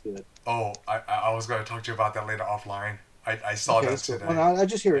Squad is good. Oh, I was going to talk to you about that later offline. I saw that today. Well, I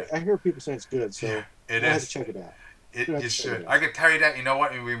just hear it. I hear people saying it's good, so I have to check it out. You should. I can tell you that. You know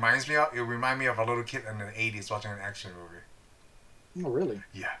what? It reminds me of. It reminds me of a little kid in the '80s watching an action movie. Oh, really?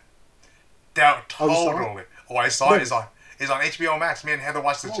 Yeah. Totally. Oh, I saw it. It's on HBO Max. Me and Heather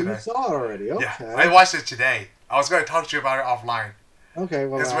watched it today. You saw it already. Okay. Yeah, I watched it today. I was going to talk to you about it offline. Okay,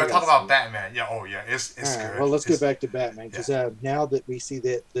 well, because we're talking about Batman. Yeah, it's good. Well, let's get back to Batman because now that we see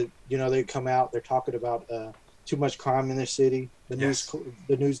that they come out, they're talking about too much crime in their city. The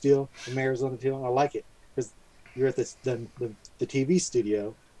news deal, the mayor's on the deal. I like it because you're at the TV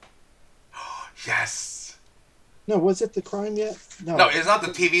studio. Yes. No, was it the crime yet? No, it's not the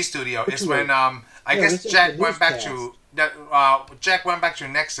TV studio. It's when I guess Jack went back to that. Jack went back to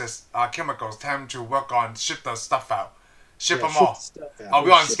Nexus Chemicals, tell him to work on ship the stuff out. Ship them all. Are we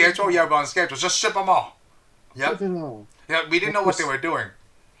on schedule? Yeah, we're on schedule. Just ship them all. Yep. Yeah, we didn't know what they were doing.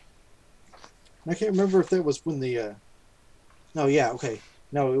 I can't remember if that was when the. No, yeah, okay.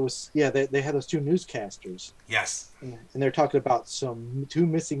 No, it was. Yeah, they had those two newscasters. Yes. And they're talking about two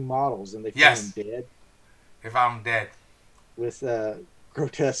missing models, and they found them dead. They found them dead. With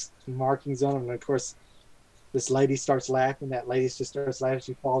grotesque markings on them, and of course, this lady starts laughing. That lady just starts laughing.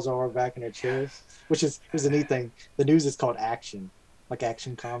 She falls over back in her chair. Which is here's a neat thing. The news is called Action, like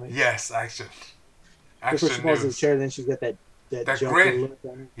Action Comics. Yes, Action. Action she falls in the chair, and then she's got that grin. Look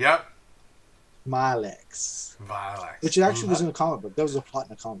on her. Yep. Milex. Which actually was in a comic book. That was a plot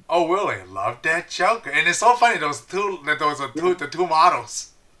in a comic book. Oh, really? Love that Joker. And it's so funny. The two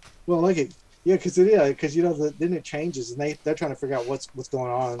models. Well, like it. Yeah, because then it changes, and they're trying to figure out what's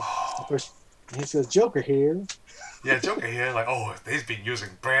going on. And he says, Joker here. Yeah, Joker here, like, oh, they've been using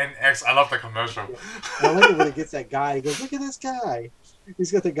Brand X. I love the commercial. Yeah. I like it when he gets that guy. He goes, look at this guy.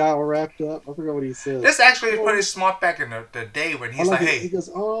 He's got the guy all wrapped up. I forgot what he says. This actually is pretty smart back in the day when he's like, hey. He goes,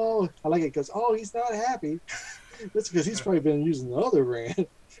 oh, I like it. He goes, oh, he's not happy. That's because he's probably been using the other brand.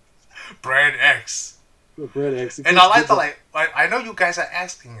 Brand X. Brand X. And I like the, like, I know you guys are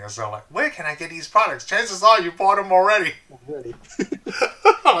asking yourself, like, where can I get these products? Chances are you bought them already. Already.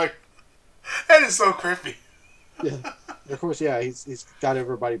 Like, that is so creepy. Yeah. Of course, yeah, he's got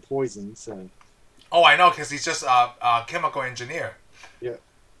everybody poisoned, so. Oh, I know, because he's just a chemical engineer. Yeah.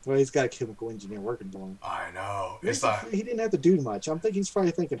 Well, he's got a chemical engineer working for him. I know. He didn't have to do much. I'm thinking he's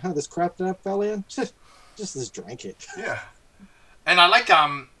probably thinking, this crap that I fell in? Just drink it. Yeah. And I like,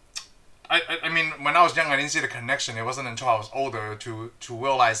 I mean, when I was young, I didn't see the connection. It wasn't until I was older to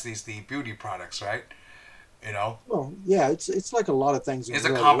realize the beauty products, right? You know? Well, yeah, it's like a lot of things. It's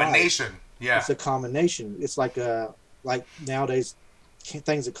a combination. Life. Yeah. It's a combination. It's like nowadays,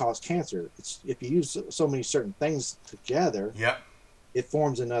 things that cause cancer. It's if you use so many certain things together. Yep. It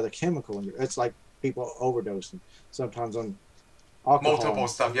forms another chemical. It's like people overdosing sometimes on alcohol. Multiple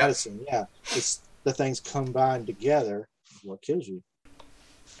stuff. Medicine. Yeah. It's the things combined together is what kills you.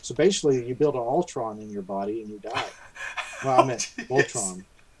 So basically, you build an Ultron in your body and you die. Well, I meant Voltron.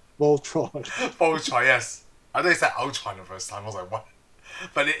 Voltron. Voltron, yes. I thought you said Ultron the first time. I was like, what?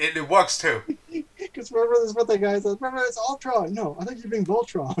 But it works too. Because remember, this is what the guy says. Remember, it's Ultron. No, I think you're being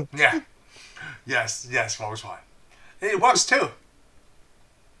Voltron. Yeah. Yes, Voltron. It works too.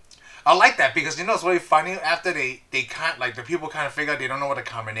 I like that because you know it's really funny after they can't, like, the people kind of figure out they don't know what the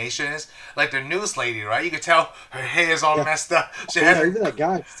combination is. Like the news lady, right? You could tell her hair is all messed up. Even that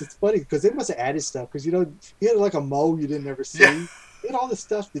guy. It's funny because they must have added stuff because he had like a mole you didn't ever see. Yeah. He had all the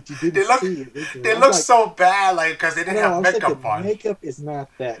stuff that you didn't see. They look so bad, like, because they didn't have makeup on. Makeup is not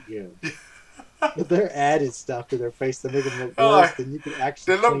that good. But they're added stuff to their face to make them look worse than you can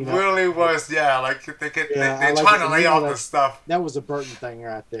actually. They look really worse, yeah. Like they're trying to lay off the stuff. That was a Burton thing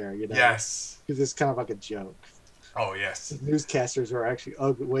right there, you know. Yes. Because it's kind of like a joke. Oh yes. The newscasters are actually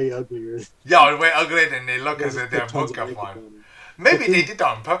way uglier. Yeah, way uglier than they look as if they're makeup on. Maybe they did that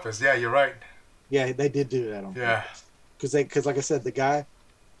on purpose. Yeah, you're right. Yeah, they did do that on purpose. Because like I said, the guy.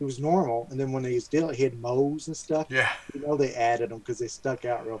 It was normal, and then when he had moles and stuff. Yeah. You know, they added them because they stuck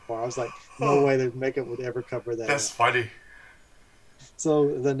out real far. I was like, no way their makeup would ever cover that. That's funny.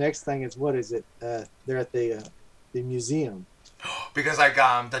 So the next thing is, what is it? They're at the museum. Because like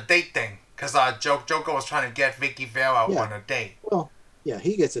the date thing, because Joker was trying to get Vicky Vale out on a date. Well, yeah,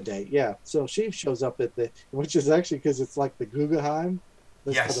 he gets a date. Yeah, so she shows up at which is actually because it's like the Guggenheim.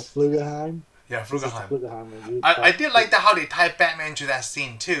 It's called the Flugelheim. Yeah, Flugelheim. I did like that how they tied Batman to that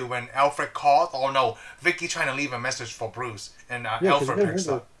scene too when Alfred called. Oh no, Vicky trying to leave a message for Bruce and Alfred picks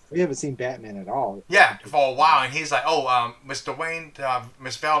up. We haven't seen Batman at all. Yeah, for a while, and he's like, "Oh, Mr. Wayne,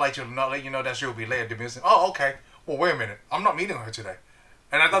 Miss Vale like to let you know that she will be late at the museum." Oh, okay. Well, wait a minute. I'm not meeting her today.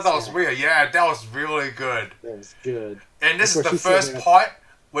 And I thought that was weird. Yeah, that was really good. That was good. And this is the first part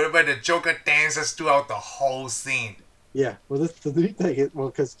where the Joker dances throughout the whole scene. Yeah, well, the neat thing is,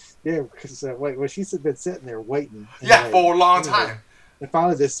 because she's been sitting there waiting. For a long time. And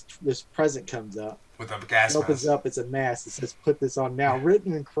finally, this present comes up. With a gas mask. Opens up, it's a mask. It says, "Put this on now,"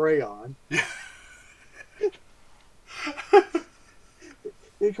 written in crayon. Yeah.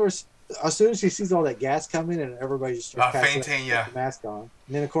 Of course, as soon as she sees all that gas coming, and everybody just starts fainting, with the mask on.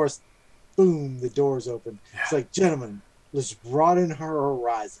 And then, of course, boom, the doors open. Yeah. It's like, gentlemen, let's broaden her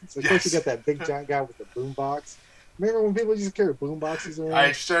horizon. So, of course, you got that big giant guy with the boombox. Remember when people used to carry boom boxes around?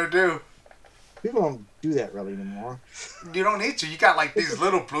 I sure do. People don't do that really anymore. You don't need to. You got like these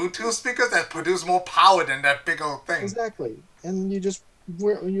little Bluetooth speakers that produce more power than that big old thing. Exactly. And you just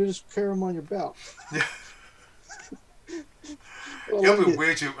carry them on your belt. Yeah. It'll be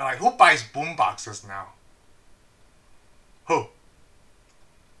weird to, like, who buys boom boxes now? Who?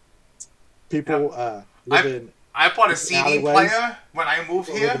 People live in I bought a CD player when I moved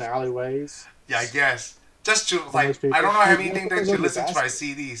here. Live in alleyways. Yeah, I guess. Just to, like, I don't know how anything that you listen to my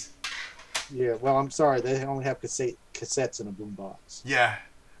CDs. Yeah, well, I'm sorry. They only have cassettes in a boombox. Yeah,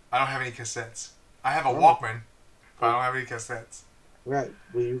 I don't have any cassettes. I have a Walkman, but I don't have any cassettes. Right.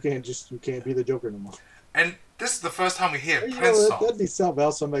 Well, you can't be the Joker anymore. And this is the first time we hear Prince song. That'd be something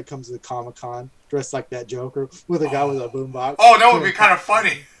else. Somebody comes to the Comic-Con dressed like that Joker with a guy with a boombox. Oh, that would be kind of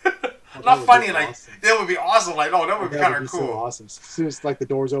funny. Not funny, like, awesome. That would be awesome. Like, oh, that would be kind of cool. So awesome. As soon as, like, the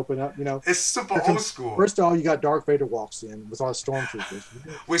doors open up, you know. It's super old school. First of all, you got Darth Vader walks in with all the stormtroopers.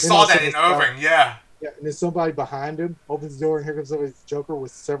 We saw that in Irving, yeah. Yeah, and then somebody behind him opens the door, and here comes the Joker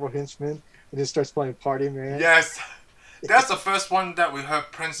with several henchmen, and just starts playing Party Man. Yes. That's the first one that we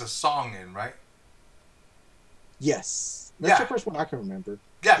heard Prince's song in, right? Yes, that's the Yeah. first one I can remember.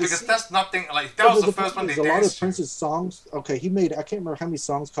 Yeah, You because see- that's nothing like that Yeah, was but the the first one point they is, a lot of danced to. Prince's songs. Okay, he made. I can't remember how many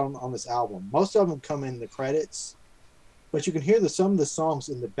songs come on this album. Most of them come in the credits, but you can hear some of the songs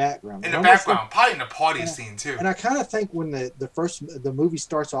in the background. In And the I almost think, background, probably in the party and scene too. I kind of think when the movie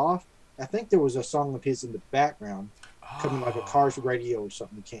starts off, I think there was a song of his in the background, coming like a car's radio or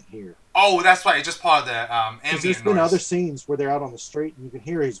something you can't hear. Oh, that's right. It's just part of the Because ambient there's been noise. other scenes where they're out on the street and you can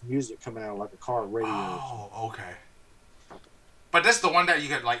hear his music coming out like a car radio. Oh, okay. But this is the one that you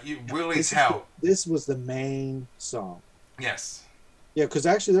could like you really This is tell. this was the main song. Yes. Yeah, because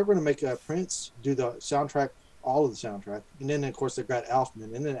actually they're going to make Prince do the soundtrack, all of the soundtrack, and then of course they've got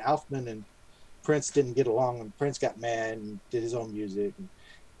Alfman, and then Alfman and Prince didn't get along, and Prince got mad and did his own music. And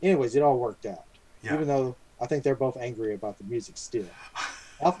anyways, it all worked out. Yeah. Even though I think they're both angry about the music still.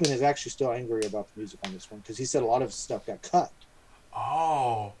 Alfman is actually still angry about the music on this one because he said a lot of his stuff got cut.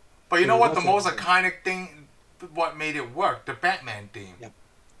 Oh. But you know Yeah, what? The that's most what- iconic thing, what made it work, the Batman theme. Yeah.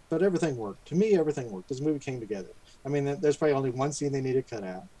 But everything worked. To me, everything worked. This movie came together. I mean, there's probably only one scene they need to cut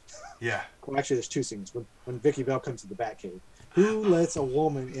out. Yeah. Well, actually, there's two scenes. When Vicky Bell comes to the Batcave. Who lets a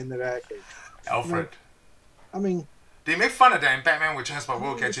woman in the Batcave? Alfred. I mean, They make fun of that in Batman with Chance, but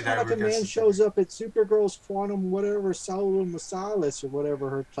we'll get it's you not that. like a man shows up at Supergirl's Quantum whatever Solar Masilis or whatever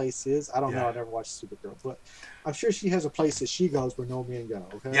her place is. I don't know. Yeah. I never watched Supergirl, but I'm sure she has a place that she goes where no men go.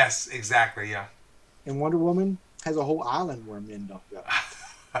 Okay. Yes, exactly. Yeah. And Wonder Woman has a whole island where men don't go.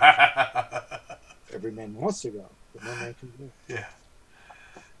 Every man wants to go, but no man can go. Yeah.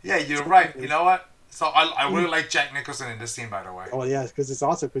 Yeah, you're right. You know what? So I really like Jack Nicholson in this scene, by the way. Oh yeah, because it's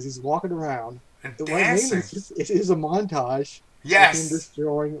awesome because he's walking around. And The way dancing. it is a montage of him Yes.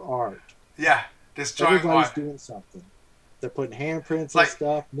 destroying art. Yeah. Destroying Everybody's art. doing something. They're putting handprints Like, and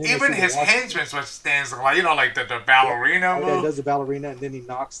stuff. And then they Even see the his walk- henchman stands like, you know, like the ballerina Oh, yeah, he move. does the ballerina and then he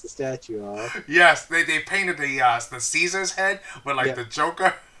knocks the statue off. Yes, they painted the Caesar's head with like Yeah. the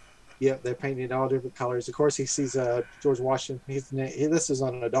Joker. Yep, they're painted all different colors. Of course, he sees George Washington. This is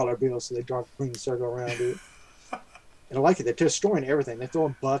on a dollar bill, so they draw a green circle around it. And I like it. They're destroying everything. They're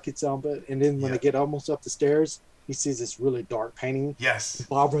throwing buckets on it. And then when Yeah. they get almost up the stairs, he sees this really dark painting. Yes.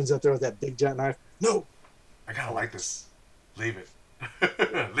 Bob runs up there with that big giant knife. No! I kind of like this. Leave it.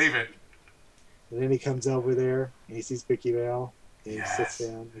 Leave it. And then he comes over there and he sees Vicky Bell. And he sits Yes.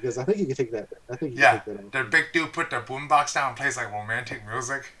 down. He goes, I think you can take that. I think you Yeah. can take that The off. big dude put the boombox down and plays like romantic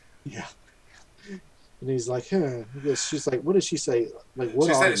music. Yeah. And he's like, huh. He goes, she's like, what did she say? Like, what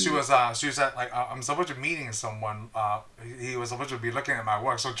She are said you? she was at like I'm supposed to be meeting someone. He was supposed to be looking at my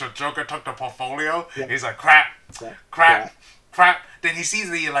work. So Joker took the portfolio. Yeah. He's like crap, Yeah. crap, crap. Then he sees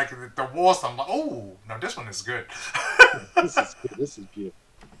the wall. So I'm like, oh no, this one is good. This is good. This is beautiful.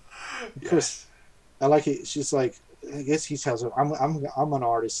 Of course, I like it. She's like, I guess he tells her, I'm an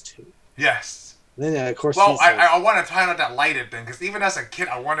artist too. Yes. And then of course, Well, she says, I want to try out that lighted thing because even as a kid,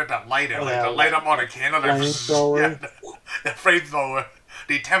 I wanted that lighter, Oh, like yeah, the light up on a candle, like, flamethrower. yeah, the flamethrower,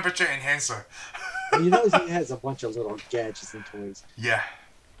 the temperature enhancer. and you know, he has a bunch of little gadgets and toys. Yeah.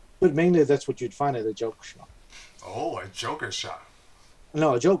 But mainly, that's what you'd find at a joke shop. Oh, a Joker shop.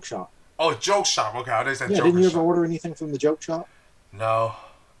 No, a joke shop. Oh, joke shop. Okay, I said Yeah, Joker didn't you ever shop. order anything from the joke shop? No.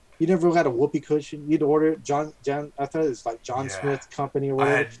 You never got a whoopee cushion. You'd order it. John. I thought it was like John Yeah. Smith Company or I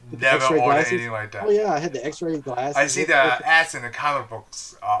whatever. had with the never X-ray ordered glasses. anything like that. Oh yeah, I had the X-ray glasses. I see the ads in the comic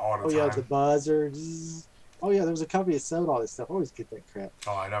books all the Oh time. yeah, the buzzer. Zzz. Oh yeah, there was a company that sold all this stuff. I always get that crap.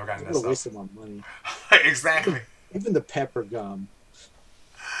 Oh, I never got What that a waste stuff. of my money. Exactly. Even the pepper gum.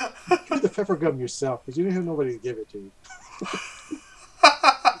 Give the pepper gum yourself because you didn't have nobody to give it to you.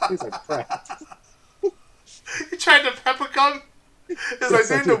 It tastes like crap. You tried the pepper gum? It's like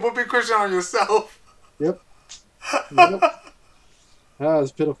Yes, I doing the did. whoopee cushion on yourself. Yep. Yep. Ah,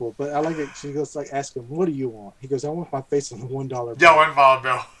 it's pitiful, but I like it. She goes like, ask him, "What do you want?" He goes, "I want my face on the $1 bill." Yo, $1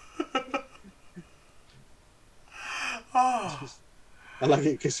 bill. Oh. I like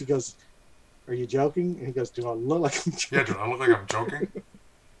it because she goes, "Are you joking?" And he goes, "Do I look like I'm Yeah, joking?" do I look like I'm joking?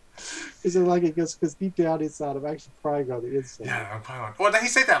 Because I like it because deep down inside, I'm actually crying on the inside. Yeah, I'm probably on. Well, then he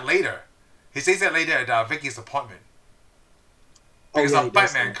says that later. He says that later at Vicky's apartment. Oh, Because yeah, he does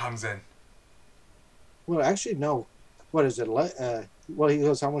Batman that. comes in. Well, actually, no. What is it? Well, he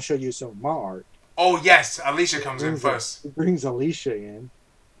goes, "I want to show you some of my art." Oh, yes. Alicia comes in Brings first. He brings Alicia in,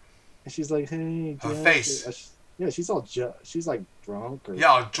 and she's like, "Hey, Her Jack." face. Yeah, she's all she's like drunk. Or,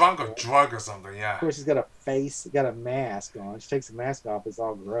 Yeah, or drunk or drug or something, yeah. Of course, she's got a face, got a mask on. She takes the mask off. It's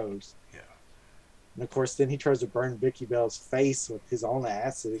all gross. Yeah. And of course, then he tries to burn Vicky Bell's face with his own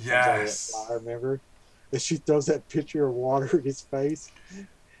acid. It comes out of that Yes. fire, remember? And she throws that pitcher of water in his face.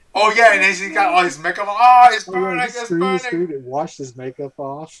 Oh yeah, and then he got all his makeup on. Oh, it's Oh yeah, burning, he it's screamed burning. and washed his makeup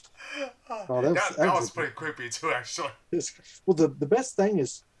off. Oh, That was pretty creepy too, actually. well, the best thing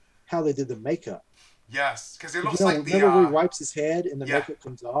is how they did the makeup. Yes, because it You looks know, like the remember where he wipes his head and the yeah, makeup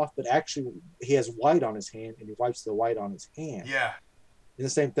comes off, but actually he has white on his hand and he wipes the white on his hand. yeah, And the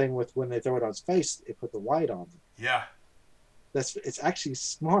same thing with when they throw it on his face, they put the white on him. yeah, It's actually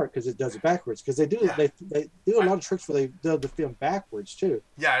smart because it does it backwards. Because they do yeah. they do a lot of tricks where they do the film backwards too.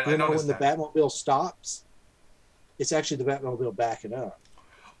 Yeah, I You know noticed when the that. Batmobile stops, it's actually the Batmobile backing up.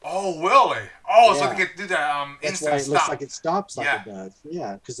 Oh, really? Oh, so Yeah. they could do the That's why instant it looks stop. like it stops like Yeah. it does.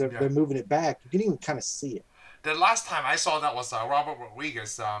 Yeah, because Yeah. they're moving it back. You can even kind of see it. The last time I saw that was Robert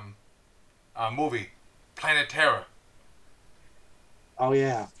Rodriguez movie, Planet Terror. Oh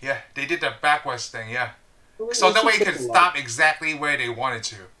yeah. Yeah, they did the backwards thing. Yeah, Well, so it's that a way you trick could a lot. stop exactly where they wanted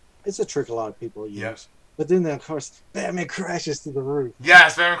to. It's a trick a lot of people use. Yeah. But then, of course, Batman crashes through the roof.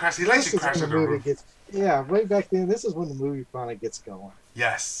 Yes, Batman crash. He lets This you is crash when through the roof. gets. Yeah, way back then. This is when the movie finally gets going.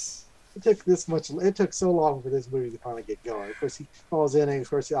 Yes. It took this much. It took so long for this movie to finally get going. Of course, he falls in, and of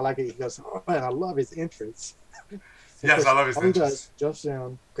course, I like it. He goes, "Oh man, I love his entrance." Yes, I love his all entrance. He does, jumps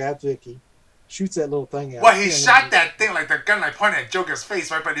down, grabs Vicky, shoots that little thing out. Well, he and shot that thing like the gun like pointing at Joker's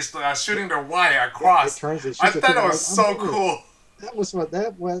face, right? But he's shooting the wire It across. turns and I shoots thought it I'm was so like, cool. That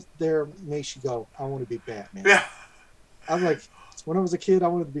was there makes you go, I want to be Batman. Yeah. I'm like, when I was a kid, I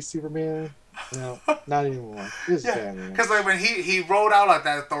wanted to be Superman. No, not anymore. This is Yeah, Batman. because like when he rolled out like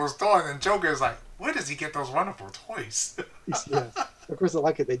that those doors, and Joker's like, where does he get those wonderful toys? Yeah. Of course, I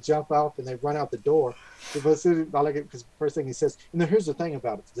like it. They jump off and they run out the door. But I like it because first thing he says, and then here's the thing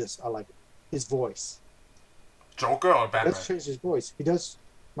about it, this I like it, his voice. Joker or He Batman? does change his voice. He does.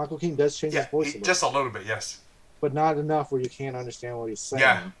 Michael Keaton does change Yeah, his voice a little, just a little bit. Yes. but not enough where you can't understand what he's saying.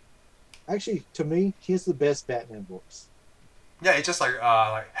 Yeah. Actually, to me, he has the best Batman voice. Yeah, it's just like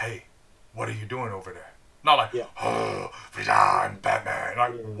hey, what are you doing over there? Not like, Yeah. oh, I'm Batman.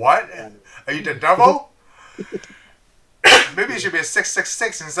 Like, Yeah. what? Yeah. Are you the devil? Maybe it should be a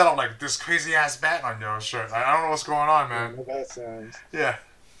 666 instead of like this crazy ass bat on your shirt. I don't know what's going on, man. No bad sounds. Yeah.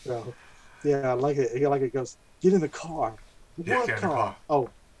 So, yeah, I like it. I like it. Goes, get in the car. Yeah, What get in the car. Oh,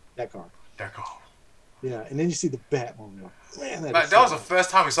 that car. That car. Yeah, and then you see the Batmobile. Man, That was the first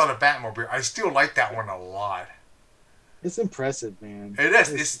time we saw the Batmobile. I still like that one a lot. It's impressive, man. It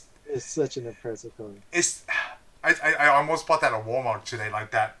is. It's such an impressive car. It's. I almost bought that at Walmart today, like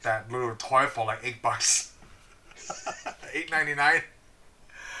that little toy for like $8, $8.99.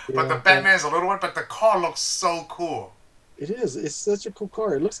 But the Batman's a little one, but the car looks so cool. It is. It's such a cool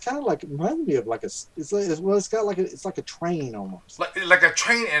car. It looks kind of like, reminds me of like a. It's like, well, it's got like it's like a train almost. Like a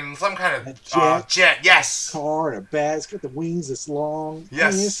train and some kind A of jet. Yes. Car and a bat. It's got the wings that's long.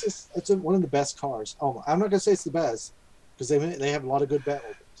 Yes. I mean, it's one of the best cars. Oh, I'm not gonna say it's the best because they have a lot of good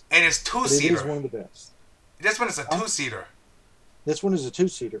Batmobiles. And it's But it is two-seater. one of the best. This one is a two-seater. This one is a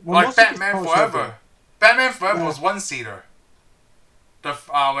two-seater. Well, Like most of these Batman cars have Forever. Batman Forever Yeah. was one-seater.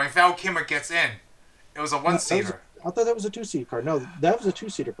 When Val Kilmer gets in, it was a one-seater. I thought that was a two-seater car. No, that was a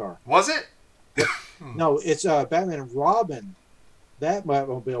two-seater car. Was it? No, it's Batman and Robin. That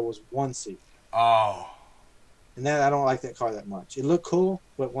Batmobile was one seat, Oh. and I don't like that car that much. It looked cool,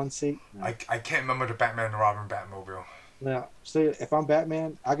 but one seat. No. I can't remember the Batman and Robin Batmobile. Now, see, if I'm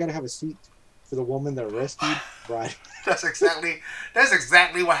Batman, I gotta have a seat for the woman that rescued. Right. That's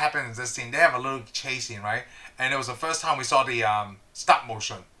exactly what happened in this scene. They have a little chase scene, right? And it was the first time we saw the stop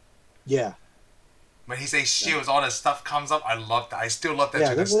motion. Yeah. When he says shields, all that stuff comes up. I love that. I still love that Yeah,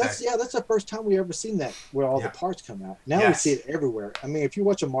 to this day. that's the first time we ever seen that where all Yeah. the parts come out. Now Yes. we see it everywhere. I mean, if you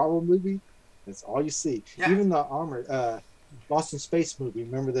watch a Marvel movie, that's all you see. Yeah. Even the armor, Boston Space movie.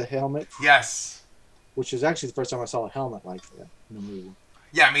 Remember the helmet, Yes. which is actually the first time I saw a helmet like that in a movie.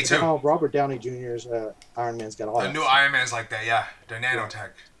 Yeah, me too. Now Robert Downey Jr.'s Iron Man's got all The that new stuff. Iron Man's like that, yeah. The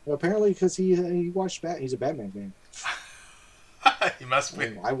nanotech. Well, apparently, because he watched he's a Batman fan. He must I be.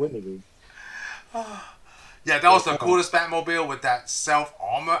 mean, why wouldn't he be? Yeah, that was the coolest Batmobile with that self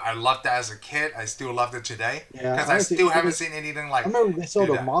armor. I loved that as a kid. I still loved it today. Yeah, Because I honestly, still it haven't was- seen anything like I remember they sold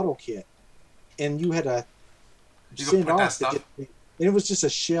do a that. model kit, and you had to You could send put that off to stuff. get, and it was just a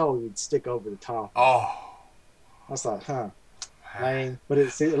shell you'd stick over the top. Oh. I was like, lame, but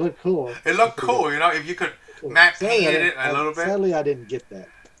it looked cool. It looked cool, you know, if you could matte painted it a little bit. Sadly, I didn't get that.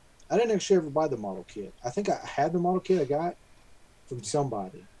 I didn't actually ever buy the model kit. I think I had the model kit I got from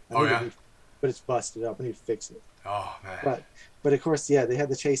somebody. Oh, yeah? But it's busted up. I need to fix it. Oh, man. But of course, yeah, they had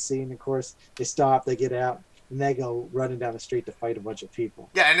the chase scene. Of course, they stop, they get out, and they go running down the street to fight a bunch of people.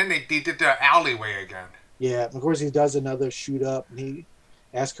 Yeah, and then they did the alleyway again. Yeah, of course, he does another shoot up, and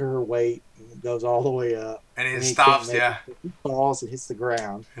asks her weight, and goes all the way up. And it And he can't stops, make yeah. it. He falls and hits the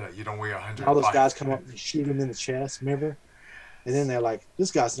ground. You're like, you don't weigh And all those 105. guys come up and shoot him in the chest, remember? And then they're like,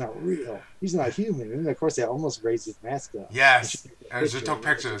 this guy's not real. He's not human. And then, of course, they almost raised his mask up. Yes. And she took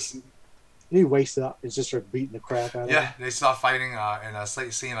pictures. And he wakes up and just starts beating the crap out of him. Yeah, they start fighting in a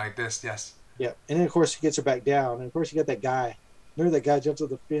scene like this, yes. Yeah. And then, of course, he gets her back down. And, of course, you got that guy. Remember that guy jumps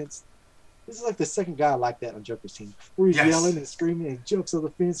over the fence? This is like the second guy like that on Joker's team. Where he's yelling and screaming and jumps over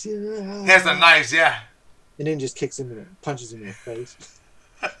the fence. Yeah. He has the knives, yeah. And then just kicks him and punches him in the face.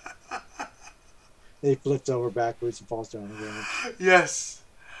 And he flips over backwards and falls down again. Yes.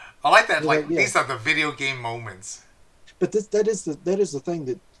 I like that. Like, Yeah. these are the video game moments. But that is the thing,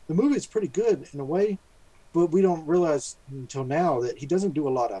 that the movie is pretty good in a way, but we don't realize until now that he doesn't do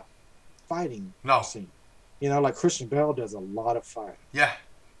a lot of fighting. No. Scene. You know, like Christian Bale does a lot of fighting. Yeah.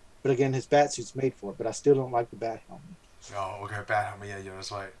 But again, his bat suit's made for it. But I still don't like the bat helmet. Oh, okay, Batman. Yeah, you're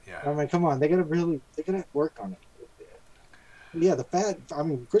right. Yeah. I mean, come on, they gotta work on it a little bit. But yeah,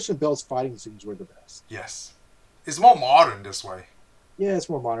 Christian Bale's fighting scenes were the best. Yes. It's more modern this way. Yeah, it's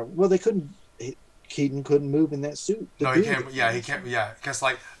more modern. Well, Keaton couldn't move in that suit. No, he can't. Yeah, he can't. Yeah, because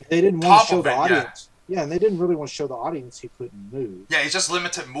like they didn't want top to show of the it, audience. Yeah, and they didn't really want to show the audience he couldn't move. yeah, it's just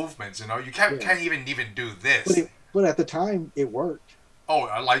limited movements. You know, you can't even do this. But at the time, it worked. Oh,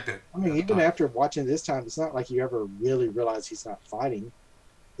 I liked it. I mean, even after watching it this time, it's not like you ever really realize he's not fighting.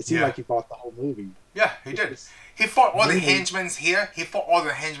 It seemed like he fought the whole movie. Yeah, he did. He fought all the henchmen here. He fought all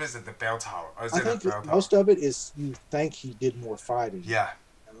the henchmen at the bell tower. I think most of it is you think he did more fighting. Yeah.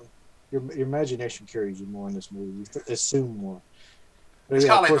 Your imagination carries you more in this movie. You assume more. But it's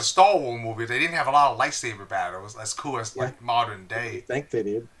kind of like the Star Wars movie. They didn't have a lot of lightsaber battles as cool as like modern day. You think they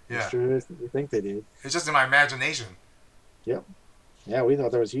did. Yeah. It's true. You think they did. It's just in my imagination. Yep. Yeah, we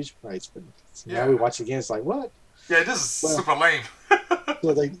thought there was huge fights, but now we watch it again. It's like, what? Yeah, this is super lame.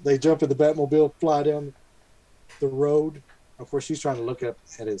 So they jump in the Batmobile, fly down the road. Of course, she's trying to look up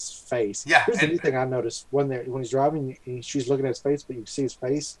at his face. Yeah. Here's the new thing I noticed. When he's driving, she's looking at his face, but you can see his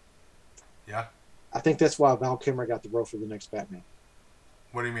face. Yeah. I think that's why Val Kilmer got the role for the next Batman.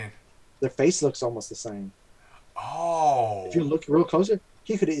 What do you mean? Their face looks almost the same. Oh. If you look real closer,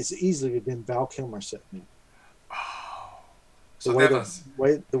 he could easily have been Val Kilmer sitting there. So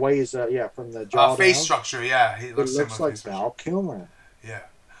the way is from the jaw face down, structure, yeah, he looks like Val Kilmer. Yeah.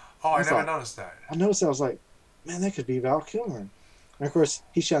 Oh, I never noticed that. I noticed that. I was like, man, that could be Val Kilmer. And of course,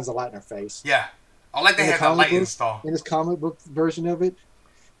 he shines a light in her face. Yeah, I like they had the light installed in his comic book version of it.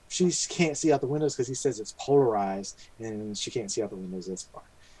 She can't see out the windows because he says it's polarized, and she can't see out the windows. That's fine.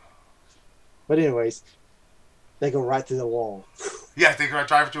 But anyways, they go right through the wall. Yeah, they go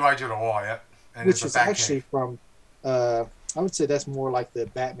drive right through the wall. Yeah, and which is actually from. I would say that's more like the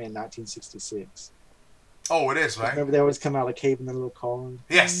Batman 1966. Oh, it is, right? Remember they always come out of the cave in the little car?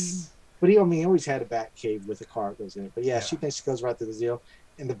 Yes. But he always had a Bat cave with a car that goes in it. But yeah, she thinks she goes right through the deal.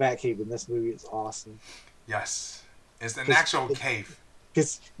 And the Bat cave in this movie is awesome. Yes. It's an actual cave.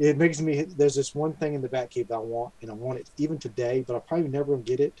 Because it makes me... There's this one thing in the Bat cave that I want, and I want it even today, but I probably never going to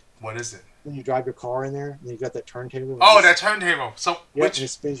get it. What is it? When you drive your car in there, and you got that turntable. Oh, that turntable. So and it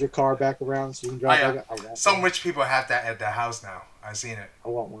spins your car back around so you can drive back. Some rich people have that at their house now. I've seen it. I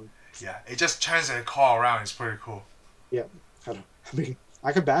want one. Yeah, it just turns the car around. It's pretty cool. Yeah. I mean,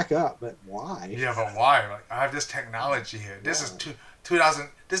 I could back up, but why? Yeah, but why? Like, I have this technology here. This is 2000.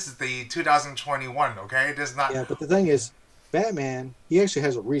 This is the 2021. Okay, this is not. Yeah, but the thing is, Batman, he actually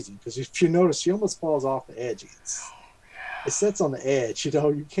has a reason, because if you notice, he almost falls off the edge. It sits on the edge.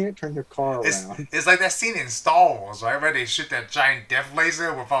 You can't turn your car around. It's like that scene in Star Wars, right, where they shoot that giant death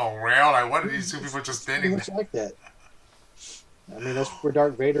laser without a rail. Like, what are these two people just standing there? Much like that. I mean, that's where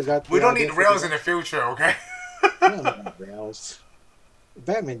Darth Vader got. We don't need rails in the future, okay? We don't need rails.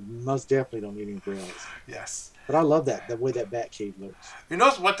 Batman most definitely don't need any rails. Yes. But I love the way that Batcave looks. You know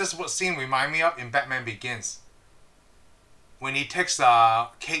what scene remind me of in Batman Begins? When he takes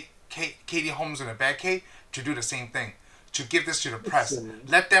Katie Holmes in the Batcave to do the same thing. To give this to the press.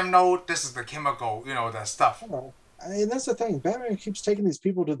 Let them know this is the chemical, the stuff. I mean, that's the thing. Batman keeps taking these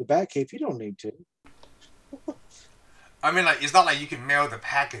people to the Batcave. You don't need to. I mean, like, it's not like you can mail the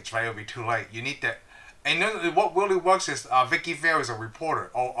package, right? It'll be too late. You need that. And then what really works is Vicky Vale is a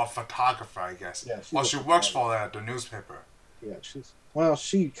reporter or a photographer, I guess. Yeah, she works for the newspaper. Yeah,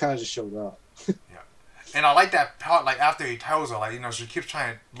 she kind of just showed up. Yeah. And I like that part, like, after he tells her, like, she keeps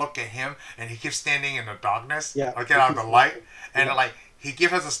trying to look at him, and he keeps standing in the darkness, get out of the light, and, like, he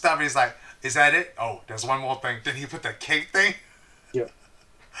gives us the stuff, and he's like, is that it? Oh, there's one more thing. Then he put the cake thing. Yeah.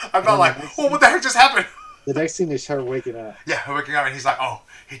 I felt like, what the heck just happened? The next scene is her waking up. Yeah, her waking up, and he's like, oh,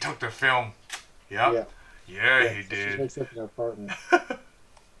 he took the film. Yep. Yeah, he did. She wakes up in her apartment.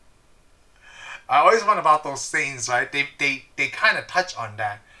 I always wonder about those scenes, right? They kind of touch on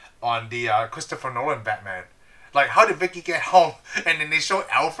that on the Christopher Nolan Batman. Like, how did Vicky get home? And then they show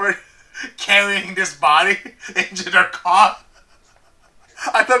Alfred carrying this body into their car.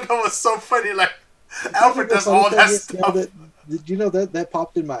 I thought that was so funny. Like, Alfred does all that stuff. Did you know that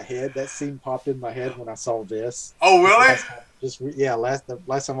popped in my head? That scene popped in my head when I saw this. Oh, really? Last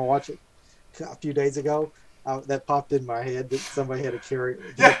time I watched it a few days ago, that popped in my head that somebody had to carry.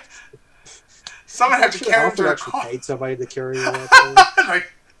 Yeah. Someone had to carry him to the car. Paid somebody to carry it.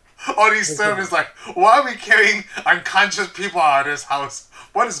 Like, all these servants, like, why are we carrying unconscious people out of this house?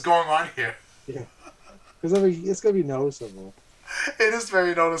 What is going on here? Yeah, because I mean, it's gonna be noticeable. It is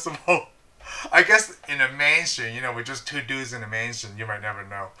very noticeable. I guess in a mansion, you know, with just two dudes in a mansion, you might never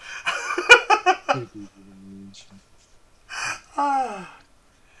know.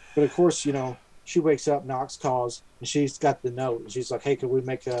 But of course, you know, she wakes up, Knox calls, and she's got the note. And she's like, "Hey, could we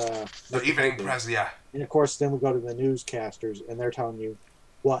make a the evening press?" Yeah. And of course, then we go to the newscasters, and they're telling you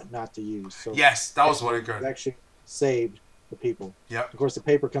what not to use. So yes, that was really good. It actually saved the people. Yep. Of course, the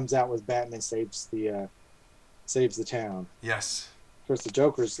paper comes out with Batman saves the town. Yes. Of course, the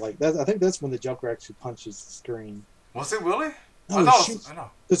Joker's like that. I think that's when the Joker actually punches the screen. Was it really? No, I know.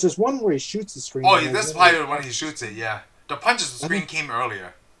 Because there's one where he shoots the screen. Oh, yeah, that's probably when he shoots it. Yeah, the punches the screen came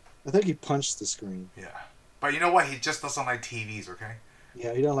earlier. I think he punched the screen. Yeah, but you know what? He just doesn't like TVs. Okay.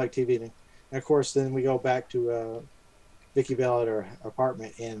 Yeah, he doesn't like TV. And of course, then we go back to Vicky Bell at her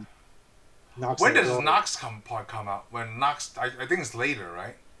apartment and Knox. When does Knox come out? When Knox, I think it's later,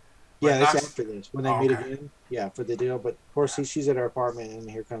 right? Yeah, that's after this. When they meet again. Yeah, for the deal. But of course, she's at her apartment, and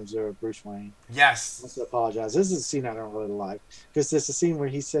here comes Bruce Wayne. Yes. He wants to apologize. This is a scene I don't really like because this is a scene where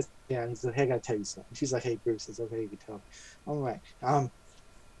he sits down. He's like, "Hey, I gotta tell you something." She's like, "Hey, Bruce, it's okay. You can tell me." I'm like,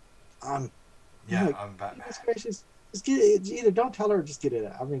 Yeah, like, I'm Batman. Gracious. Just get it. Either don't tell her or just get it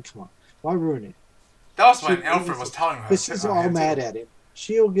out. I mean, come on. Why ruin it? That was when Alfred was telling her. But she's all mad at him.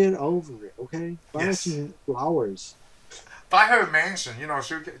 She'll get over it, okay? Buy her some flowers. Buy her a mansion. You know,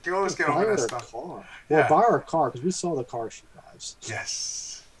 she'll always get over that stuff. Car. Well, buy her a car because we saw the car she drives.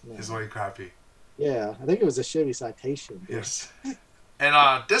 Yes. Yeah. It's really crappy. Yeah, I think it was a Chevy Citation. Dude. Yes.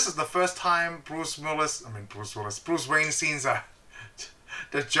 And this is the first time Bruce Wayne sees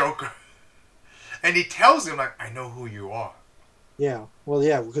the Joker. And he tells him, like, I know who you are. Yeah. Well,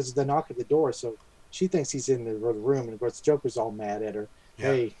 yeah, because they knock at the door, so she thinks he's in the room, and of course, Joker's all mad at her. Yeah.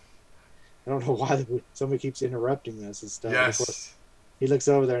 Hey, I don't know why somebody keeps interrupting us and stuff. Yes. And of course, he looks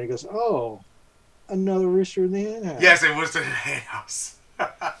over there and he goes, "Oh, another rooster in the hen house." Yes, it was in the hen house.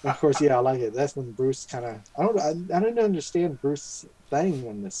 Of course, yeah, I like it. That's when Bruce kind of I didn't understand Bruce's thing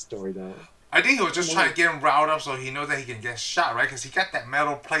in this story though. I think he was just trying to get him riled up so he knows that he can get shot, right? Because he got that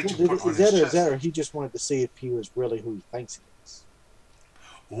metal plate to put on his chest. Is that, or he just wanted to see if he was really who he thinks he is?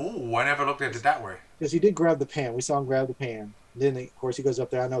 Ooh, I never looked at it that way. Because he did grab the pan. We saw him grab the pan. Then, of course, he goes up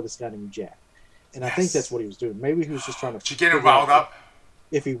there. I know this guy named Jack. And I think that's what he was doing. Maybe he was just trying to get him riled up?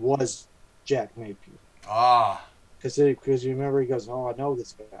 If he was Jack Napier. Ah. Because you remember, he goes, "Oh, I know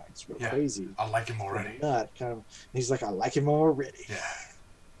this guy. It's real crazy. I like him already." Nut, kind of. And he's like, "I like him already." Yeah.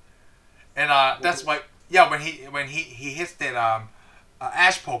 And that's why, when he hits that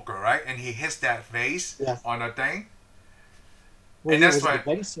ash poker, right? And he hits that vase on the thing. Well, and that's why.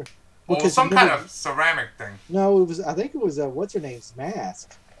 Well, some kind of ceramic thing. No, it was. I think it was what's her name's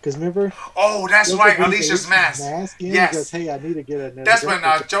mask. Because remember? Oh, that's right, Alicia's mask. Yes. He goes, "Hey, I need to get another." That's when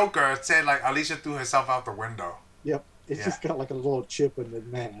Joker said like Alicia threw herself out the window. Yep. It's just got like a little chip in the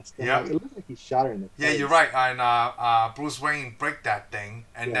mask. Yeah. Like, it looks like he shot her in the face. Yeah, you're right. And Bruce Wayne break that thing,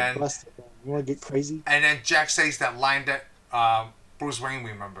 and then you want to get crazy. And then Jack says that line that Bruce Wayne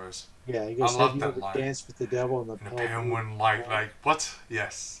remembers. Yeah, he goes, I love that line. Dance with the devil in the penguin like what?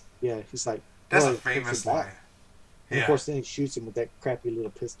 Yes. Yeah, he's like. That's a famous line. And of course, then he shoots him with that crappy little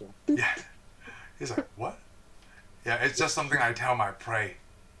pistol. Yeah. He's like, what? Yeah, it's just something I tell my prey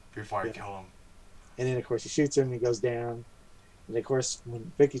before I kill him. And then, of course, he shoots him and he goes down. And, of course,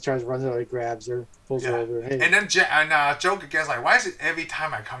 when Vicky tries to run over, he grabs her, pulls her over. Hey. And then Joker gets like, why is it every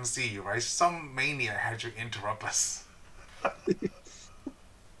time I come see you, right? Some maniac had to interrupt us.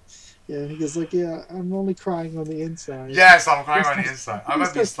 Yeah, he goes like, yeah, I'm only crying on the inside. Yes, I'm crying on the inside. I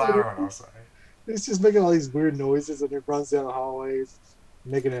might be slamming on the outside. He's just making all these weird noises and it runs down the hallways,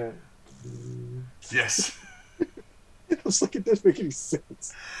 making a... Yes. I was like, it doesn't make any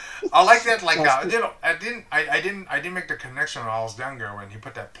sense. I like that. Like, I didn't make the connection when I was younger when he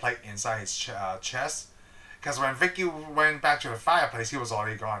put that plate inside his chest, Because when Vicky went back to the fireplace, he was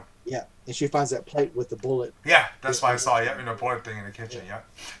already gone. Yeah, and she finds that plate with the bullet. Yeah, that's why I saw in the bullet thing in the kitchen. Yeah.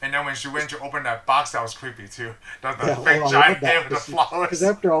 And then when she went to open that box, that was creepy too. The fake giant head with the flowers. Because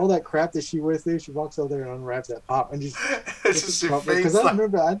after all that crap that she went through, she walks over there and unwraps that pop and just. Because I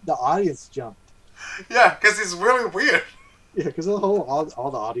remember the audience jumped. Yeah, because it's really weird. Yeah, because all the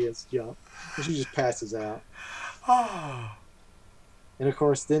audience jumped, and she just passes out. And of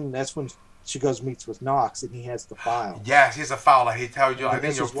course, then that's when she goes meets with Knox, and he has the file. Yes, he's a file. Like he tells you, I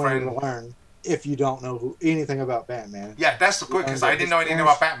think your friend. To learn if you don't know anything about Batman. Yeah, that's good because I didn't know anything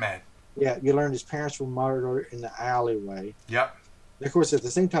about Batman. Yeah, you learned his parents were murdered in the alleyway. Yep. And of course, at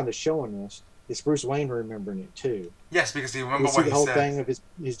the same time they're showing this, it's Bruce Wayne remembering it too. Yes, because he remember what he said. The whole thing of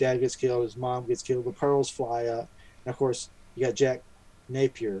his dad gets killed, his mom gets killed, the pearls fly up, and of course you got Jack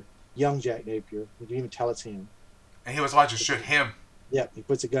Napier, young Jack Napier. You can even tell it's him. And he was about to shoot him. Yep, he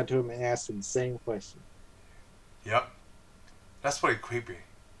puts a gun to him and asks him the same question. Yep. That's pretty creepy.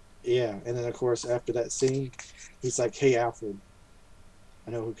 Yeah, and then of course after that scene, he's like, "Hey Alfred,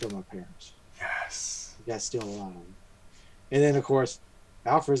 I know who killed my parents. Yes. The guy's still alive." And then of course,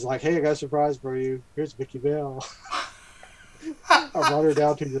 Alfred's like, "Hey, I got a surprise for you. Here's Vicky Bell. I brought her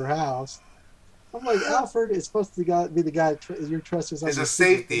down to your house." I'm like, Alfred is supposed to be the guy your trust is on. It's a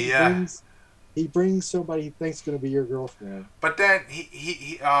safety, yeah. He brings somebody he thinks is going to be your girlfriend. But then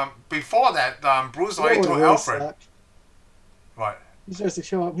he before that, Bruce already told Alfred. Sucked. What? He starts to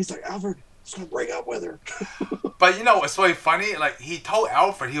show up. He's like, Alfred, just going to break up with her. But you know, it's really funny. Like he told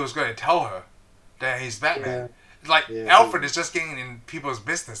Alfred he was going to tell her that he's Batman. Yeah. Like Alfred is just getting in people's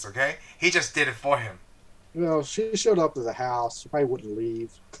business. Okay, he just did it for him. Well, she showed up to the house. She probably wouldn't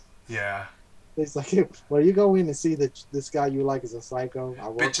leave. Yeah. It's like, well, you go in and see that this guy you like is a psycho. I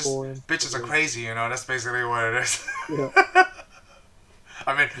work for him. Bitches are crazy, you know. That's basically what it is. Yeah.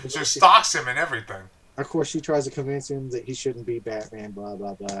 I mean, she stalks him and everything. Of course, she tries to convince him that he shouldn't be Batman, blah,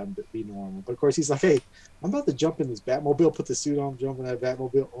 blah, blah, but be normal. But of course, he's like, hey, I'm about to jump in this Batmobile, put the suit on, jump in that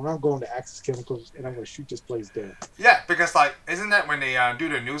Batmobile, and I'm going to Axis Chemicals, and I'm going to shoot this place down. Yeah, because, like, isn't that when they do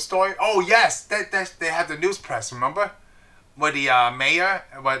the news story? Oh, yes, they have the news press, remember? Where the mayor,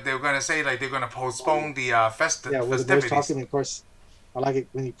 what they were going to say, like, they're going to postpone the festivities. Yeah, well, they're talking, of course, I like it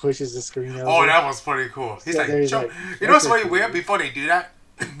when he pushes the screen over. Oh, that was pretty cool. He's like, you know what's really weird? Before they do that,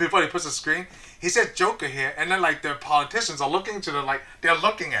 before he puts the screen, he said Joker here, and then, like, the politicians are looking to the, like, they're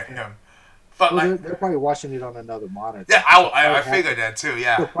looking at him. But, well, like, they're probably watching it on another monitor. Yeah, I figured that, too,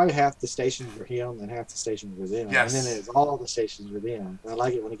 yeah. So probably half the stations were him and half the stations were them. Yes. And then it's all the stations were them. And I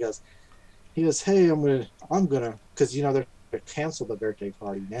like it when he goes, hey, I'm gonna, because, you know, they're cancel the birthday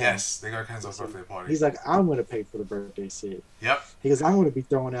party now. Yes, they're going to cancel the birthday party. He's like, I'm going to pay for the birthday suit. Yep. He goes, I'm going to be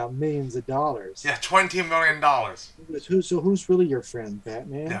throwing out millions of dollars. Yeah, $20 million. He goes, so who's really your friend,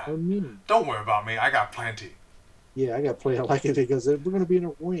 Batman or me? Don't worry about me. I got plenty. Yeah, I got plenty. I like it. He goes, we're going to be in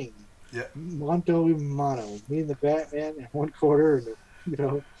a ring. Yeah. Monto y mano. Me and the Batman in one quarter. And, you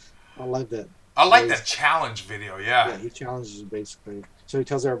know, I love that. I like that challenge video, yeah. Yeah, he challenges you basically. So he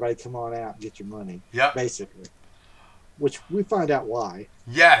tells everybody, come on out and get your money. Yep. Basically. Which we find out why.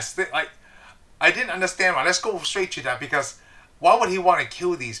 Yes, I didn't understand why. Let's go straight to that because why would he want to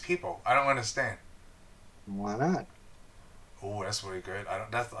kill these people? I don't understand. Why not? Oh, that's really good.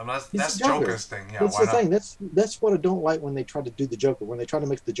 That's Joker's thing. Yeah, that's why the not? thing. That's what I don't like when they try to do the Joker. When they try to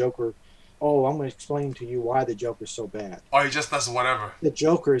make the Joker, oh, I'm going to explain to you why the Joker's so bad. Or he just does whatever. The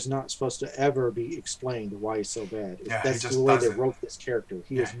Joker is not supposed to ever be explained why he's so bad. Yeah, that's the way they wrote this character.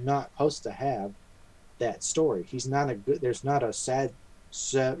 He is not supposed to have that story. He's not a good. There's not a sad,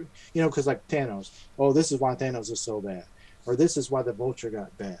 you know, because like Thanos. Oh, this is why Thanos is so bad, or this is why the Vulture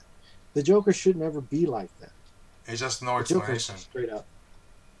got bad. The Joker should never be like that. It's just no the explanation. Joker straight up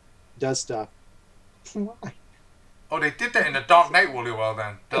does stuff. Why? Oh, they did that in the Dark Knight really well.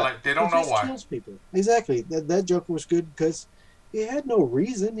 Then they don't know why. Kills people. Exactly. That Joker was good because he had no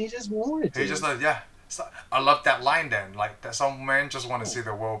reason. He just wanted to. He just So I love that line then. Like that some men just want to see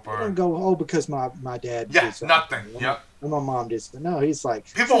the world burn. Don't go, oh, because my dad did something. Nothing. Yep. And my mom did something. No, he's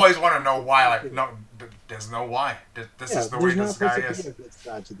like people always want to know why. Like no, there's no why. This is the way this guy is. There's not a good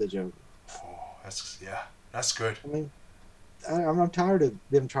side to the Joker. Oh, that's good. I mean, I'm tired of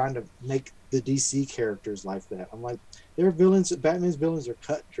them trying to make the DC characters like that. I'm like, their villains, Batman's villains are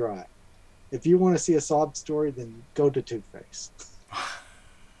cut dry. If you want to see a sob story, then go to Two-Face.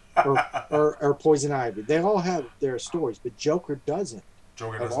 or Poison Ivy. They all have their stories, but Joker doesn't.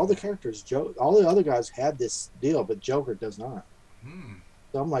 Of all the characters, all the other guys have this deal, but Joker does not.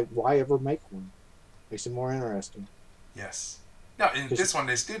 So I'm like, why ever make one? Makes it more interesting. Yes. No, in this one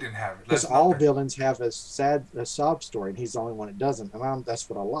they still didn't have it. Because all villains have a sob story, and he's the only one that doesn't. And that's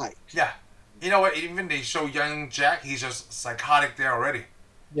what I like. Yeah. You know what? Even they show young Jack, he's just psychotic there already.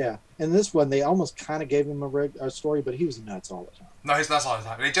 Yeah, and this one they almost kind of gave him a story, but he was nuts all the time. No, he's not all the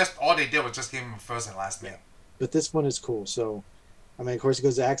time. All they did was just give him a first and last name. But this one is cool. So, I mean, of course, he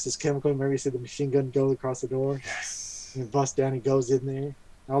goes to Axis Chemical. Remember, you see the machine gun go across the door. Yes. And busts down. He goes in there. And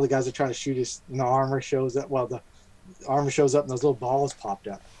all the guys are trying to shoot his. And the armor shows up. Well, the armor shows up, and those little balls popped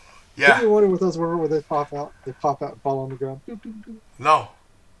out. Yeah. Did you wonder what those were? Where they pop out? They pop out and fall on the ground. Boop, boop, boop. No.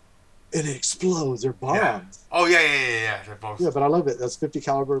 And it explodes. They're bombs. Yeah. Oh yeah. They're both. Yeah, but I love it. Those 50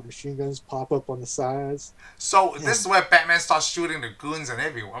 caliber machine guns pop up on the sides. So this is where Batman starts shooting the goons and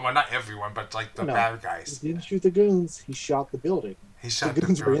everyone. Well, not everyone, but like the bad guys. He didn't shoot the goons. He shot the building. He shot the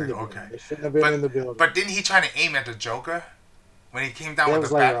goons. Were in the building. building. Okay. They shouldn't have been in the building. But didn't he try to aim at the Joker when he came down with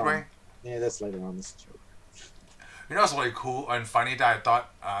the Batwing? Yeah, that's later on. This Joker. You know what's really cool and funny that I thought,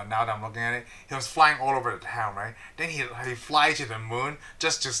 now that I'm looking at it, he was flying all over the town, right? Then he flies to the moon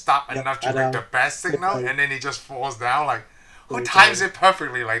just to stop enough to make the bat signal, and then he just falls down. Like, who times it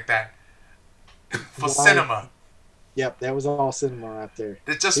perfectly like that? For cinema. Yep, that was all cinema right there.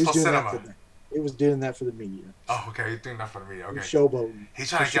 It's just for cinema. He was doing that for the media. Oh, okay, he's doing that for the media. Okay. Showboating. He's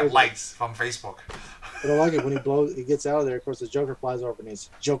trying to get likes from Facebook. But I like it when he gets out of there. Of course, the Joker flies over in his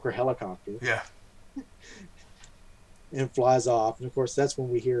Joker helicopter. Yeah. And flies off, and of course that's when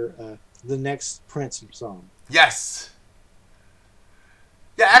we hear the next Prince song. Yes.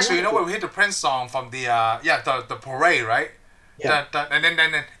 Yeah, actually, you know what? We hear the Prince song from the the parade, right? Yeah.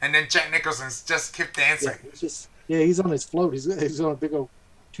 And then Jack Nicholson just kept dancing. Yeah, he's on his float. He's on a big old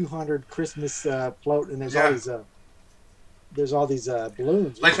 200 Christmas float, and there's all these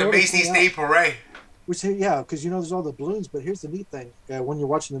balloons. Like the Macy's Day Parade. Which, because there's all the balloons. But here's the neat thing: when you're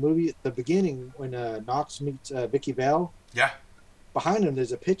watching the movie, at the beginning, when Knox meets Vicky Vale, behind him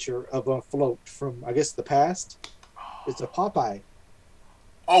there's a picture of a float from, I guess, the past. It's a Popeye.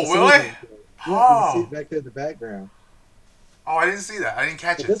 Oh, really? You can see it back there in the background. Oh, I didn't see that. I didn't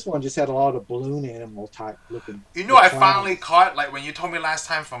catch it. This one just had a lot of balloon animal type looking. You know, I finally caught, like when you told me last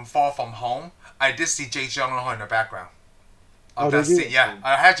time from Far From Home, I did see Jake Gyllenhaal in the background. Did you? Yeah,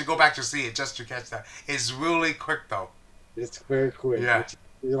 I had to go back to see it just to catch that. It's really quick though. It's very quick. Yeah.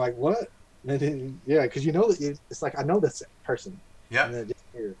 You're like, what? And then, because you know that it's like, I know this person. Yeah. And then just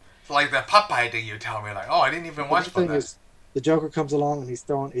here. Like the Popeye thing you tell me, like, oh, I didn't even watch from that. Is, the Joker comes along and he's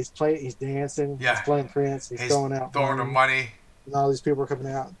dancing. Yeah. He's playing Prince. He's throwing the money. And all these people are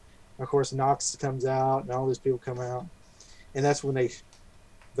coming out. And of course, Knox comes out, and all these people come out. And that's when they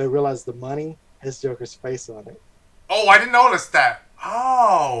realize the money has Joker's face on it. Oh, I didn't notice that.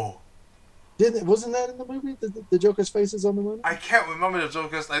 Oh. Wasn't that in the movie? The Joker's face is on the money? I can't remember the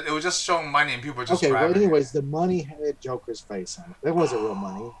Joker's. Like, it was just showing money and people just grabbing anyways, the money had Joker's face on it. That wasn't real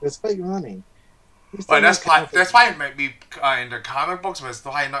money. It was fake money. But that's probably might be in the comic books, but it's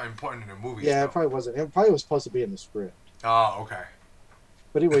probably not important in the movies. Yeah, it probably wasn't. It probably was supposed to be in the script. Oh, okay.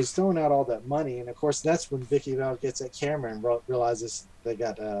 But anyway, he's throwing out all that money, and of course that's when Vicky Vale gets that camera and realizes they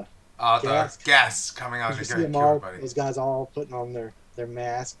got the gas coming out. You see them all, those guys all putting on their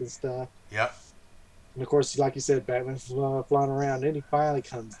mask and stuff. Yep. And of course, like you said, Batman's flying around, and he finally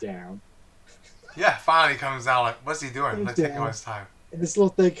comes down. Yeah, finally comes down. Like, what's he doing? Let's take his time. And this little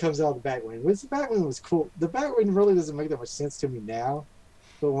thing comes out of the Batwing. The Batwing was cool. The Batwing really doesn't make that much sense to me now,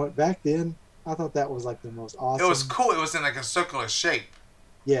 but back then, I thought that was like the most awesome. It was cool. It was in like a circular shape.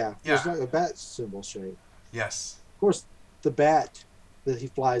 Yeah. It was like a bat symbol shape. Yes. Of course, the bat that he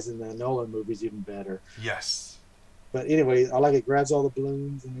flies in the Nolan movie is even better. Yes. But anyway, I like it. Grabs all the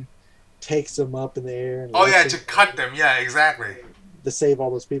balloons and takes them up in the air. And to cut them. Yeah, exactly. To save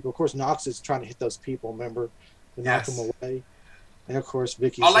all those people. Of course, Knox is trying to hit those people. Remember, to knock them away. And of course,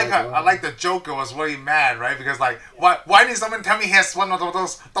 Vicky. I like the Joker was really mad, right? Because why didn't someone tell me he has one of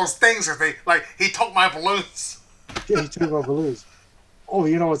those things? That he took my balloons. Yeah, he took my balloons. Oh,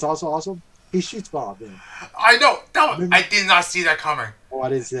 you know what's also awesome? He shoots Bob then. I know. I did not see that coming. Oh, I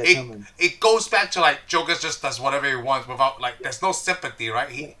didn't see that coming. It goes back to Joker just does whatever he wants without there's no sympathy,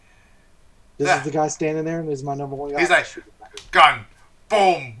 right? This is the guy standing there, and this is my number one guy. He's like, gun,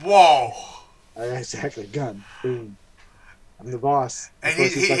 boom, whoa. Exactly, gun, boom. I'm the boss. And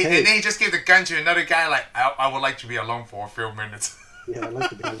and then he just gave the gun to another guy. I would like to be alone for a few minutes. Yeah, I'd like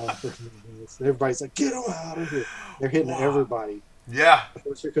to be alone for a few minutes. Everybody's like, get him out of here. They're hitting everybody. Yeah. Of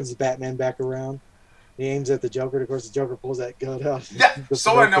course, here comes the Batman back around. He aims at the Joker. Of course, the Joker pulls that gun out. Yeah.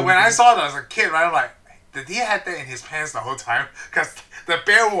 So when I saw that as a kid, right, I'm like, did he have that in his pants the whole time? Because the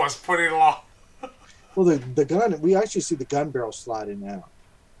barrel was pretty long. Well, the gun, we actually see the gun barrel sliding out.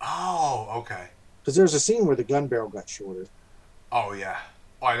 Oh, okay. Because there's a scene where the gun barrel got shorter. Oh, yeah.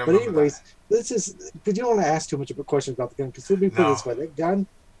 Oh, I don't But anyways, this is, because you don't want to ask too much of a question about the gun. Because let me put it this way,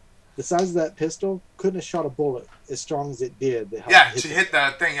 the size of that pistol couldn't have shot a bullet as strong as it did. Yeah, she hit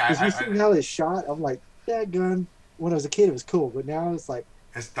the thing. Because you see how they shot, I'm like, that gun. When I was a kid, it was cool, but now it's like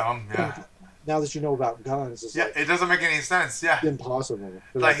it's dumb. Yeah. Now that you know about guns, it's like, it doesn't make any sense. Yeah. Impossible.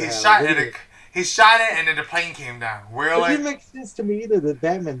 Like he shot it. He shot it, and then the plane came down. It didn't make sense to me either that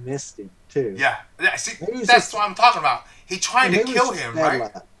Batman missed him too. Yeah. See, that's what I'm talking about. He tried to kill him, right?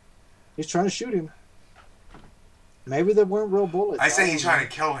 Luck. He's trying to shoot him. Maybe there weren't real bullets. I say he's trying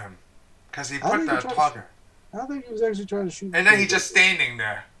to kill him because he put the target. I think he was actually trying to shoot. And then he's just standing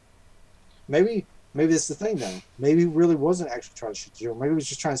there. Maybe that's the thing though. Maybe he really wasn't actually trying to shoot you. Maybe he was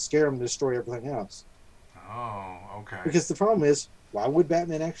just trying to scare him to destroy everything else. Oh, okay. Because the problem is, why would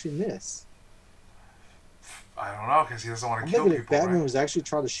Batman actually miss? I don't know, because he doesn't want to kill people. If Batman was actually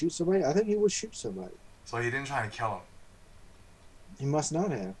trying to shoot somebody, I think he would shoot somebody. So he didn't try to kill him. He must not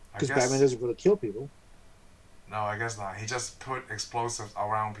have, because Batman doesn't really kill people. No, I guess not. He just put explosives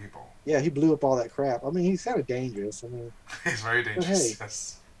around people. Yeah, he blew up all that crap. I mean, he's kind of dangerous. I mean, he's very dangerous. Hey,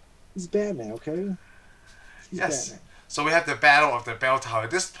 yes. He's Batman, okay? Yes. Batman. So we have the Battle of the Bell Tower.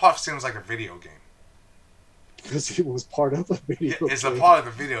 This part seems like a video game. Because it was part of a video game. It's a part of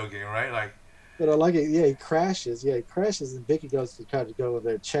the video game, right? Like. But I like it. Yeah, he crashes. And Vicky goes to try to go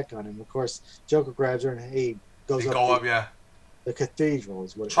there check on him. Of course, Joker grabs her and he goes up. The cathedral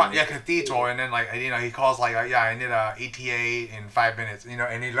is what it is. Yeah, cathedral, and then he calls I need a ETA in 5 minutes,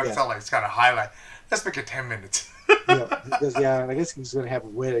 and he looks out like it's got a highlight. Let's make it 10 minutes. Because I guess he's going to have a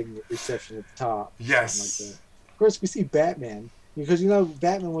wedding reception at the top. Yes. Like that. Of course, we see Batman because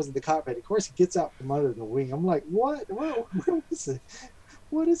Batman was in the cockpit. Of course, he gets out from under the wing. I'm like, what? What is it?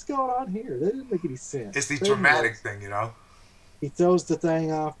 What is going on here? That didn't make any sense. It's the dramatic thing, He throws the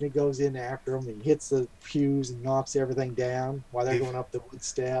thing off and he goes in after him. He hits the pews and knocks everything down while they're going up the wood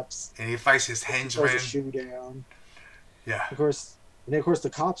steps. And he fights his henchmen. Throws a shoe down. Yeah. Of course, the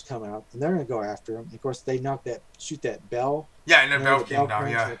cops come out and they're going to go after him. Of course, they shoot that bell. Yeah, and the bell came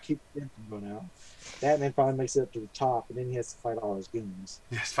down. Yeah. Keep him from going out. Batman finally makes it up to the top, and then he has to fight all his goons.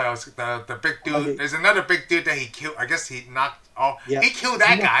 Yes, the big dude. There's another big dude that he killed. I guess he knocked. Oh, yeah. He killed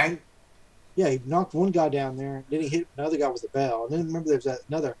that guy. Yeah, he knocked one guy down there. Then he hit another guy with a bell. And then remember, there's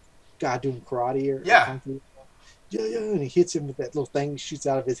another guy doing karate or kung fu. Yeah, and he hits him with that little thing, shoots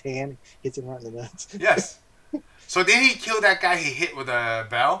out of his hand, hits him right in the nuts. Yes. So then he killed that guy he hit with a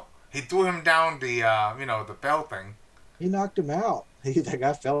bell. He threw him down the the bell thing. He knocked him out. That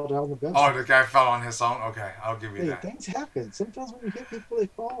guy fell down the bell. Oh, the guy fell on his own? Okay, I'll give you that. Things happen. Sometimes when you hit people, they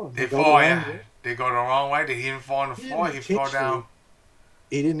fall. They fall, yeah. They go the wrong way. Did he even fall on the floor? He fell down.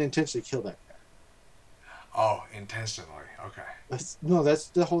 He didn't intentionally kill that guy. Oh, intentionally. Okay. That's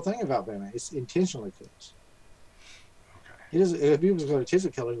the whole thing about Batman. It's intentionally kills. Okay. He doesn't. If he was going to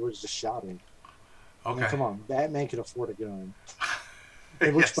intentionally kill him, he would have just shot him. Okay. I mean, come on, Batman could afford a gun.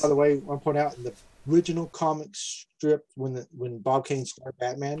 Which, by the way, I want to point out in the original comic strip when Bob Kane started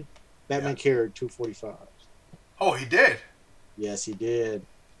Batman carried 245s. Oh, he did. Yes, he did.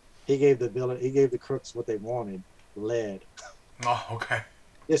 He gave the crooks what they wanted, lead. Oh, okay.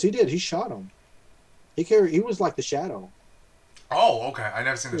 Yes, he did. He shot him. He was like the Shadow. Oh, okay. I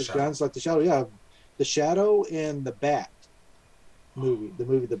never seen the Shadow. Guns like the Shadow. Yeah, the Shadow and the Bat movie. The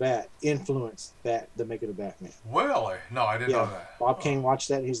movie The Bat influenced the making of Batman. Really? No, I didn't know that. Bob Kane watched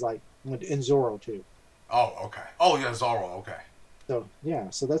that. And he's like, and Zorro too. Oh, okay. Oh, yeah, Zorro. Okay. So yeah,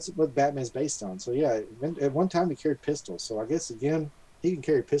 so that's what Batman's based on. So yeah, at one time he carried pistols. So I guess again he can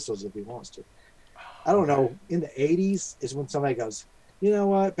carry pistols if he wants to. I don't know. In the 80s is when somebody goes, you know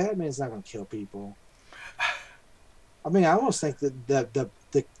what, Batman's not going to kill people. I mean, I almost think that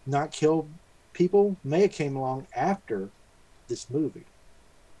the not kill people may have came along after this movie.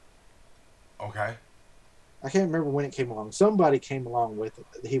 Okay. I can't remember when it came along. Somebody came along with it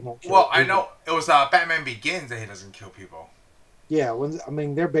that he won't kill people. I know it was Batman Begins that he doesn't kill people. Yeah,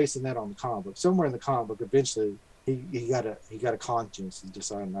 they're basing that on the comic book. Somewhere in the comic book, eventually he got a conscience and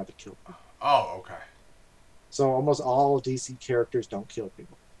decided not to kill people. Oh, okay. So almost all DC characters don't kill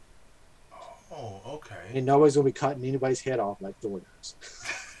people. Oh, okay. And nobody's gonna be cutting anybody's head off like Thor does,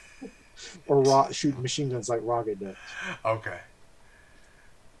 or shooting machine guns like Rocket does. Okay.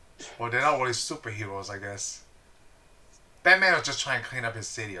 Well, they're not really superheroes, I guess. Batman was just trying to clean up his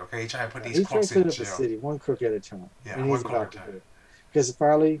city. Okay, he's trying to put these crooks in jail. He's trying to clean up his city, one crook at a time. Yeah, and one crook at a time. Because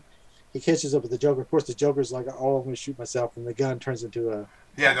finally, he catches up with the Joker. Of course, the Joker's like, "Oh, I'm gonna shoot myself," and the gun turns into a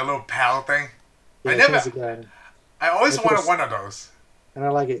the little paddle thing. Yeah, I always wanted one of those. And I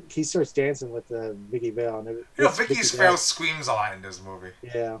like it. He starts dancing with Vicky Vale. And Vicky Vale screams a lot in this movie.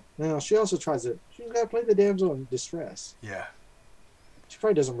 Yeah. She also tries to. She's got to play the damsel in distress. Yeah. She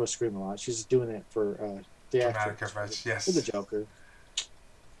probably doesn't really scream a lot. She's just doing it for dramatic effects. Yes. For the Joker.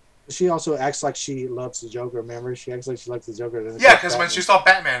 She also acts like she loves the Joker. Remember, she acts like she likes the Joker. And Yeah, because when she saw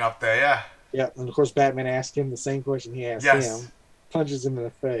Batman up there, yeah. Yeah, and of course Batman asked him the same question he asked him. Punches him in the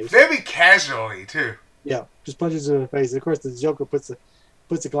face. Very casually too. Yeah, just punches him in the face. And of course, the Joker puts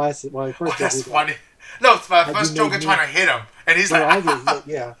the glasses. Well, first that's funny. No, it's my first Joker trying to hit him, and he's like,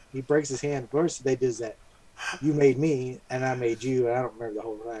 yeah, he breaks his hand. Of course, they did that. You made me, and I made you, and I don't remember the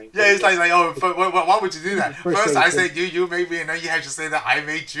whole thing. Yeah, he's like, oh, why would you do that? First I said you made me, and then you had to say that I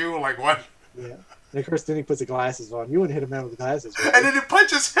made you. Like what? Yeah, and of course, then he puts the glasses on. You wouldn't hit a man with the glasses, right? And then he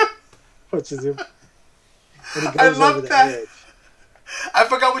punches him. Punches him. And he goes I love over that. The edge. I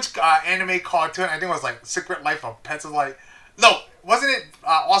forgot which anime cartoon. I think it was like Secret Life of Pets. Was like, no, wasn't it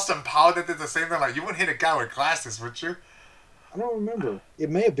Austin Powers that did the same thing? Like, you wouldn't hit a guy with glasses, would you? I don't remember. It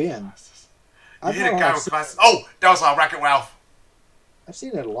may have been. You hit a guy with glasses. Oh, that was Wreck-It Ralph. I've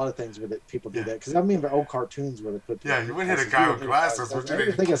seen it a lot of things where people do that because I remember old cartoons where they put. Yeah, you wouldn't hit a guy with glasses.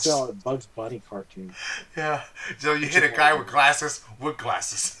 I think I saw a Bugs Bunny cartoon. Yeah, so you hit a guy with glasses.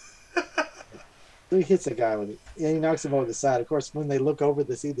 So he hits a guy with it, and he knocks him over the side. Of course, when they look over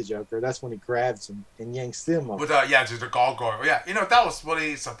to see the Joker, that's when he grabs him and yanks him up. With just the gargoyle. Yeah, that was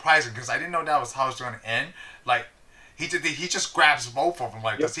really surprising because I didn't know that was how it was going to end. Like, he just grabs both of them.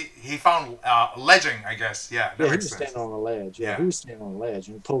 Like, yep. he found ledging, I guess. Yeah, he was standing on the ledge. Yeah, he was standing on the ledge,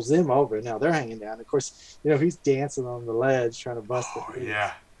 and he pulls them over. Now they're hanging down. Of course, he's dancing on the ledge trying to bust it.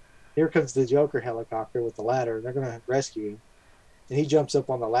 Yeah. Here comes the Joker helicopter with the ladder, and they're going to rescue him. And he jumps up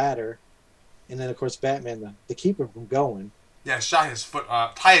on the ladder. And then, of course, Batman, to keep him from going. Yeah, shot his foot,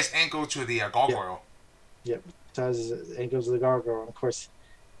 tie his ankle to the gargoyle. Yep, ties his ankle to the gargoyle. And, of course,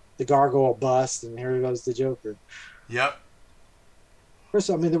 the gargoyle busts, and here goes the Joker. Yep. First,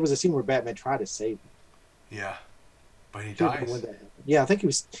 I mean, there was a scene where Batman tried to save him. Yeah, but he dies. Yeah, I think he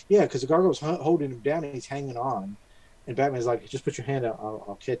was. Yeah, because the gargoyle was holding him down, and he's hanging on. And Batman's like, just put your hand out,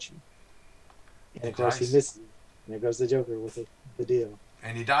 I'll catch you. And, of course, he misses. And there goes the Joker with the deal.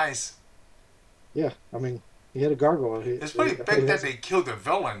 And he dies. Yeah, I mean, he had a gargoyle. It's pretty big that they killed the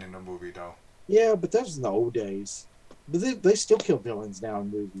villain in the movie, though. Yeah, but that was in the old days. But they still kill villains now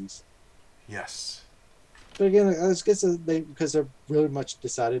in movies. Yes. But again, I guess because they're really much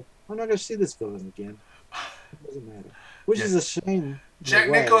decided, I'm not going to see this villain again. It doesn't matter. Which is a shame. Jack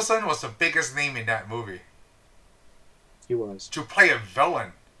Nicholson was the biggest name in that movie. He was. To play a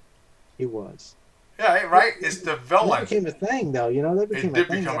villain. He was. Yeah, right? It's the villain. That became a thing, though. That became a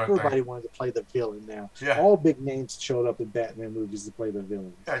thing. Everybody wanted to play the villain now. Yeah. All big names showed up in Batman movies to play the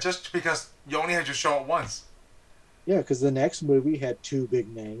villain. Yeah, just because you only had to show it once. Yeah, because the next movie had two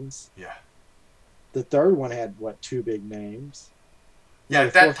big names. Yeah. The third one had, two big names? Yeah,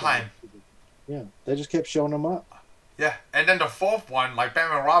 at that time. Yeah, they just kept showing them up. Yeah, and then the fourth one, like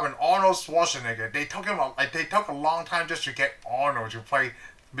Batman and Robin, Arnold Schwarzenegger, they took a long time just to get Arnold to play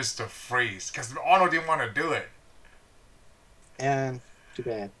Mr. Freeze, because Arnold didn't want to do it. And too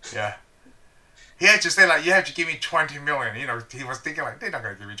bad. Yeah. He had to say, like, you have to give me 20 million. He was thinking, like, they're not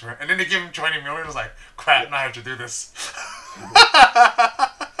going to give me 20. And then they give him 20 million. It was like, crap, now I have to do this.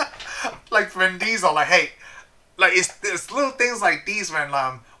 Like Vin Diesel, like, hey, like, it's little things like these when,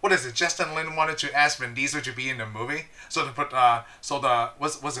 what is it, Justin Lin wanted to ask Vin Diesel to be in the movie. So to put,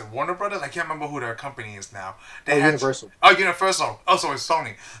 was it Warner Brothers? I can't remember who their company is now. Universal. Universal. Oh, so it's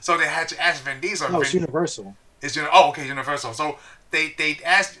Sony. So they had to ask Vin Diesel. No, it's Universal. Okay, Universal. So they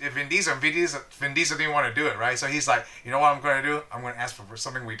asked Vin Diesel, and Vin Diesel didn't want to do it, right? So he's like, you know what I'm going to do? I'm going to ask for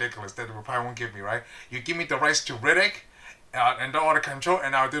something ridiculous that they probably won't give me, right? You give me the rights to Riddick, and all the control,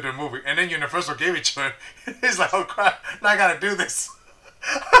 and I'll do the movie. And then Universal gave it to him. He's like, oh crap, now I got to do this.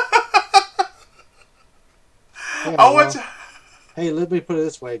 Yeah, hey, let me put it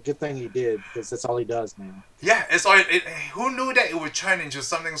this way. Good thing he did, because that's all he does now. Yeah, it's like, who knew that it would turn into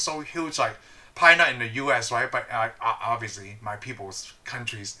something so huge, like, probably not in the U.S., right? But obviously, my people's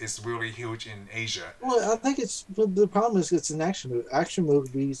countries is really huge in Asia. Well, I think the problem is it's an action movie. Action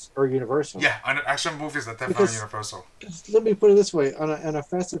movies are Universal. Yeah, action movies are definitely Universal. Let me put it this way. On a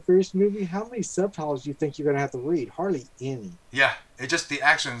Fast and Furious movie, how many subtitles do you think you're going to have to read? Hardly any. Yeah, it's just the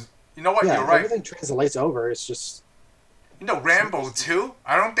actions. You know what? Yeah, you're right. Everything translates over. It's just... Rambo 2?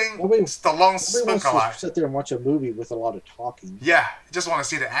 I don't think Stallone spoke a lot. Sit there and watch a movie with a lot of talking. Yeah, you just want to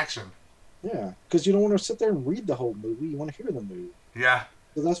see the action. Yeah, because you don't want to sit there and read the whole movie. You want to hear the movie. Yeah.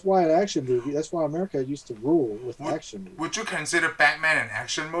 So that's why an action movie. That's why America used to rule with action movies. Would you consider Batman an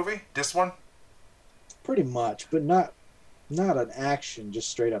action movie? This one? Pretty much, but not an action, just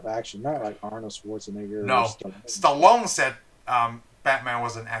straight up action. Not like Arnold Schwarzenegger. No, Stallone said Batman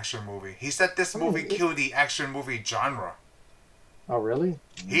was an action movie. He said this movie killed the action movie genre. Oh, really?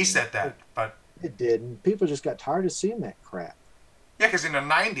 He said that, but... It didn't. People just got tired of seeing that crap. Yeah, because in the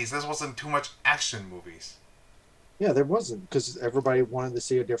 90s, there wasn't too much action movies. Yeah, there wasn't because everybody wanted to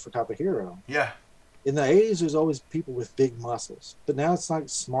see a different type of hero. Yeah. In the 80s, there's always people with big muscles, but now it's like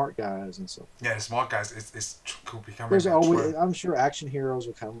smart guys and stuff. Yeah, the smart guys is becoming There's a always, trend. I'm sure, action heroes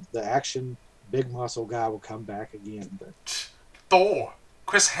will come. The action big muscle guy will come back again. But Thor,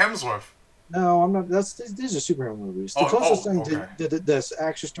 Chris Hemsworth. no, I'm not. These are superhero movies. The closest thing to this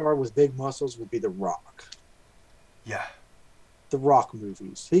action star with big muscles would be The Rock. Yeah. The Rock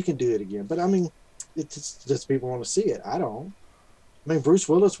movies. He can do it again, but I mean, it's just people want to see it. I don't. I mean, Bruce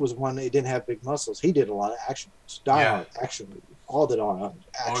Willis was one that didn't have big muscles. He did a lot of action. Die Hard, action movie. All did all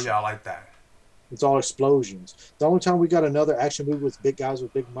action. Oh yeah, I like that. It's all explosions. The only time we got another action movie with big guys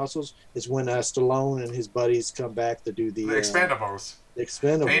with big muscles is when Stallone and his buddies come back to do the Expendables. The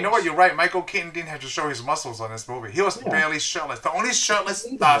Expendables. And you know what? You're right. Michael Keaton didn't have to show his muscles on this movie. He was barely shirtless. The only shirtless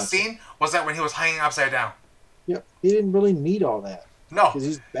scene was that when he was hanging upside down. Yep. He didn't really need all that. No. Because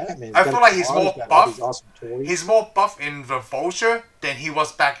he's Batman. I feel like he's more buff. Awesome he's more buff in The Vulture than he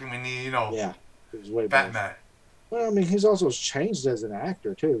was back when he, yeah, he was way Batman. Buff. Well, I mean, he's also changed as an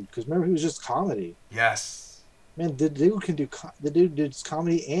actor too. Because remember, he was just comedy. Yes. Man, the dude can do. The dude does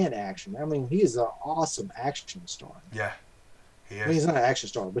comedy and action. I mean, he is an awesome action star. Yeah, he is. I mean, he's not an action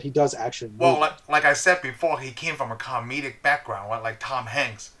star, but he does action. Well, like I said before, he came from a comedic background, like Tom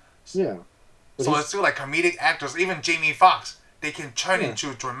Hanks. Yeah. So it's still like comedic actors. Even Jamie Foxx, they can turn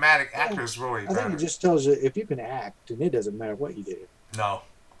into dramatic actors really. I think it just tells you if you can act, and it doesn't matter what you do. No.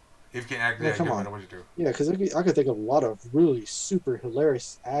 If you can act, it doesn't matter what you do. Yeah, because I could think of a lot of really super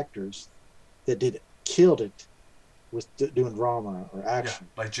hilarious actors that killed it with doing drama or action.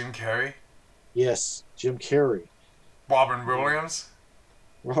 Yeah, like Jim Carrey. Yes, Jim Carrey. Robin Williams.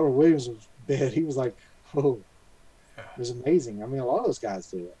 Robert Williams was bad. He was like, oh, yeah. It was amazing. I mean, a lot of those guys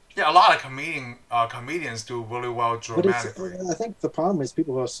do it. Yeah, a lot of comedians do really well dramatically. But I think the problem is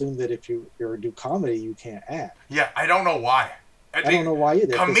people assume that if you do comedy, you can't act. Yeah, I don't know why. I don't know why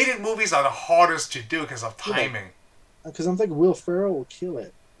either. Comedic movies are the hardest to do because of timing. Because I'm thinking Will Ferrell will kill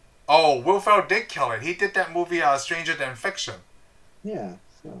it. Oh, Will Ferrell did kill it. He did that movie Stranger Than Fiction. Yeah.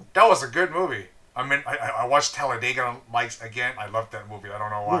 So. That was a good movie. I mean, I watched Talladega Nights again. I loved that movie. I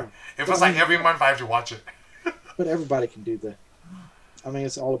don't know why. Yeah. It was like every month I have to watch it. But everybody can do that. I mean,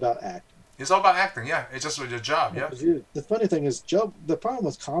 it's all about acting. It's all about acting, yeah. It's just your job, yeah. The funny thing is, the problem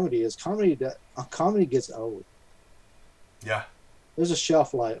with comedy is comedy gets old. Yeah. There's a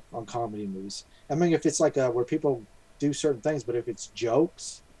shelf life on comedy movies. I mean, if it's like where people do certain things, but if it's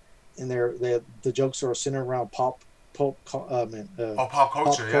jokes, and the jokes are centered around pop culture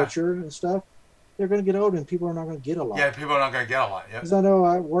and stuff, they're going to get old, and people are not going to get a lot. Yeah, people are not going to get a lot. Yeah. Because I know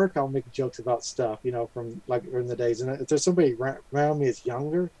at work, I'll make jokes about stuff, from like in the days, and if there's somebody around me that's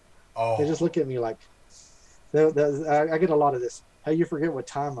younger, they just look at me like, I get a lot of this. Hey, you forget what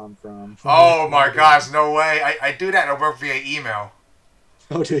time I'm from. Oh my gosh, no way! I do that at work via email.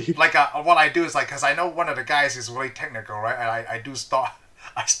 Oh, do you? Like what I do is like, because I know one of the guys is really technical, right? And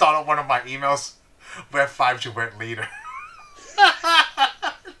I start off one of my emails with 5 to word leader.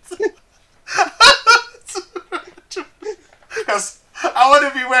 Because I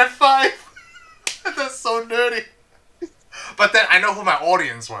want to be word 5. That's so nerdy. But then I know who my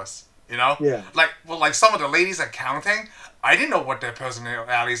audience was, Yeah. Like some of the ladies accounting, I didn't know what their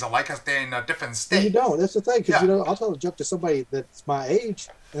personalities are like because they're in a different state. You don't. That's the thing. Because, I'll tell a joke to somebody that's my age,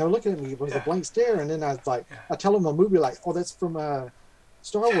 and they're looking at me with a blank stare, and then I tell them a movie like, oh, that's from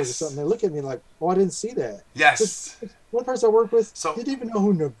Star Wars or something. They look at me like, oh, I didn't see that. Yes. One person I worked with didn't even know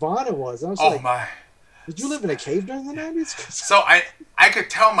who Nirvana was. I was like, my. Did you live in a cave during the 90s? So I could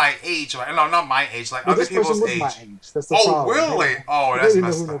tell my age. No, not my age. Like other people's age. My age. That's the problem. Really? Oh, that's they didn't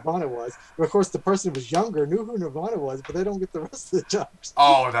messed know who up. Nirvana was. But of course, the person who was younger knew who Nirvana was, but they don't get the rest of the jokes.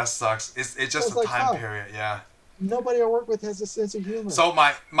 Oh, that sucks. It's just a like, time period. Yeah. Nobody I work with has a sense of humor. So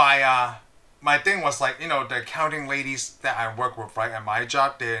my thing was like, the accounting ladies that I work with, right, at my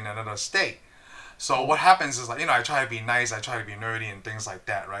job, they're in another state. So what happens is like, I try to be nice, I try to be nerdy and things like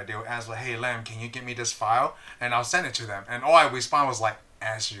that, right? They will ask like, hey, Lem, can you give me this file? And I'll send it to them. And all I respond was like,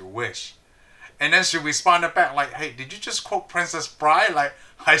 as you wish. And then she responded back like, hey, did you just quote Princess Bride? Like,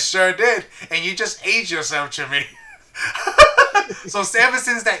 I sure did. And you just aged yourself to me. So ever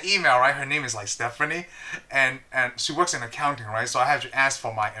since that email, right, her name is like Stephanie, and she works in accounting, right? So I have to ask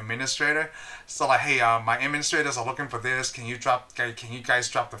for my administrator. So like, hey, my administrators are looking for this. Can you guys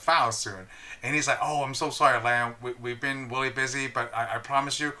drop the file soon? And he's like, oh, I'm so sorry, Lam. We've been really busy, but I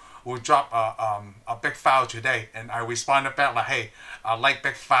promise you, we'll drop a big file today. And I responded back like, hey, I like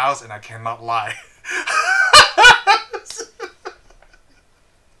big files and I cannot lie.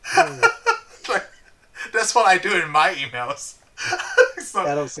 Like, that's what I do in my emails. So,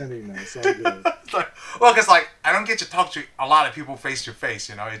 I don't send emails, so I'm good. like, well, because like I don't get to talk to a lot of people face to face.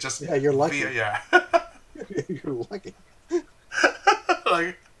 You know, it just Yeah, you're lucky. yeah. You're lucky.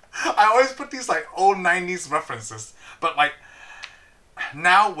 Like I always put these like old '90s references, but like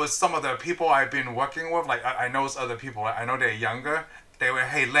now with some of the people I've been working with, like I know other people. I know they're younger. They were,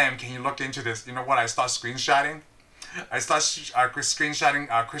 hey Lam, can you look into this? You know what? I start screenshotting. I start screenshotting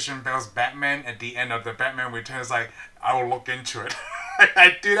Christian Bale's Batman at the end of the Batman Returns. Like I will look into it.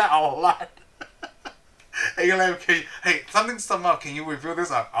 I do that a lot. Hey Lam, hey something's come up. Can you review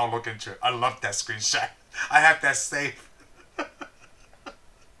this? I'll look into it. I love that screenshot. I have that saved.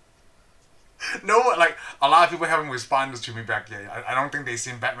 No, like a lot of people haven't responded to me back yet. I don't think they've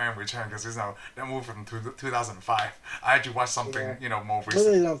seen Batman Return because it's that movie from 2005. I had to watch something more I recent.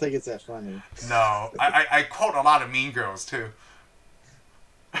 really don't think it's that funny. No, I quote a lot of Mean Girls too.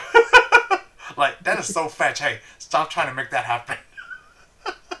 Like that is so fetch. Hey, stop trying to make that happen.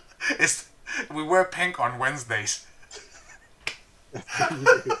 We wear pink on Wednesdays.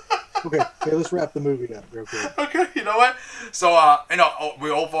 Okay, let's wrap the movie up real quick. Okay, you know what? So,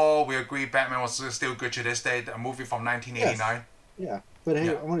 we agree Batman was still good to this day. A movie from 1989. Yes. Yeah, but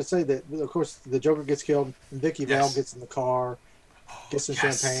hey, I want to say that of course the Joker gets killed, and Vicky Vale gets in the car, gets some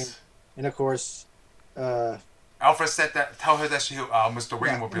champagne, and of course, Alfred tell her that Mr.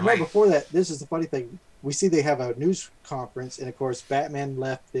 Wayne will be late. Before that, this is the funny thing. We see they have a news conference, and of course, Batman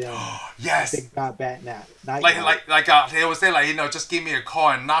left them. Yes. Big Bat Night. They would say just give me a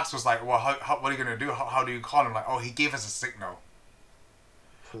call, and Knox was like, well, what are you gonna do? How do you call him? Like, oh, he gave us a signal.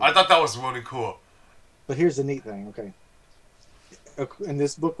 Cool. I thought that was really cool. But here's the neat thing. Okay. In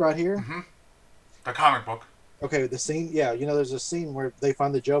this book right here. Mm-hmm. The comic book. Okay, the scene. Yeah, there's a scene where they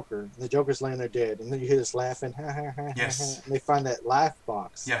find the Joker, and the Joker's laying there dead, and then you hear this laughing, ha ha ha. Yes. And they find that laugh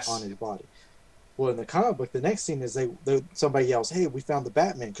box on his body. Well, in the comic book, the next scene is somebody yells, "Hey, we found the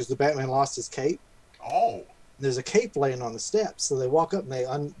Batman!" Because the Batman lost his cape. Oh. And there's a cape laying on the steps, so they walk up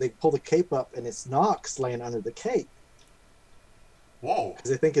and they pull the cape up, and it's Knox laying under the cape. Whoa. Because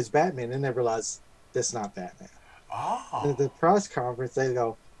they think it's Batman, and then they realize that's not Batman. Oh. And at the press conference, they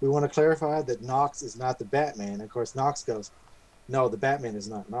go, "We want to clarify that Knox is not the Batman." And of course, Knox goes, "No, the Batman is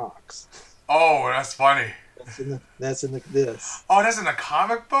not Knox." Oh, that's funny. That's in this. Oh, that's in the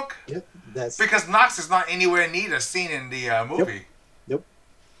comic book? Yep. That's because Knox is not anywhere near seen in the movie. Yep.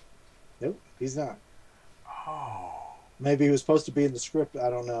 He's not. Oh. Maybe he was supposed to be in the script. I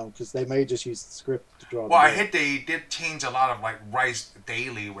don't know, because they may just use the script to draw. Well, I hit they did change a lot of rights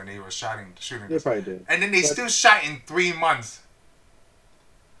daily when they were shooting. They probably did. And then they still shot in 3 months.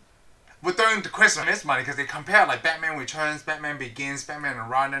 But during the Christmas money, because they compare Batman Returns, Batman Begins, Batman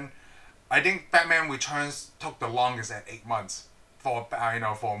and Robin. I think Batman Returns took the longest at 8 months for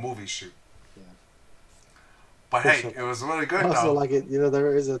a movie shoot. Yeah. But hey, it was really good. Also,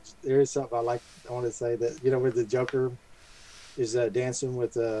 there is something I want to say that where the Joker is dancing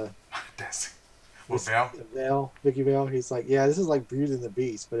with dancing with Vale. Vicky Vale. He's like, yeah, this is like Beauty and the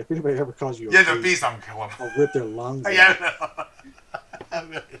Beast. But if anybody ever calls you the Beast, I'm killing. I'll rip their lungs out. Yeah.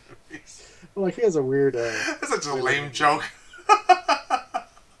 Well, he has a weird. It's such a lame joke.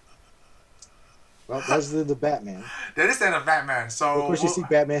 Well, that's the Batman. That is the Batman. So of course you see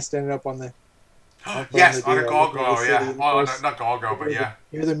Batman standing up on the. Yes, on the gargoyle. Yeah, well, not gargoyle, but yeah.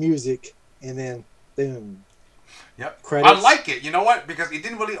 Hear the music, and then boom. Yep. Credits. I like it. You know what? Because it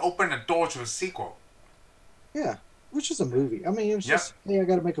didn't really open the door to a sequel. Yeah, which is a movie. I mean, it was just, hey, I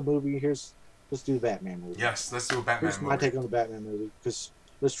got to make a movie. Let's do the Batman movie. Yes, let's do a Batman movie. Here's my take on the Batman movie, because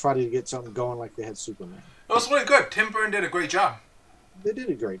let's try to get something going like they had Superman. It was really good. Tim Burton did a great job. They did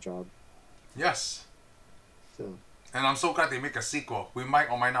a great job. Yes. So. And I'm so glad they make a sequel. We might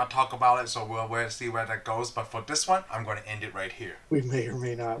or might not talk about it, so we'll see where that goes. But for this one, I'm going to end it right here. We may or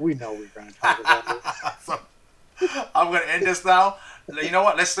may not. We know we're going to talk about it. So, I'm going to end this now. You know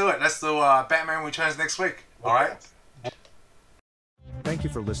what? Let's do it. Let's do Batman Returns next week. All right? Thank you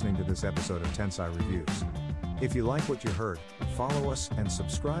for listening to this episode of Tensai Reviews. If you like what you heard, follow us and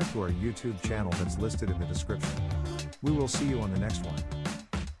subscribe to our YouTube channel that's listed in the description. We will see you on the next one.